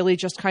was really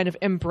just kind of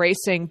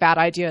embracing bad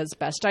idea as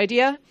best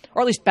idea,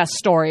 or at least best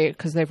story,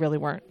 because they really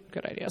weren't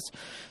good ideas.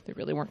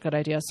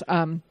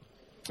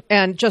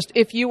 And just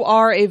if you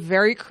are a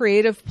very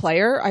creative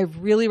player, I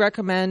really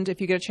recommend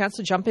if you get a chance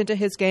to jump into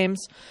his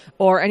games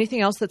or anything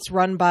else that's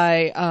run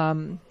by,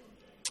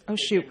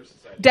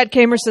 Dead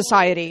Gamer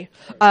Society,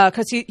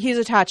 because he's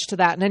attached to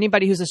that. And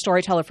anybody who's a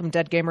storyteller from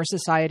Dead Gamer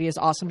Society is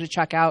awesome to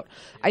check out.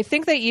 I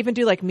think they even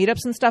do like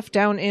meetups and stuff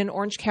down in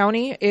Orange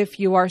County if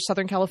you are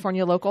Southern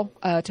California local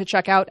to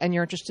check out and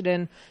you're interested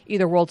in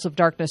either Worlds of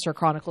Darkness or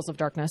Chronicles of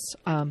Darkness.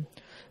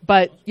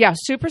 But yeah,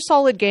 super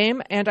solid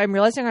game, and I'm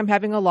realizing I'm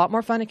having a lot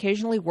more fun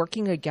occasionally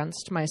working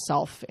against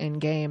myself in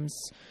games.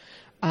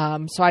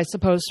 So I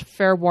suppose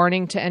fair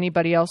warning to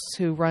anybody else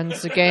who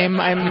runs a game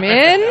I'm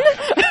in.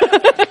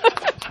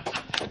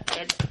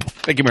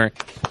 Thank you, Mary.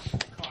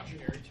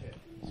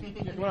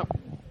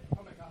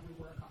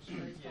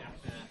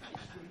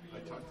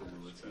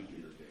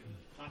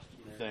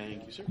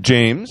 Thank you, sir.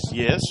 James?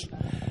 Yes.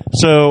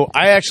 So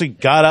I actually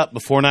got up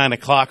before 9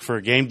 o'clock for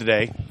a game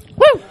today.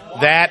 Woo!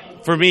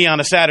 That, for me,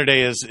 on a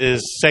Saturday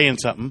is saying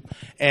something.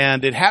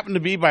 And it happened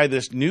to be by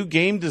this new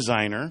game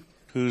designer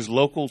who's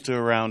local to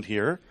around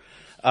here.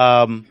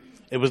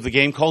 It was the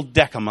game called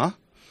Decima.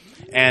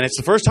 And it's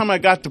the first time I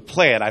got to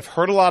play it. I've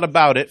heard a lot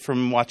about it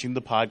from watching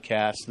the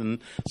podcast and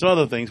some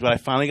other things, but I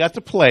finally got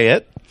to play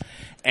it.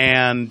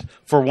 And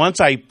for once,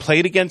 I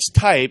played against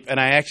type, and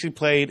I actually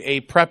played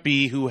a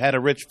preppy who had a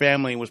rich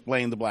family and was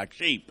playing the black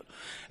sheep,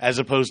 as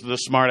opposed to the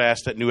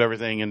smartass that knew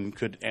everything and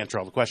could answer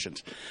all the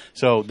questions.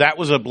 So that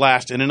was a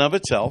blast in and of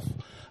itself.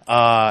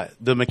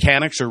 The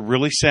mechanics are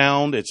really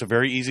sound. It's a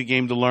very easy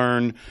game to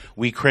learn.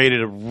 We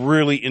created a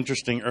really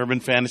interesting urban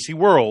fantasy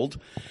world,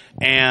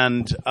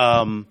 and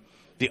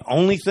The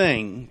only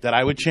thing that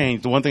I would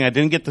change, the one thing I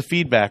didn't get the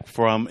feedback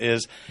from,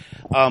 is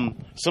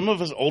some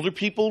of us older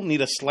people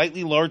need a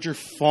slightly larger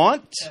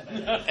font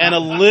and a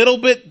little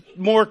bit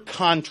more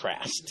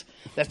contrast.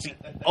 That's the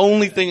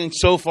only thing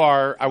so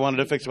far I wanted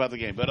to fix about the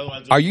game. But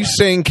otherwise, Are you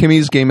saying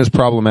Kimmy's game is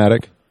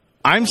problematic?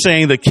 I'm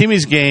saying that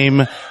Kimmy's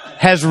game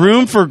has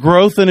room for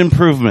growth and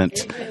improvement.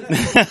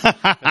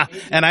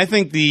 And I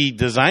think the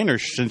designer,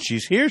 since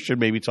she's here, should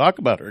maybe talk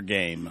about her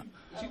game.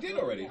 She did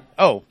already.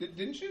 Oh.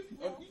 Didn't she?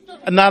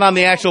 Not on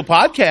the actual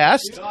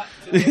podcast.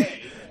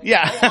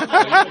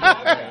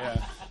 Yeah.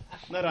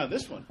 Not on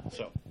this one.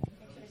 So.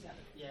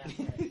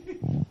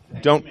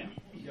 Don't.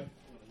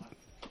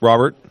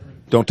 Robert,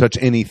 don't touch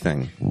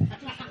anything.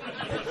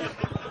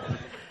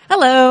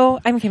 Hello,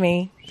 I'm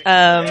Kimmy.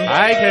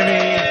 Hi,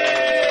 Kimmy.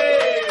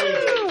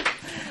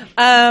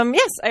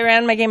 Yes, I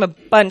ran my game a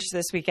bunch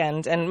this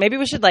weekend, and maybe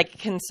we should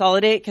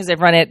consolidate because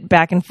I've run it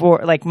back and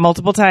forth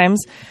multiple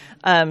times.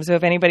 So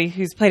if anybody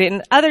who's played it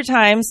in other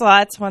time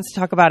slots wants to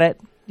talk about it,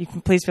 you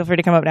can please feel free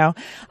to come up now.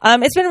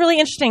 It's been really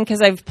interesting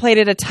because I've played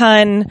it a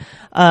ton,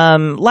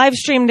 live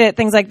streamed it,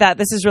 things like that.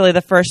 This is really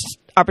the first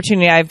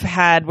opportunity I've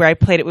had where I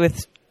played it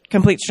with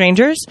complete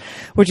strangers,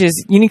 which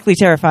is uniquely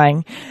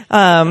terrifying.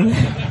 And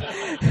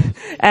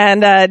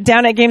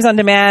down at Games on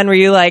Demand, where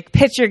you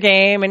pitch your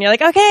game and you're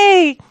like,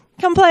 okay,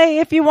 come play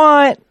if you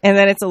want. And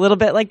then it's a little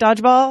bit like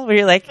dodgeball, where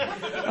you're like,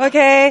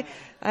 okay,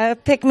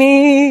 pick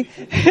me.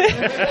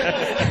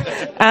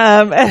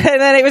 And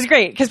then it was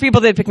great because people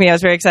did pick me. I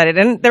was very excited.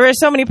 And there were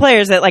so many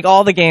players that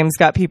all the games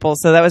got people.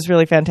 So that was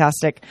really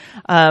fantastic.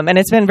 And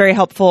it's been very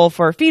helpful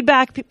for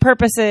feedback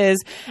purposes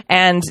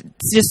and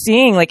just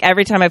seeing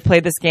every time I've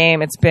played this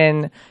game, it's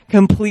been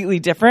completely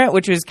different,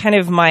 which was kind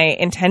of my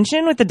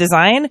intention with the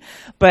design.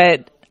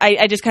 But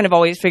I just kind of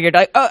always figured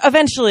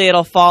eventually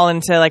it'll fall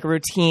into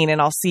routine and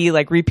I'll see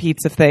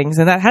repeats of things.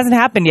 And that hasn't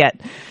happened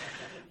yet,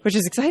 which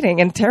is exciting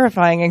and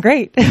terrifying and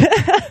great.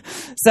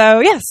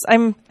 So yes,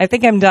 I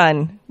think I'm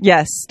done.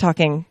 Yes,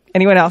 talking.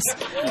 Anyone else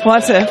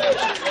want to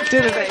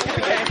do the thing?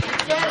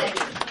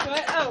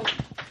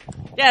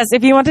 Yes,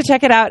 if you want to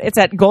check it out, it's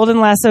at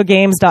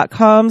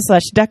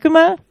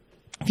goldenlassogames.com/Decuma.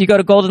 If you go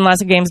to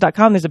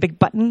goldenlassogames.com, there's a big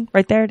button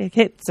right there to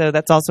hit. So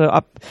that's also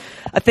a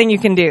thing you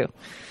can do.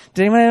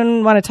 Does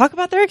anyone want to talk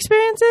about their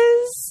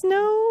experiences?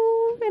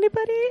 No?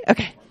 Anybody?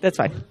 Okay, that's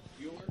fine.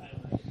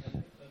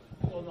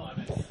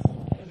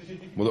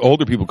 Well, the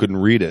older people couldn't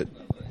read it.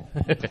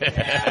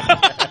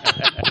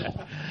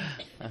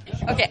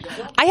 Okay,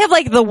 I have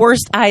the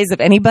worst eyes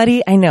of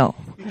anybody I know.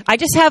 I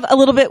just have a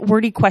little bit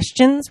wordy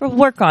questions. We'll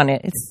work on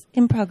it. It's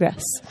in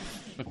progress.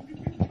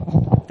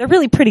 They're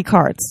really pretty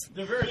cards.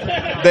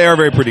 They are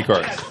very pretty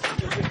cards.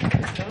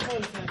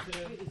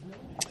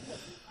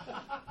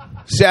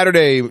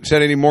 Saturday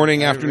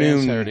morning,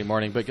 afternoon. Saturday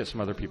morning, but get some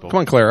other people.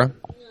 Come on, Clara.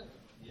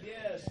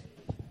 Yes.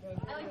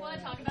 I want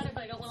to talk about it,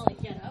 but I don't want to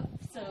get up.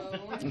 So.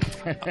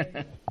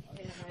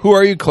 Who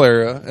are you,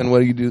 Clara, and what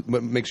do you do?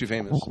 What makes you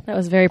famous? That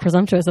was very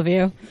presumptuous of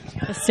you.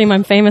 Assume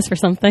I'm famous for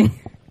something.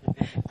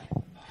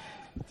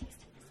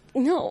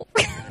 No.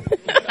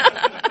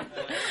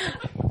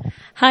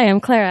 Hi,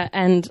 I'm Clara,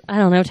 and I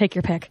don't know. Take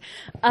your pick.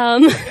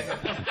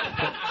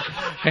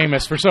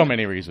 Famous for so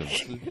many reasons.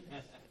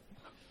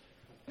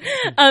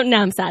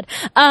 Now I'm sad.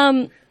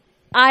 I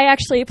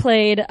actually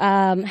played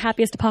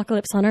Happiest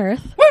Apocalypse on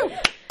Earth. Woo!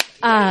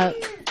 I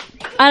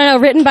don't know,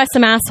 written by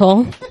some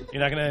asshole.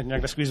 You're not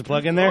gonna squeeze a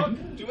plug in there? Do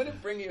you want to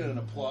bring you an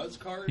applause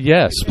card?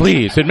 Yes,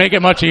 please. It'd make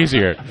it much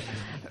easier.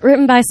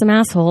 Written by some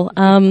asshole.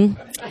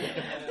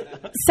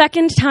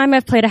 Second time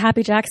I've played a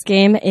Happy Jacks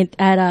game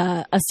at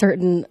a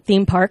certain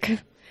theme park,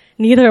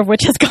 neither of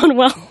which has gone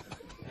well.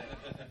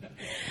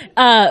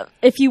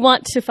 If you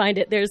want to find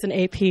it, there's an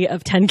AP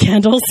of 10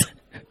 candles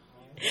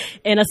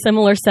in a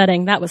similar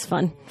setting. That was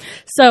fun.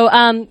 So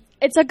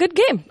it's a good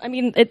game. I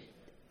mean,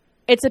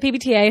 it's a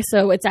PBTA,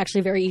 so it's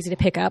actually very easy to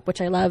pick up,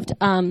 which I loved.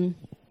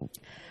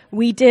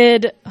 We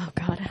did... Oh,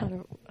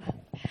 God.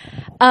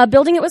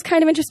 Building it was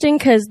kind of interesting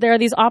because there are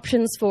these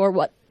options for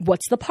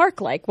what's the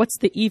park like? What's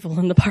the evil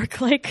in the park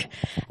like?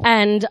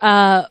 And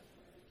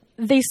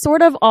they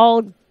sort of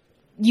all...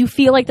 You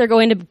feel like they're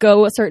going to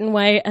go a certain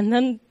way, and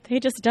then they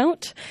just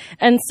don't.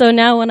 And so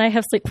now when I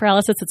have sleep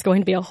paralysis, it's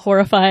going to be a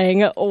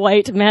horrifying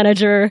white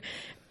manager,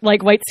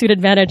 white-suited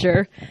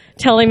manager,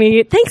 telling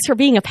me, thanks for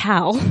being a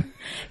pal,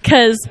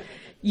 because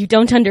you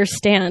don't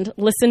understand.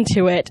 Listen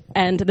to it.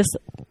 And this...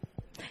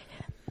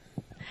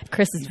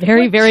 Chris is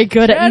very, very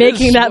good at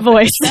making that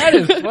voice. That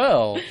is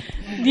well.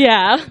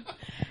 Yeah.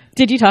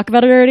 Did you talk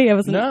about it already?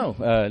 No,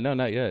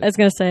 not yet. I was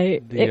going to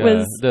say, it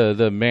was...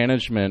 The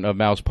management of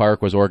Mouse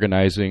Park was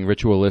organizing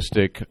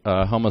ritualistic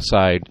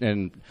homicide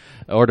in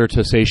order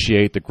to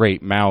satiate the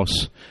great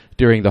mouse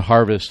during the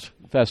Harvest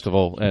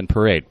Festival and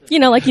Parade.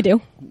 Like you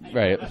do.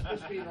 Right.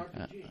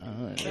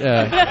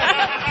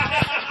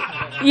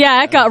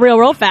 Yeah, it got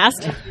real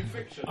fast.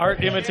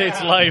 Art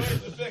imitates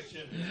life.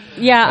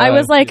 Yeah, I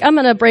was like, I'm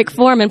going to break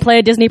form and play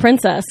a Disney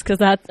princess,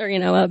 a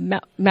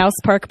Mouse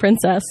Park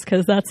princess,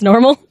 because that's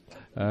normal.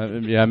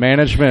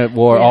 Management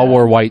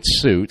wore white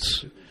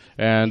suits,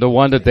 And the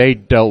one that they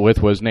dealt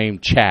with was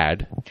named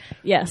Chad.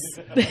 Yes.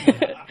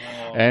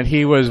 And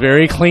he was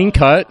very clean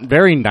cut,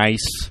 very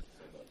nice.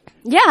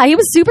 Yeah, he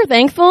was super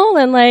thankful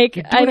and I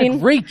mean, a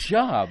great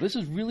job. This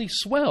is really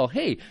swell.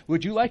 Hey,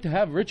 would you like to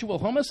have ritual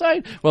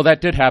homicide? Well,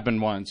 that did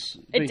happen once.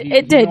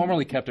 It did. He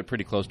normally kept it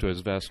pretty close to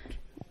his vest.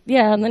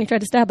 Yeah, and then he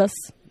tried to stab us.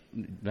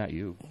 Not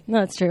you. No,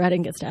 that's true. I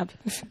didn't get stabbed.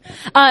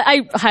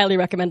 I highly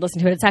recommend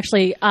listening to it. It's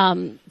actually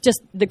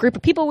just the group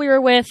of people we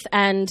were with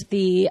and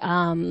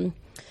the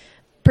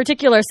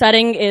particular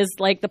setting is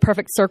like the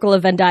perfect circle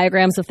of Venn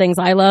diagrams of things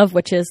I love,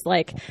 which is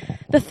like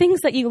the things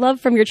that you love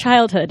from your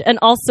childhood and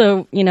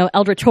also,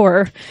 eldritch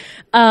horror,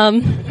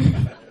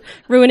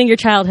 ruining your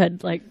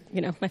childhood, my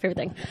favorite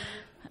thing.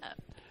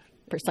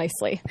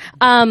 Precisely.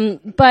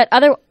 But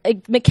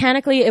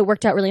mechanically, it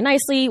worked out really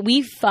nicely.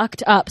 We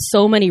fucked up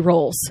so many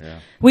rolls. Yeah.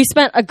 We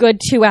spent a good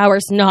 2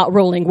 hours not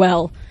rolling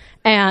well.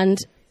 And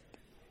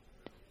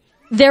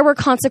there were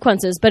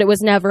consequences, but it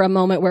was never a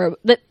moment where...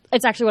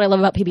 It's actually what I love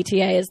about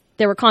PBTA is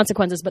there were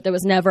consequences, but there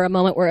was never a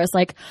moment where it's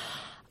like,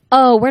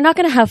 oh, we're not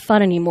going to have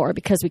fun anymore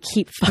because we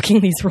keep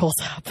fucking these rolls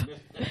up.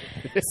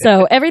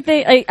 So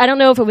everything... I don't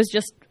know if it was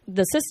just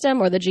the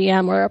system or the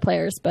GM or our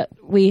players, but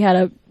we had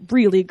a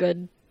really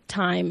good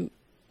time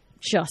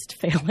just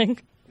failing.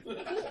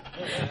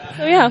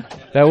 So yeah.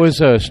 That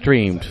was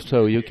streamed,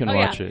 so you can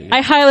watch it.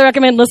 I highly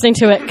recommend listening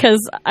to it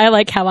because I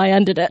like how I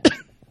ended it.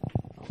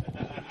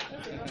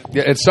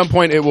 Yeah, at some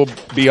point it will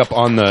be up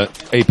on the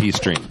AP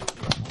stream.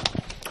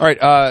 All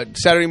right,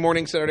 Saturday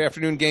morning, Saturday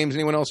afternoon games.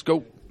 Anyone else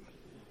go?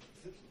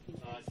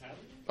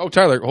 Oh,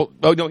 Tyler. Oh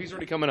no, he's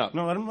already coming up.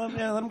 No, let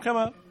him come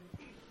up.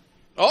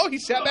 Oh, he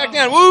sat back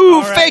down. Woo!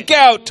 All right. Fake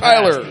out,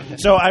 Tyler.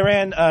 So I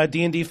ran a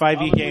D&D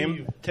 5e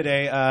game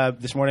today,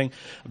 this morning.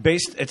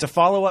 It's a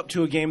follow-up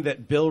to a game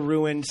that Bill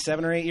ruined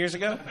 7 or 8 years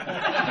ago.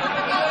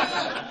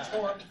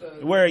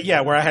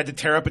 Where I had to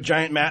tear up a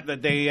giant map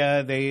that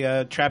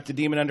they trapped a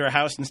demon under a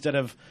house instead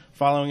of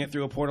following it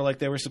through a portal like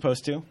they were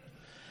supposed to.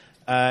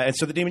 And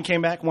so the demon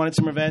came back, wanted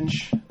some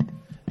revenge.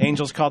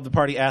 Angels called the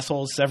party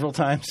assholes several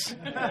times.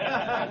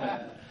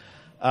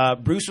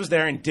 Bruce was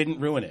there and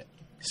didn't ruin it.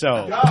 So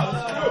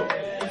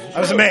I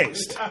was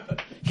amazed.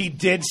 He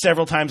did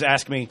several times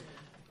ask me,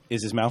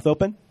 is his mouth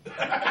open?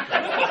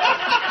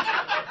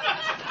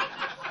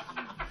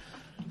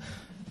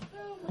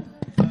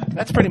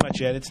 That's pretty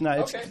much it. It's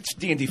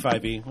D&D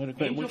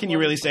 5e. What can you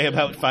really say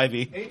about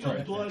 5e?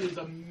 Angel's Blood is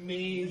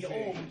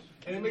amazing.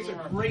 And it makes a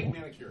great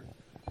manicure.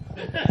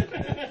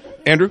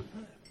 Andrew?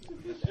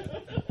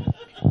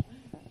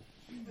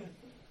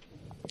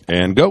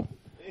 And go.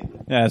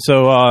 Yeah,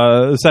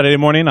 so Saturday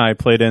morning I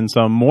played in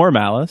some more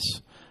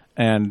Malice,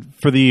 and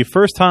for the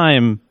first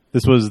time,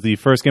 this was the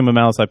first game of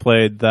Malice I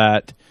played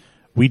that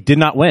we did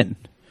not win.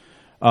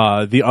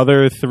 The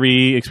other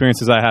 3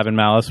 experiences I have in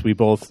Malice, we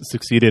both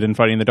succeeded in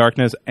fighting the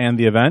darkness and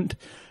the event,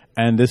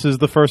 and this is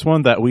the first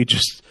one that we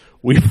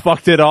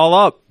fucked it all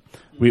up.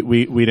 We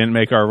didn't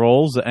make our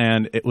rolls,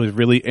 and it was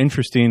really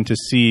interesting to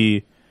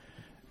see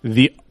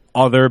the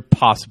other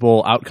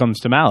possible outcomes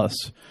to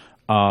Malice.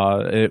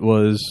 It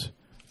was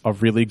a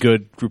really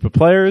good group of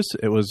players.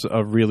 It was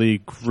a really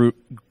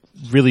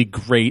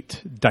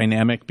great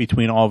dynamic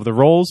between all of the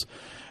roles.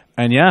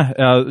 And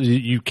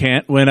you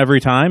can't win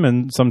every time,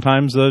 and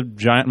sometimes a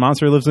giant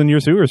monster lives in your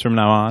sewers from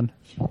now on.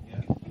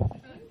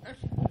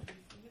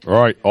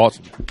 All right,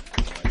 awesome.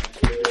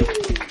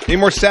 Any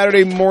more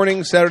Saturday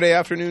morning, Saturday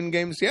afternoon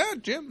games? Yeah,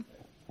 Jim.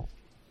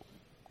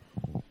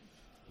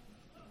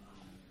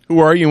 Who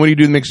are you and what do you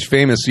do that makes you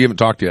famous? You haven't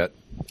talked yet.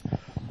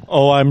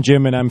 Oh, I'm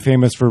Jim, and I'm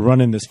famous for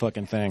running this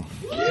fucking thing.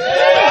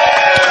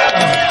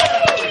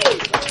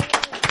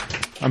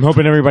 I'm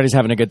hoping everybody's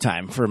having a good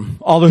time. From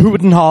all the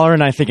hoot and holler,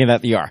 and I'm thinking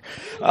that they are.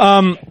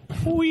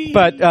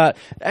 But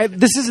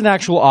this is an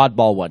actual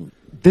oddball one.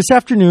 This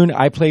afternoon,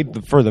 I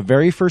played for the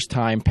very first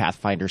time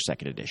Pathfinder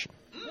 2nd Edition.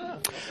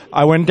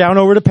 I went down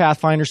over to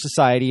Pathfinder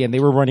Society, and they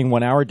were running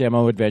 1-hour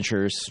demo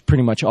adventures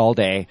pretty much all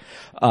day.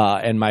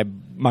 And my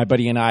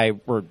buddy and I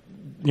were,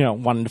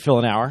 wanting to fill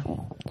an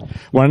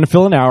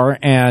hour.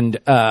 And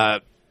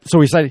so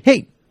we decided,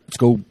 hey, let's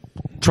go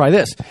try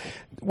this.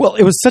 Well,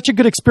 it was such a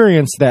good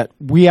experience that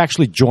we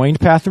actually joined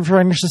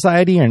Pathfinder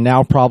Society and are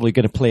now probably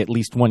going to play at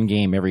least one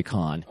game every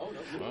con.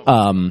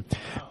 2nd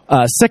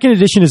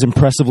Edition is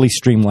impressively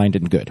streamlined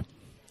and good.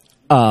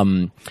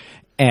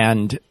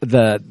 And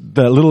the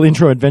little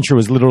intro adventure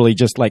was literally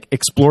just like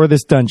explore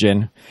this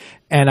dungeon,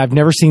 and I've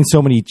never seen so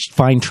many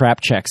fine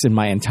trap checks in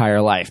my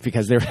entire life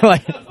because they're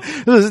like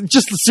it was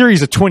just a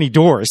series of 20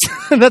 doors.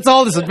 That's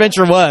all this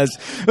adventure was.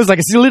 It was like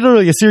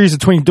literally a series of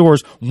 20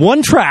 doors,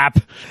 one trap,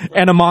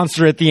 and a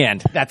monster at the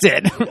end. That's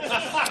it.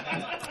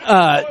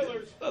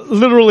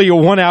 Literally a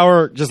 1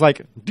 hour, just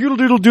like doodle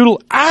doodle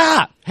doodle,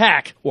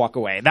 hack, walk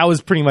away. That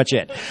was pretty much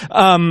it.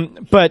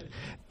 But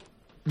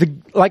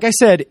like I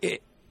said.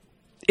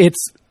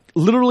 It's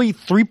literally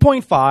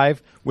 3.5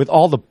 with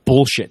all the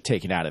bullshit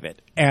taken out of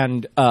it.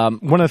 And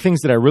one of the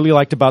things that I really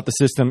liked about the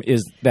system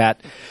is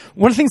that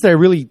one of the things that I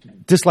really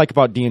dislike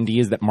about D&D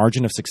is that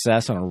margin of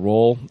success on a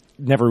roll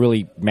never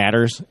really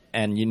matters.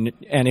 And even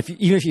if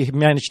you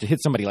manage to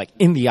hit somebody like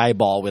in the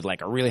eyeball with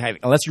like a really high,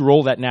 unless you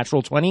roll that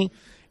natural 20,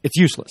 it's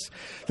useless.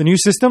 The new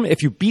system,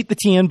 if you beat the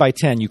TN by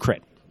 10, you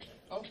crit.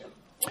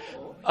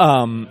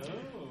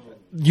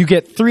 You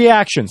get 3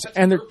 actions,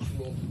 and they're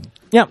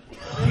yeah.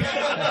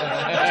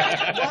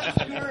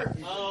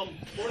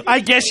 I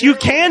guess you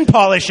can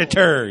polish a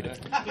turd.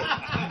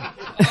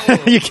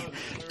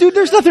 Dude,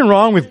 there's nothing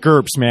wrong with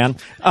GURPS, man.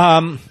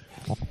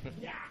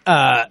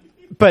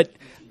 But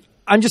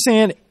I'm just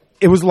saying,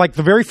 it was like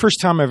the very first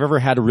time I've ever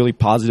had a really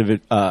positive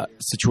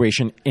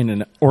situation in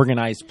an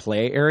organized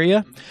play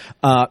area,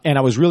 and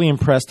I was really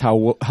impressed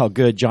how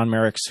good John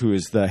Merricks, who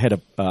is the head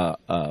of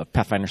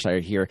Pathfinder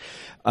Society here,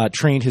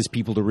 trained his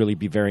people to really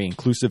be very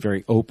inclusive,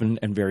 very open,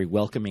 and very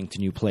welcoming to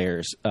new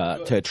players,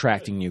 to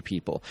attracting new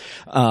people.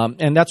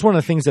 And that's one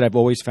of the things that I've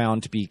always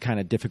found to be kind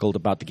of difficult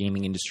about the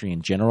gaming industry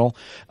in general.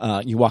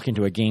 You walk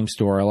into a game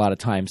store, a lot of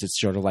times it's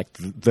sort of like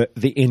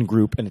the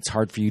in-group, and it's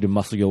hard for you to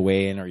muscle your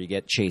way in, or you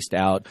get chased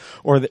out,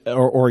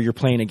 or you're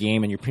playing a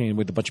game and you're playing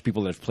with a bunch of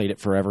people that have played it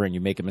forever, and you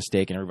make a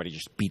mistake and everybody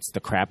just beats the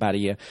crap out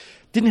of you.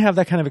 Didn't have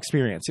that kind of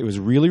experience. It was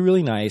really,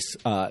 really nice.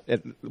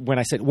 When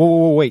I said,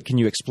 whoa, wait, can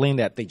you explain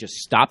that? They just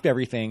stopped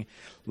everything,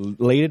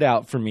 laid it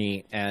out for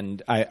me,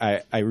 and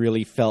I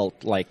really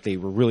felt like they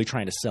were really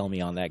trying to sell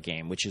me on that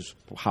game, which is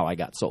how I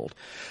got sold.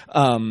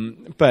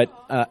 But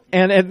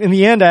in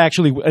the end, I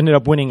actually ended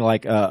up winning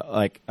like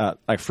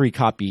a free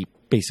copy,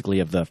 basically,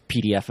 of the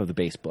PDF of the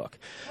base book.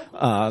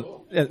 So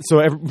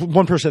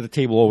one person at the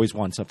table always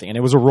won something, and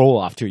it was a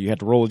roll-off, too. You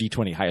had to roll a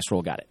D20, highest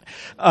roll got it.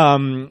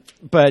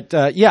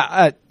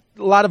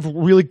 A lot of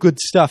really good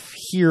stuff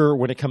here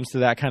when it comes to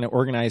that kind of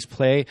organized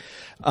play.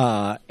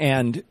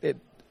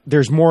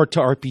 There's more to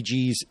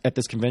RPGs at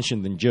this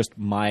convention than just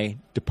my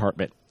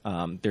department.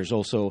 There's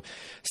also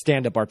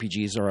stand-up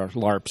RPGs, or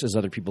LARPs, as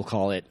other people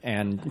call it,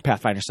 and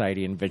Pathfinder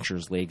Society and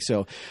Adventurers League.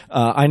 So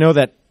I know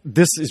that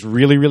this is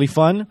really, really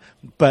fun,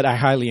 but I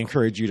highly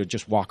encourage you to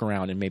just walk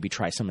around and maybe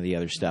try some of the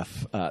other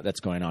stuff that's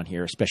going on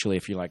here, especially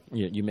if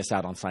you miss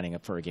out on signing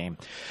up for a game.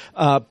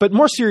 But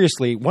more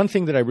seriously, one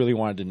thing that I really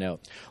wanted to note: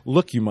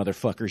 look, you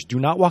motherfuckers, do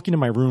not walk into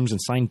my rooms and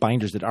sign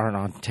binders that aren't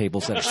on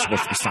tables that are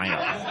supposed to be signed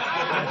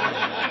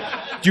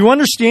up. Do you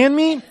understand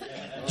me?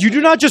 You do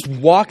not just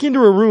walk into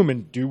a room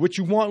and do what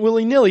you want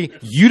willy-nilly.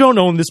 You don't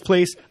own this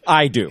place.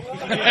 I do.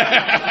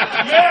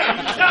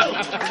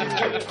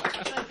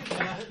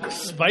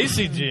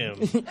 Spicy Jim.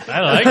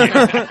 I like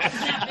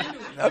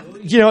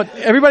it.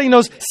 Everybody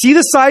knows. See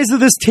the size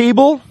of this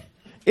table?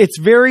 It's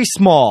very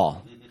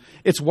small.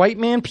 It's white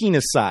man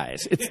penis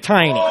size. It's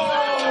tiny.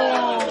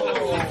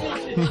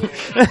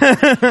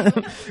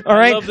 All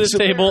right. I love this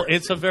table.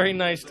 It's a very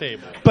nice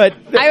table. But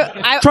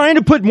trying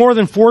to put more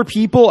than 4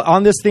 people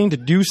on this thing to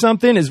do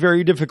something is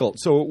very difficult.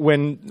 So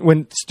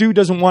when Stu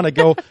doesn't want to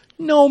go,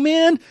 no,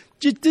 man,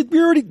 we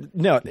already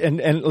no.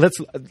 And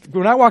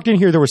when I walked in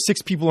here, there were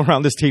 6 people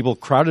around this table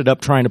crowded up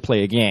trying to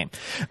play a game.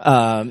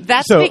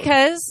 That's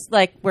because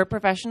we're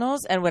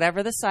professionals, and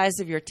whatever the size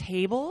of your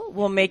table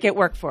will make it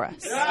work for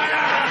us.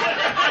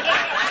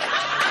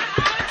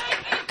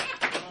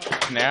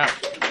 Now.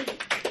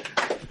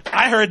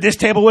 I heard this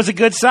table was a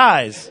good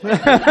size.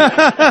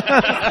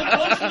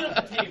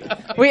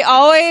 We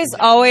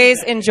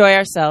always enjoy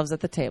ourselves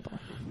at the table.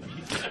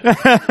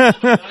 Not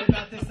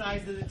about the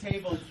size of the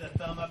table, it's the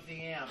thumb up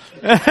the amp.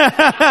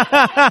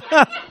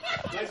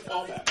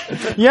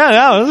 Yeah,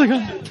 that was a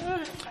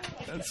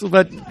good.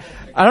 But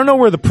I don't know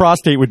where the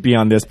prostate would be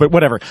on this, but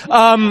whatever.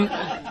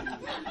 The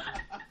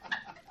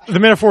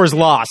metaphor is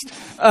lost.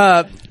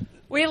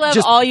 We love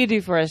all you do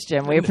for us,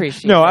 Jim. We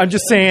appreciate it. No, I'm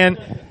just saying,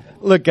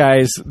 look,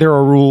 guys, there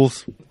are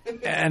rules,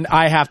 and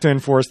I have to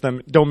enforce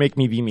them. Don't make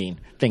me be mean.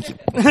 Thank you.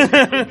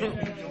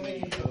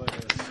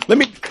 Let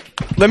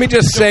me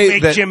just say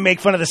that Jim make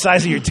fun of the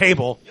size of your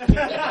table.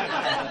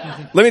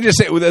 Let me just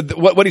say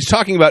what he's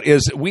talking about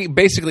is we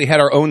basically had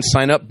our own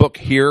sign-up book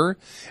here,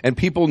 and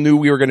people knew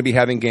we were going to be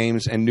having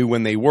games and knew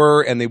when they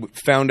were, and they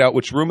found out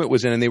which room it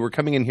was in, and they were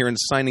coming in here and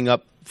signing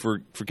up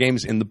for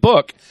games in the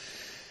book.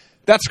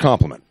 That's a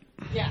compliment.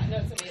 Yeah, no,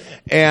 it's amazing.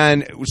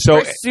 And so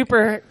we're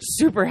super,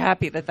 super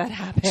happy that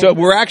happened. So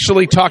we're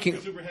actually talking.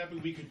 Super happy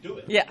we could do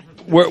it. Yeah.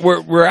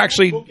 We're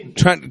actually going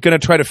to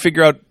try to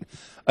figure out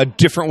a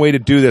different way to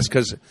do this,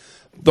 because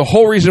the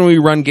whole reason we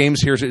run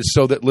games here is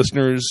so that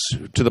listeners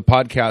to the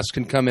podcast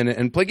can come in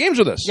and play games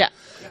with us. Yeah.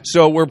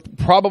 So we're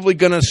probably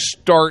going to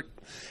start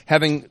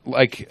having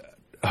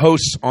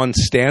hosts on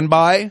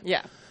standby.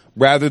 Yeah.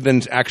 Rather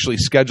than actually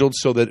scheduled,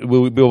 so that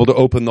we'll be able to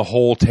open the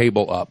whole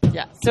table up.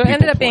 Yeah. So it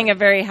ended up being a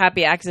very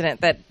happy accident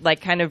that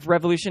kind of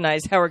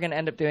revolutionized how we're going to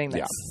end up doing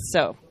this. Yeah.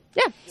 So,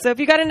 yeah. So if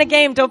you got in a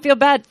game, don't feel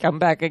bad. Come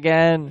back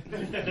again.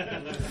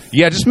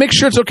 Yeah, just make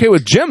sure it's okay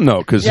with Jim, though,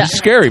 because he's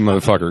scary,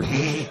 motherfucker.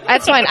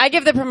 That's fine. I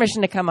give the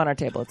permission to come on our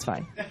table. It's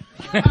fine.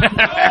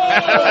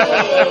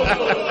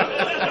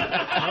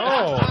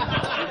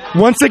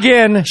 Once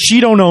again, she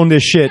don't own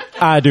this shit.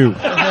 I do.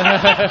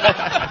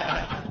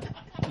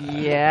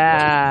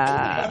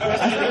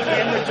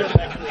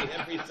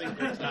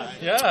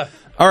 Yeah.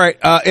 All right.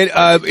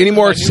 Any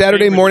more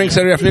Saturday morning,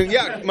 Saturday afternoon?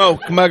 Yeah, Mo,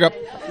 come back up.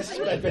 This is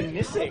what I've been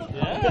missing.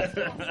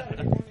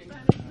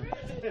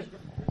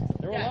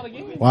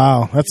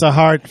 Wow, that's a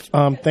hard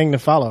thing to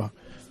follow.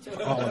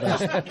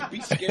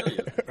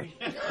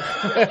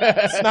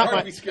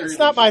 It's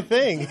not my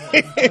thing.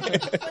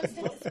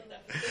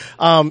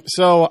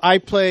 So I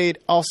played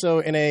also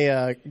in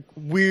a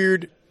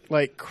weird,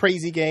 like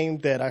crazy game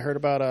that I heard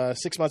about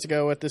 6 months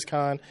ago at this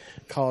con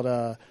called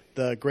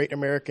The Great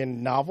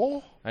American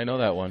Novel. I know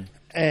that one.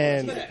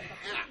 And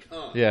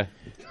yeah.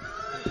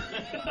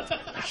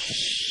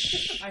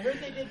 I heard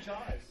they did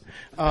Jaws.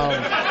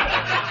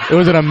 It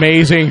was an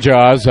amazing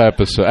Jaws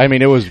episode. I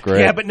mean, it was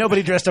great. Yeah, but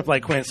nobody dressed up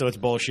like Quint, so it's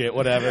bullshit.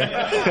 Whatever.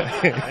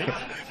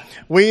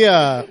 We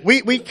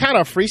kind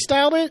of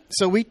freestyled it,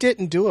 so we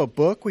didn't do a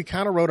book. We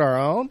kind of wrote our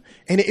own,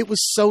 and it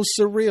was so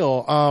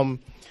surreal.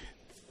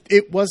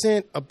 It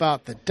wasn't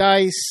about the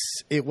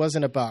dice. It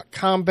wasn't about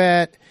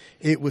combat.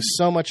 It was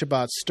so much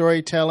about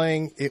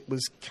storytelling. It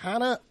was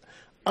kind of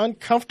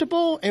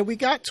uncomfortable, and we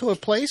got to a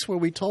place where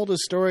we told a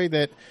story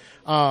that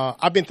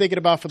I've been thinking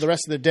about for the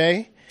rest of the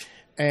day,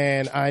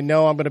 and I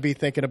know I'm going to be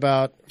thinking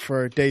about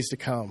for days to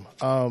come.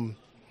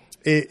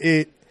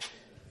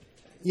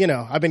 You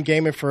know, I've been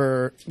gaming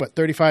for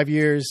 35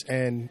 years,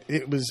 and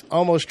it was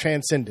almost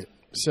transcendent.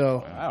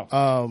 So,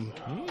 I'm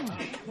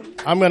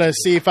going to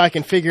see if I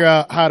can figure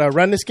out how to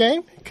run this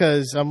game,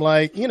 because I'm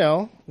like,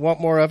 want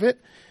more of it.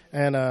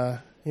 And,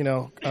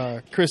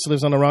 Chris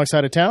lives on the wrong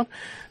side of town.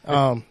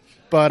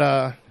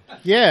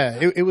 Yeah,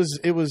 it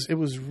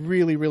was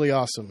really, really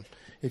awesome.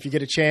 If you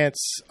get a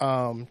chance,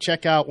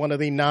 check out one of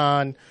the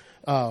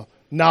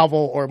non-novel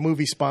or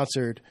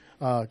movie-sponsored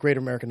Great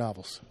American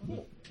Novels.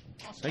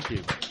 Thank you.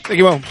 Thank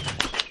you, Mo.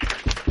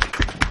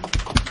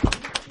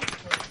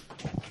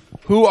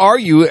 Who are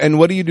you, and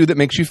what do you do that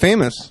makes you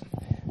famous?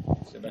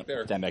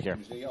 Stand back here.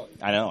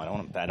 I know. I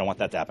don't want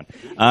that to happen.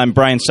 I'm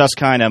Brian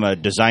Susskind. I'm a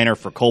designer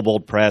for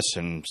Kobold Press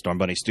and Storm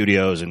Bunny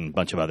Studios and a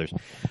bunch of others.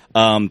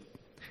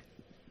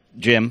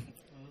 Jim,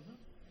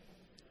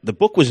 the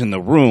book was in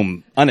the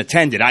room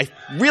unattended. I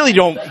really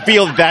don't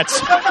feel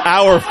that's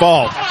our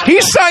fault.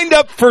 He signed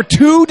up for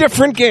 2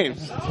 different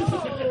games.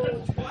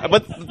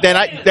 But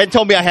then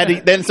told me I had to.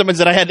 Then someone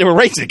said I had to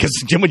erase it because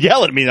Jim would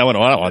yell at me. I don't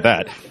want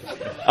that.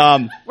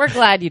 We're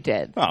glad you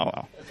did. Oh,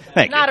 well,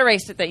 thank you. Not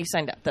erased it that you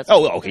signed up. That's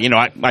okay.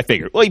 I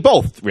figured. Well,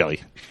 both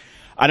really.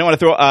 I don't want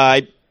to throw.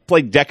 I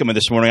played Decima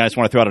this morning. I just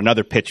want to throw out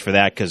another pitch for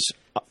that because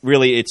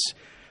really, it's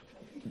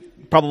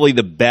probably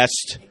the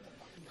best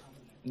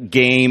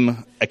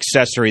game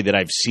accessory that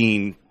I've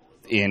seen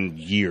in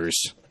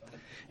years.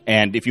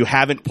 And if you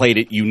haven't played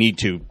it, you need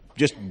to.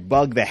 Just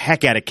bug the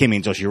heck out of Kimmy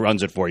until she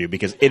runs it for you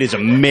because it is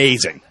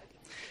amazing.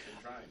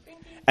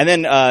 And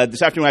then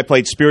this afternoon I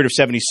played Spirit of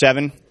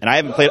 77, and I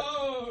haven't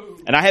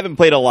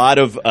played a lot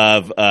of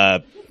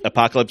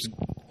Apocalypse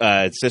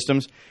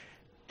systems,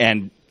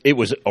 and it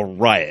was a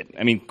riot.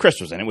 I mean, Chris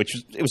was in it,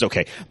 it was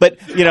okay, but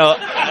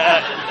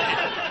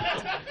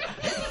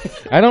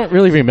I don't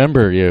really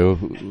remember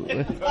you.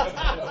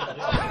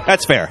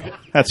 That's fair.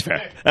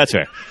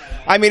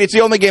 I mean, it's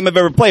the only game I've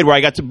ever played where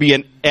I got to be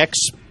an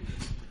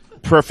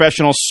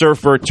professional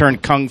surfer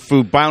turned kung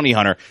fu bounty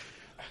hunter,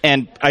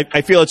 and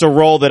I feel it's a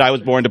role that I was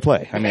born to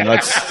play. I mean,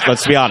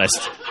 let's be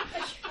honest.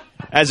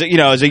 As a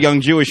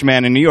young Jewish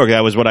man in New York,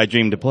 that was what I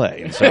dreamed to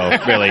play. And so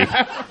really,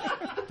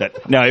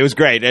 it was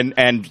great.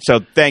 And so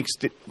thanks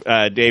to,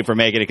 Dave for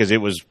making it because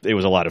it was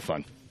a lot of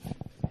fun.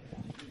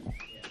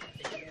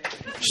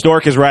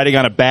 Stork is riding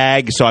on a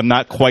bag, so I'm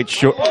not quite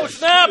sure. Oh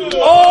snap!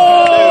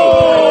 Oh!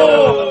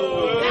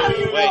 Now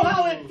you know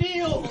how it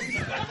feels.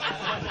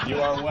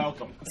 You are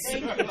welcome.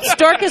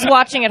 Stork is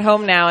watching at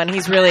home now, and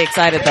he's really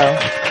excited, though.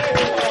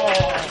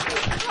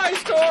 Hi,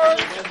 Stork.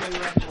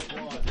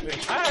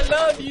 I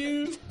love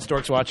you.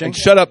 Stork's watching. And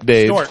shut up,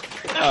 Dave. Stork.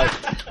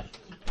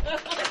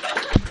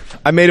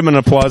 I made him an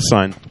applause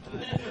sign.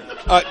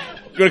 You want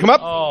to come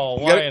up? Oh,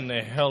 why in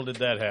the hell did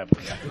that happen?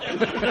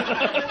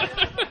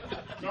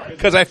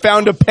 Because I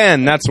found a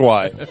pen, that's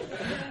why.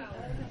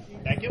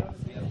 Thank you.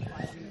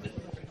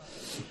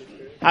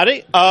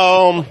 Howdy.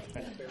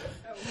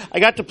 I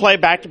got to play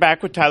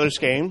back-to-back with Tyler's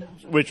game,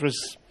 which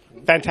was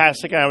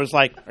fantastic. And I was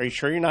like, are you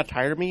sure you're not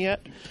tired of me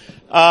yet?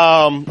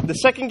 The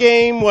second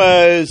game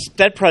was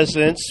Dead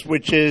Presidents,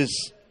 which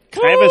is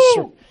kind of a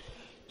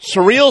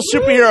surreal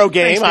superhero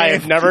game. Thanks, I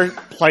Dave. have never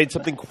played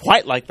something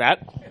quite like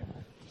that.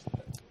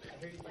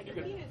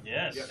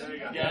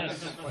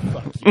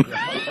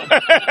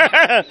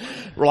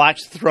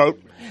 Relax the throat.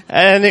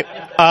 And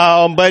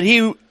but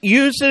he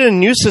used it in a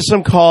new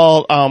system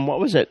called what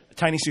was it?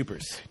 Tiny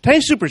Supers. Tiny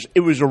Supers.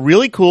 It was a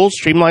really cool,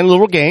 streamlined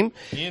little game.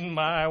 In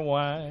my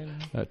wine.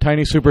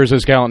 Tiny Supers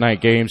is Gallant Knight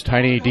Games'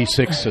 Tiny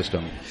D6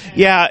 system.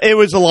 Yeah, it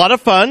was a lot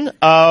of fun.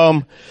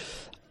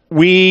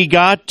 We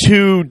got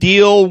to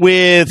deal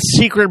with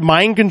secret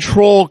mind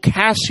control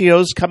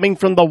Cassios coming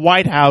from the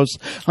White House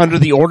under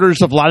the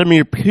orders of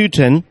Vladimir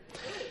Putin.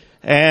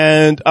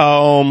 And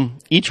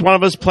each one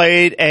of us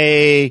played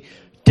a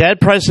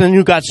dead president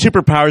who got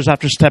superpowers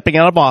after stepping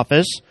out of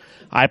office.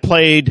 I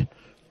played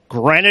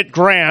Granite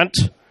Grant,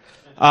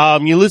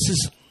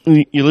 Ulysses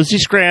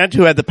Grant,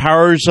 who had the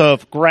powers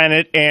of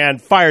granite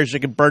and fires that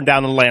could burn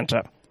down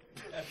Atlanta.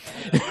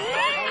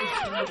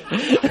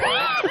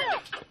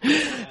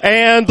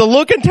 And the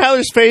look in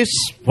Tyler's face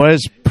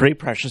was pretty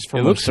precious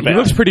for most of it. He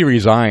looks pretty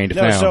resigned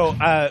No, now. so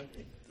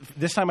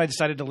this time I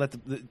decided to let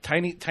the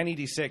Tiny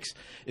D6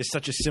 is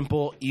such a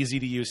simple, easy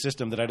to use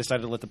system that I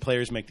decided to let the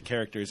players make the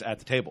characters at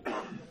the table.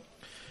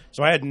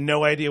 So I had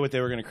no idea what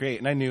they were going to create,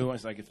 and I knew, I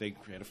was like, if they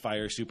create a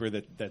fire super,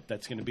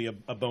 that's going to be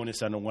a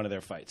bonus on one of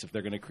their fights. If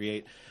they're going to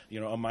create,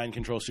 a mind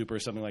control super or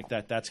something like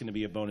that, that's going to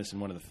be a bonus in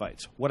one of the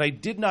fights. What I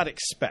did not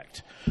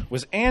expect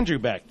was Andrew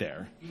back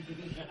there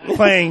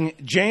playing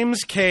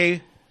James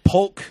K.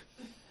 Polka,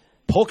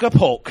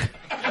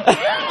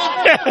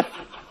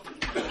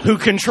 who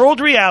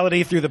controlled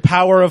reality through the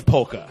power of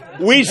polka.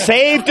 We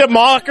saved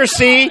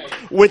democracy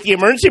with the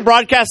emergency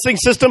broadcasting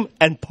system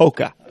and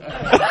polka.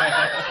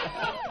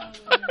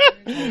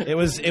 It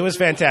was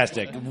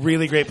fantastic.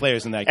 Really great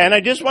players in that game. And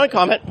I just want to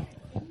comment,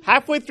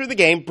 halfway through the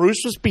game,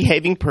 Bruce was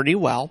behaving pretty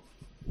well.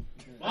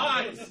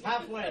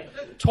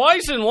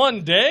 Twice in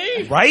one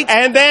day? Right?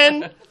 And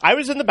then I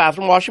was in the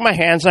bathroom washing my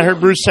hands, and I heard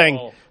Bruce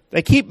saying,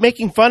 they keep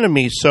making fun of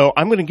me, so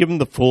I'm going to give them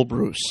the full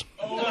Bruce.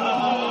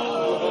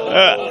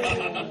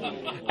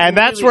 And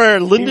that's where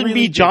Lyndon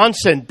B.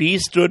 Johnson, B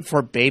stood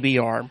for baby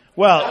arm.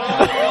 Well,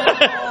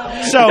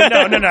 so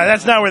no,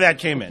 that's not where that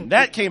came in.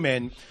 That came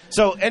in.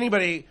 So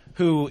anybody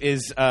who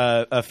is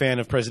a fan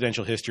of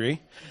presidential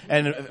history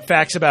and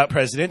facts about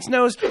presidents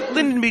knows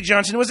Lyndon B.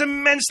 Johnson was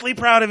immensely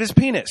proud of his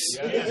penis.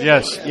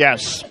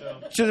 Yes.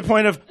 To the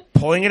point of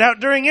pulling it out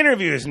during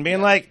interviews and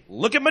being like,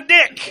 look at my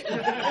dick.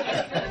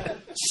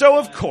 So,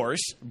 of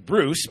course,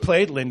 Bruce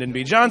played Lyndon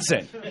B.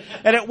 Johnson.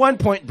 And at one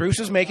point, Bruce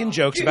was making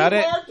jokes about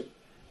it.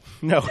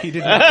 No, he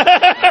did not.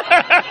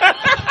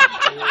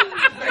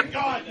 Thank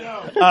God,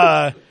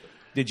 no.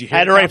 Did you hear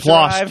Had to write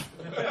floss.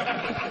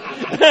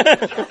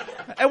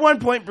 At one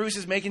point, Bruce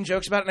is making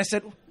jokes about it, and I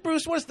said,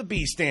 Bruce, what does the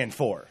B stand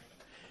for?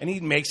 And he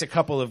makes a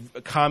couple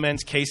of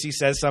comments. Casey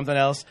says something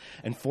else,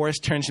 and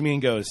Forrest turns to me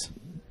and goes,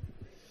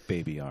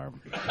 baby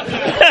arm.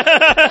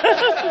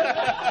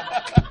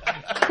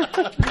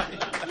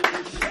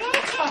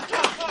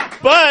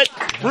 But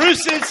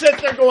Bruce did sit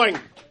there going...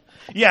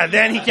 Yeah,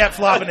 then he kept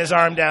flopping his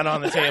arm down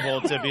on the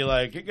table to be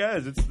like, hey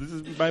guys, this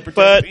is my protected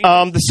But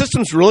penis. the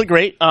system's really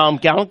great.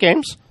 Gallant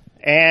Games,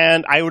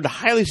 and I would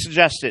highly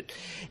suggest it.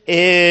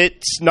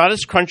 It's not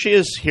as crunchy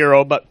as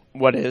Hero, but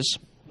what is?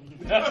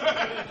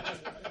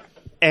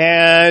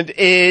 And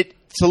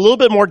it's a little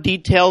bit more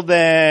detailed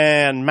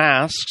than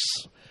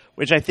Masks,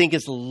 which I think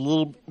is a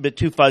little bit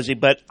too fuzzy,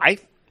 but I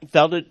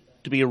felt it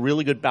to be a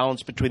really good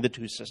balance between the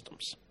two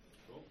systems.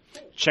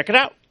 Check it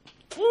out.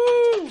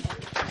 Woo!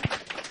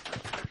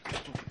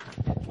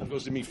 That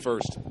goes to me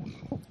first.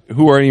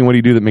 Who are you and what do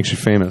you do that makes you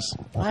famous?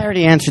 I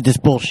already answered this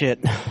bullshit.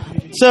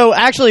 So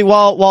actually,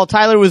 while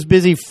Tyler was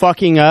busy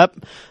fucking up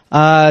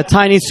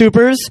Tiny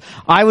Supers,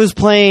 I was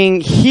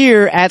playing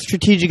here at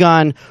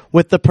Strategigon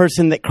with the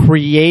person that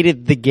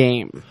created the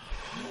game.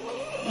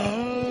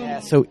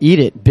 Yeah, so eat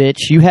it,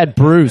 bitch. You had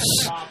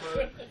Bruce.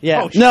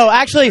 Yeah. No,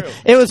 actually,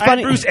 it was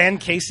funny. I had Bruce and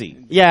Casey.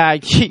 Yeah,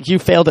 you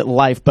failed at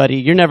life,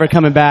 buddy. You're never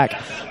coming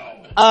back.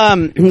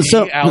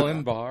 So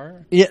Alan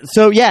Barr. Yeah.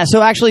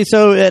 So actually,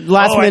 at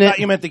last minute. I thought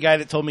you meant the guy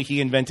that told me he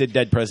invented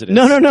dead presidents.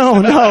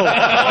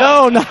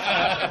 No.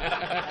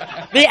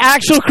 The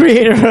actual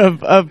creator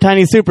of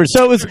Tiny Super.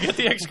 So it was. Forget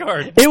the X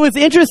card. It was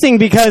interesting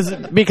because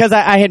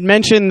I had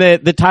mentioned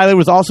that Tyler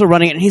was also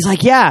running it, and he's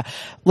like, yeah,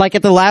 like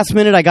at the last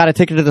minute, I got a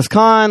ticket to this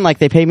con, like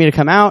they paid me to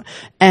come out,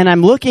 and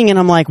I'm looking, and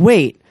I'm like,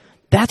 wait.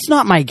 That's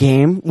not my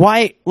game.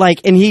 Why?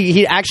 Like, and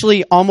he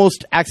actually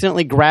almost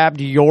accidentally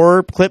grabbed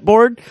your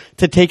clipboard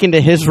to take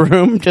into his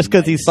room just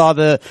because he saw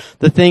the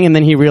thing, and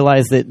then he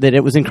realized that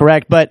it was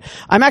incorrect. But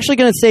I'm actually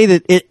going to say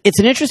that it's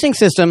an interesting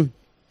system.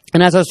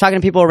 And as I was talking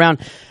to people around,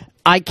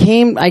 I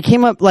came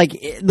up, like,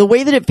 the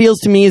way that it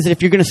feels to me is that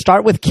if you're going to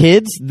start with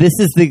kids, this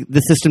is the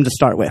system to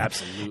start with.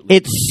 Absolutely.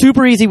 It's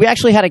super easy. We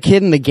actually had a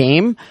kid in the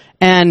game,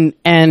 and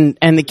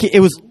the kid,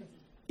 it was,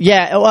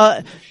 yeah,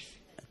 well,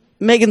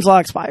 Megan's Law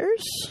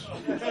expires.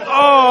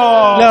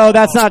 Oh no,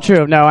 that's not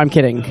true. No, I'm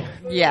kidding.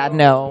 Yeah,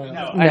 no.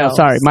 I know.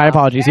 Sorry, my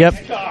apologies. Yep.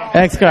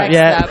 X card.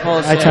 Yeah,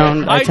 I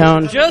toned. I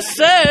just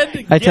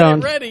said. I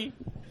toned. Get it ready.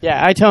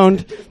 Yeah, I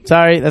toned.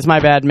 Sorry, that's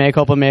my bad. Mea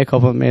culpa, mea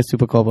culpa, mea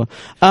super culpa.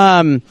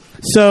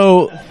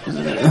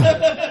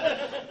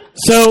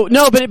 So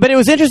no, but it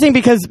was interesting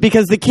because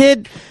the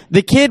kid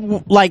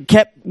like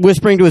kept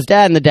whispering to his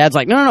dad, and the dad's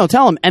like, no,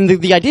 tell him. And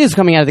the ideas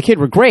coming out of the kid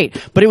were great,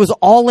 but it was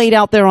all laid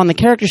out there on the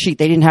character sheet.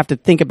 They didn't have to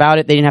think about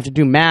it. They didn't have to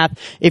do math.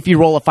 If you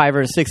roll a 5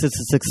 or a 6, it's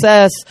a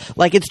success.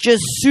 Like, it's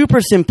just super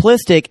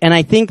simplistic. And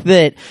I think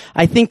that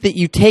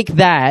you take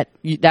that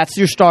that's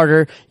your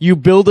starter. You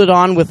build it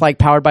on with like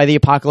Powered by the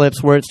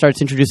Apocalypse, where it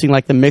starts introducing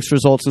like the mixed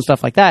results and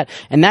stuff like that.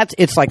 And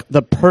it's like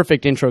the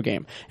perfect intro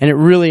game. And it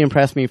really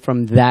impressed me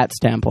from that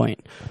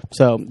standpoint.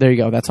 So there you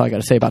go. That's all I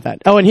got to say about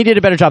that. Oh, and he did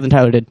a better job than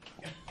Tyler did.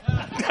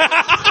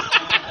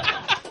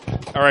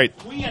 All right.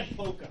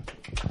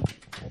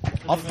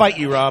 I'll fight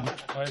you, Rob.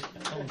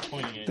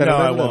 No,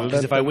 I won't.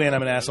 Because if I win,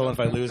 I'm an asshole. And if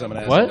I lose, I'm an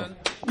asshole. What?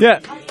 Yeah.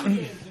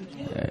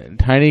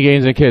 Tiny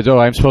Games and Kids. Oh,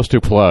 I'm supposed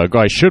to plug. Oh,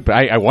 I should.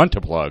 I want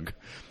to plug.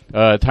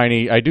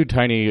 I do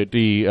tiny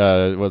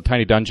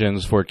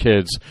dungeons for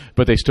kids,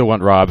 but they still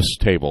want Rob's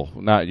table,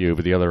 not you,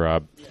 but the other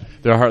Rob,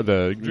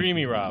 the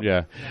Dreamy Rob.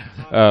 Yeah,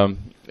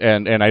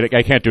 and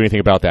I can't do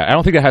anything about that. I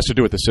don't think that has to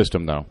do with the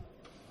system though.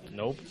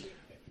 Nope.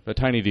 But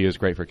Tiny D is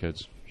great for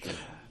kids.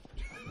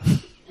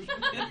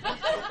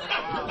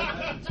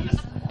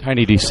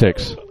 Tiny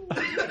D6.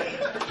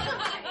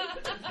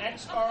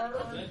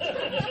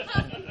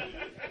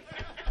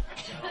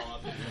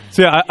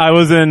 So yeah, I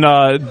was in.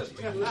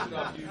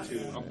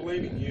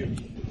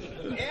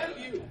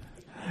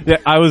 Yeah,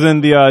 I was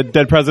in the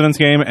Dead Presidents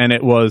game, and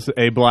it was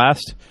a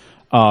blast.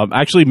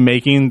 Actually,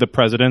 making the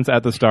presidents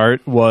at the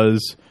start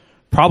was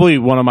probably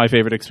one of my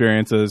favorite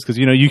experiences because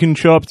you can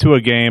show up to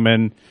a game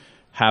and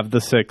have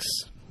the 6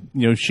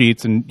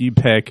 sheets and you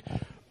pick,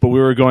 but we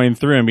were going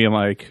through and being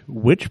like,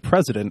 which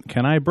president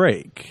can I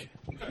break?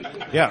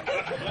 Yeah.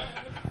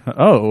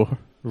 Oh,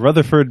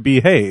 Rutherford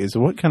B. Hayes.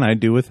 What can I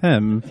do with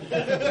him?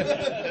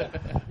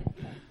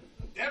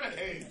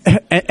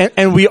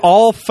 And we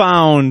all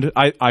found,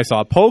 I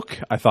saw Poke,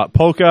 I thought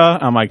Polka,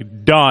 I'm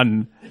like,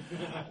 done.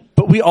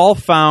 But we all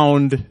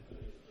found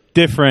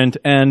different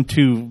and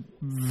to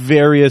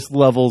various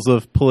levels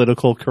of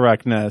political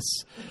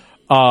correctness,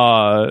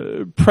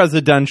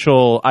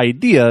 presidential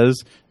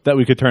ideas that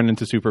we could turn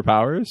into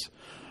superpowers.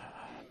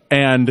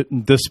 And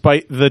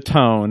despite the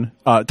tone,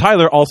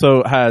 Tyler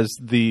also has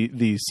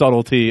the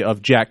subtlety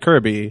of Jack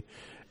Kirby,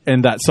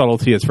 and that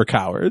subtlety is for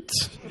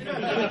cowards.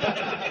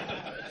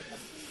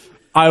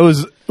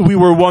 We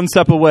were one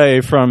step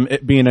away from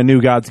it being a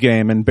New Gods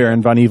game and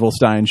Baron von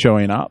Evilstein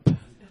showing up.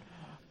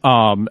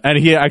 And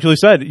he actually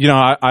said,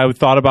 I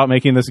thought about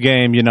making this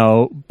game,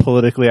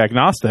 politically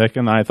agnostic,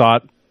 and I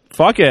thought,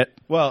 fuck it.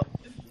 Well,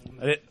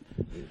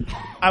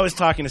 I was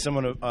talking to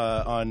someone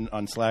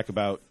on Slack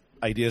about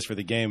ideas for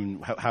the game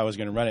and how I was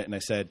going to run it, and I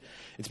said,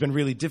 it's been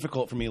really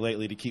difficult for me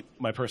lately to keep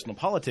my personal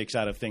politics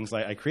out of things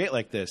like I create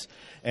like this.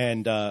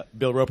 And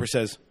Bill Roper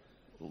says,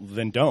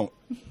 then don't.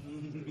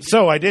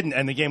 So I didn't,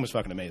 and the game was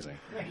fucking amazing.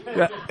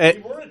 Yeah,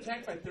 we were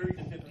attacked by 30 to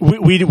 50.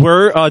 We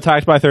were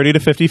attacked by 30 to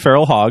 50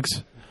 feral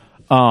hogs,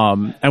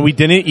 and we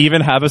didn't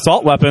even have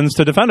assault weapons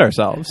to defend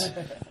ourselves.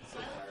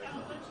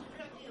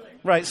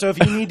 Right, so if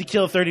you need to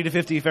kill 30 to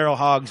 50 feral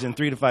hogs in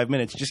 3 to 5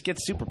 minutes, just get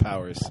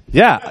superpowers.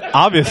 Yeah,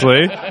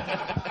 obviously. You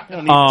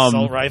don't need an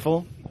assault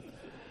rifle.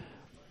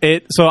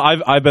 So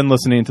I've been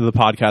listening to the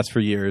podcast for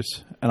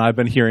years, and I've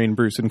been hearing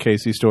Bruce and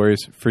Casey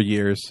stories for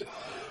years.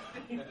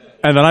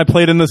 And then I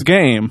played in this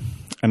game,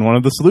 and one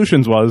of the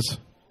solutions was,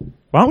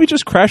 why don't we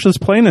just crash this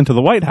plane into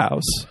the White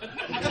House?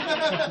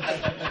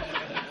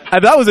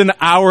 And that was an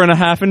hour and a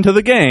half into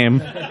the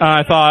game. And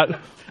I thought,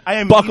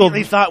 I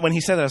immediately thought when he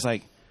said that, I was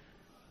like,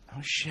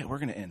 oh shit, we're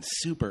going to end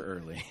super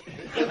early.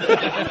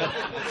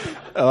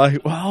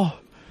 Well,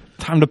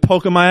 time to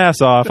poke my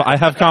ass off. I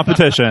have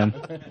competition.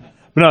 But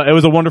no, it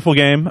was a wonderful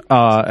game,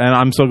 and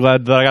I'm so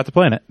glad that I got to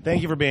play in it.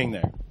 Thank you for being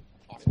there.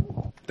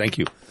 Thank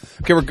you.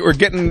 Okay, we're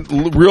getting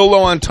real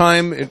low on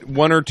time.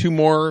 1 or 2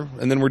 more,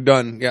 and then we're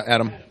done. Yeah,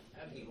 Adam.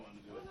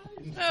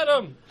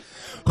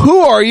 Who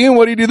are you, and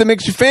what do you do that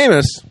makes you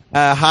famous?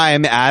 Hi,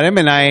 I'm Adam,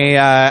 and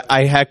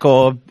I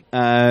heckle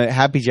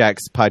Happy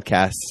Jacks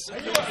podcasts.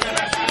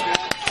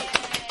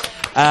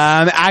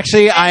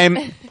 Actually,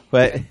 I'm...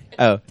 What?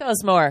 Oh. Tell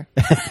us more.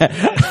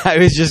 I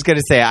was just going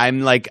to say,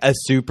 I'm like a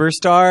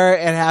superstar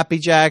at Happy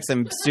Jacks.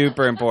 I'm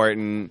super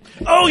important.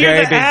 Oh, you're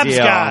Very the big abs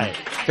deal. guy.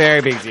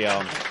 Very big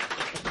deal.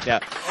 Yeah.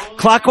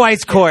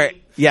 Clockwise Court.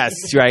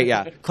 Yes, right,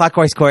 yeah.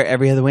 Clockwise Court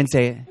every other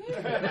Wednesday.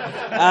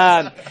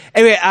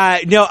 Anyway,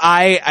 no,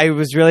 I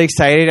was really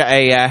excited.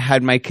 I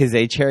had my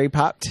Kazay cherry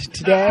popped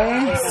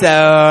today.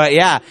 So,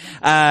 yeah.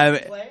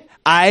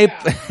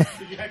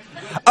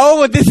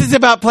 Oh, this is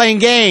about playing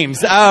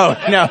games. Oh,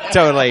 no,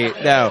 totally.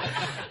 No.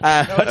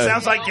 It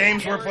sounds like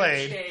games were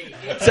played.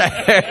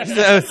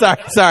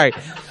 Sorry.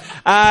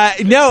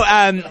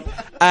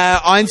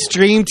 On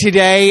stream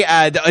today,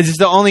 this is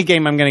the only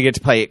game I'm going to get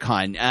to play at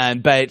Con.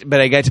 But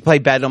I got to play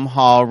Bedlam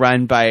Hall,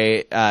 run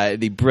by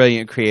the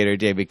brilliant creator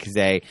David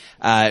Kazay.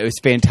 It was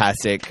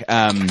fantastic.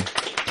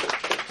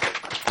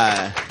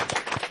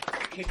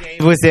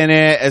 Dave was in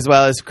it, as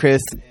well as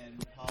Chris and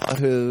Paul,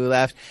 who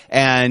left,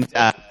 and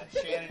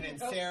Shannon and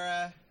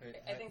Sarah.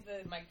 I think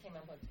the mic came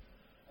unplugged.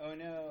 Oh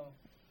no.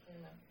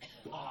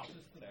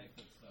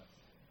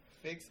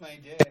 Fix my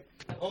dick.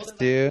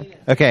 Dude.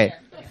 Okay.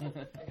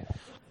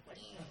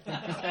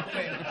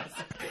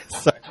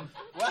 Sorry.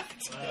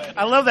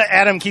 I love that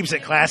Adam keeps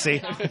it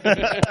classy.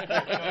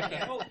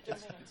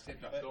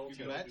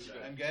 too much?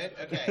 I'm good?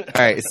 Okay.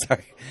 All right,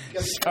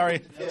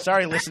 sorry.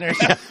 Sorry, listeners.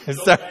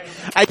 Sorry.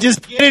 I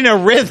just get in a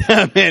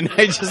rhythm and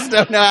I just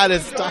don't know how to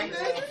stop.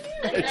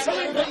 I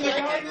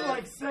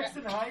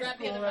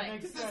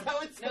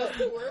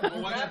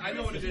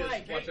know what it is.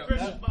 Watch out.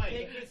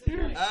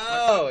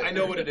 Oh. I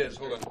know what it is.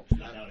 Hold on.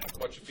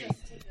 Watch your feet.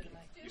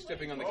 You're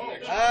stepping on the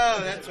connection.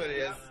 Oh, that's what it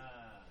is.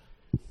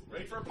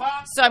 Ready for a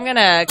pop? So I'm going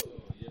to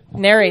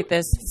narrate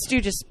this.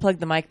 Stu just plugged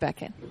the mic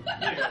back in.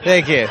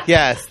 Thank you.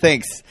 Yes,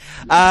 thanks.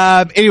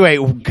 Anyway,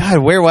 God,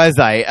 where was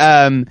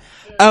I?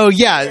 Oh,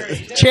 yeah,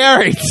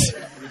 cherries.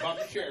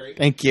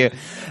 Thank you.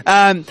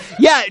 So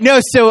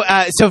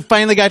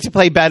finally got to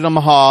play Bedlam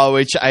Hall,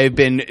 which I've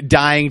been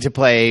dying to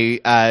play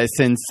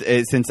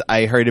since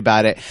I heard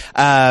about it.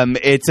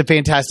 It's a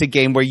fantastic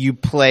game where you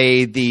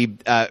play the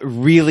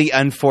really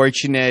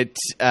unfortunate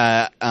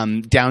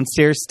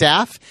downstairs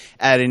staff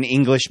at an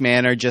English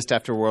manor just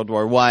after World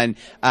War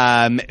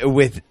I,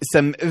 with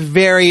some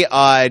very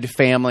odd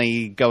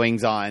family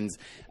goings-ons.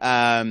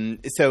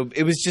 So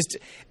it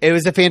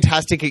was a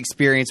fantastic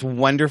experience,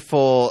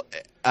 wonderful.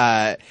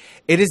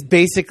 It is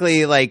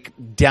basically like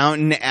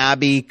Downton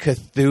Abbey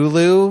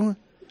Cthulhu.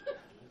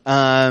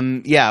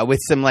 With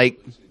some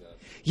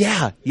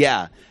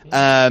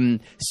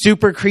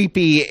super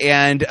creepy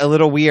and a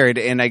little weird.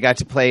 And I got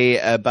to play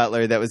a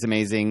butler that was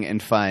amazing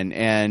and fun.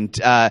 And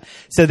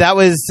so that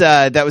was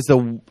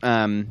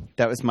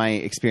my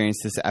experience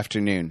this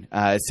afternoon.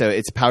 So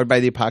it's powered by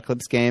the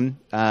Apocalypse game.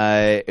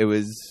 It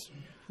was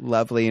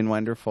lovely and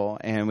wonderful,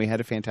 and we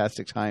had a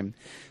fantastic time.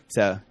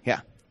 So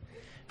yeah.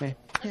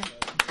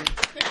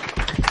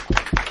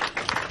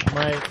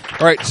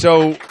 All right,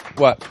 so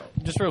what?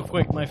 Just real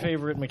quick, my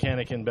favorite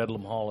mechanic in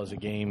Bedlam Hall as a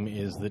game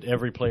is that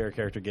every player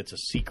character gets a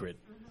secret,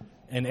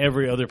 and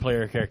every other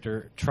player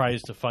character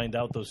tries to find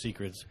out those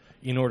secrets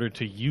in order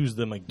to use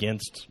them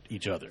against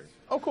each other.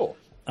 Oh, cool.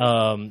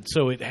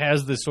 So it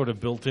has this sort of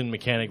built-in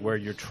mechanic where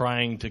you're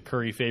trying to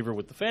curry favor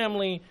with the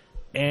family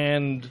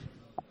and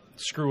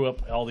screw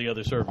up all the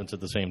other servants at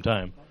the same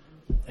time.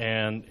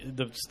 And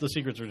the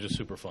secrets were just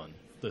super fun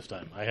this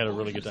time. I had a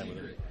really good time with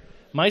it.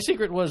 My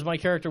secret was my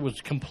character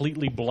was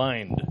completely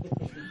blind.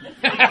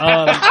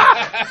 And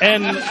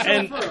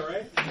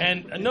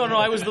no,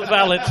 I was the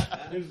valet,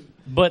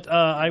 but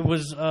I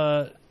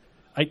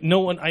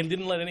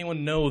didn't let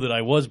anyone know that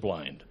I was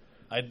blind.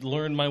 I'd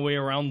learned my way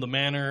around the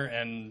manor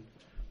and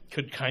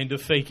could kind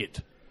of fake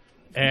it.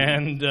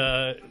 And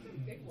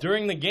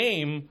during the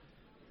game,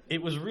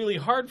 it was really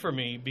hard for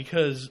me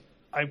because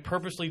I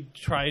purposely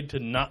tried to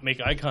not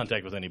make eye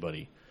contact with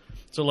anybody.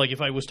 So, like,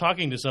 if I was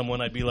talking to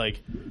someone, I'd be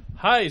like,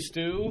 "Hi,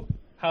 Stu,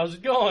 how's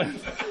it going?"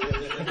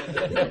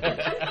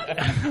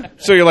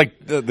 So you're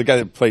like the guy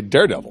that played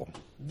Daredevil.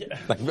 Yeah.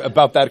 Like,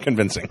 about that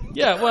convincing.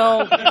 Yeah,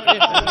 well...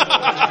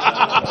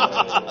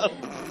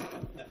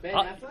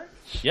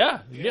 Yeah.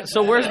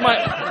 So where's my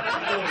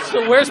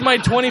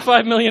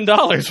 $25 million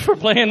for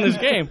playing this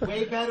game?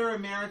 Way better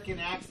American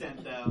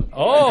accent, though.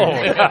 Oh,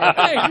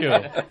 thank you.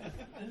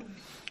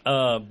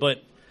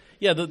 But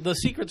yeah, the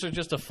secrets are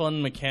just a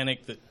fun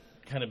mechanic that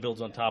kind of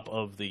builds on top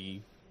of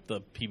the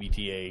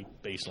PBTA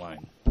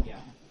baseline. Yeah.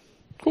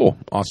 Cool.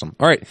 Awesome.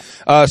 All right.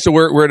 So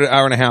we're at an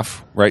hour and a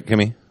half, right,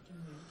 Kimmy?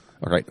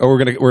 All right. Oh, we're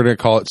gonna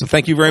call it. So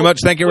thank you very much.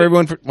 Thank you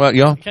everyone for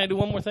y'all. Can I do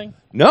one more thing?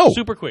 No.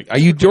 Super quick.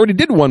 You already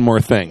did one more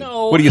thing.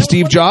 No. What are you,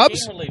 Steve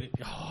Jobs?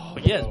 Oh,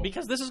 yes,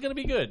 because this is going to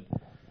be good.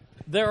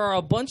 There are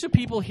a bunch of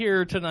people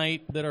here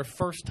tonight that are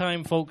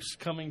first-time folks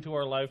coming to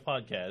our live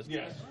podcast.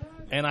 Yes.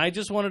 And I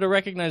just wanted to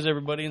recognize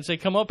everybody and say,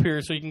 come up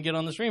here so you can get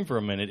on the stream for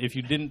a minute. If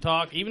you didn't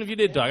talk, even if you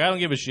did talk, I don't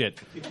give a shit.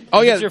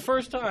 Oh, if yeah. it's your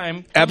first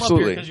time, come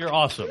Absolutely. up here because you're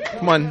awesome.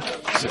 Come on.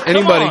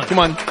 Anybody, come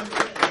on.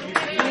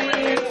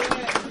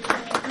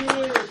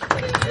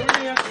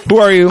 Who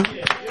are you?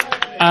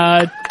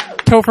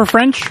 Topher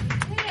French.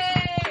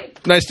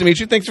 Nice to meet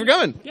you. Thanks for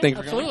coming. Yeah, Thanks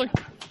for absolutely.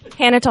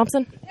 Hannah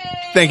Thompson.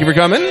 Thank you for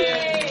coming.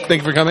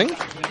 Thank you for coming.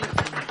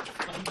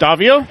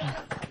 Davio.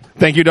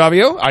 Thank you,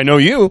 Davio. I know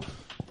you.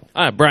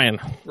 Brian.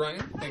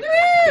 Brian,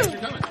 thanks for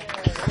coming.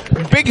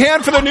 Big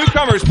hand for the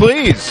newcomers,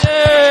 please. Thank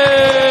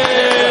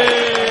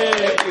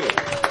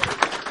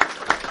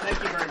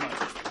you very much.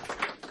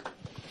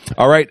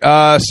 All right.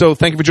 So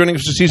thank you for joining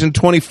us for season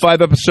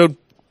 25, episode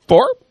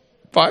 4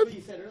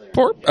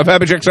 of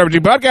Happy Jack's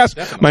RPG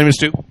Podcast. My name is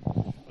Stu.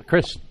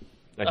 Chris.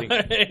 I think. I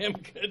am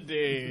good,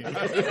 Dave.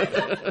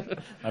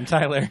 I'm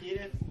Tyler.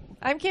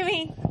 I'm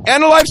Kimmy.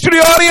 And a live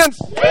studio audience.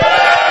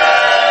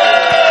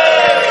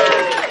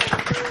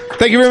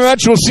 Thank you very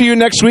much. We'll see you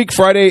next week,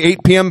 Friday,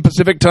 8 p.m.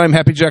 Pacific time,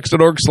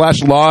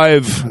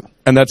 happyjacks.org/live.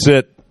 And that's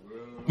it.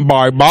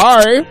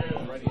 Bye-bye.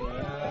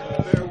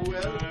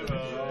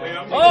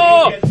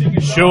 Oh,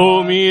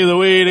 show me the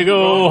way to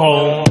go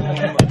home.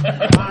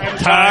 I'm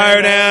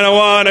tired and I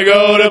want to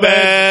go to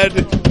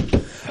bed.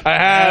 I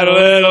had a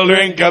little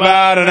drink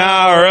about an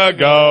hour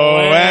ago,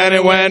 and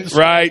it went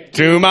right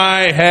to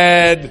my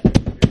head.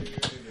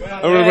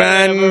 I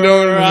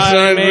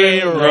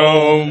may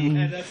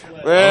roam,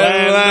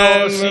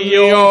 well, see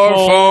your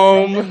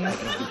foam.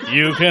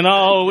 You can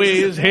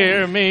always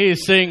hear me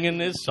singing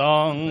this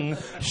song.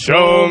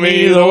 Show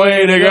me the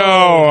way to go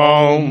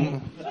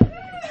home.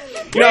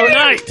 Good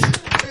night.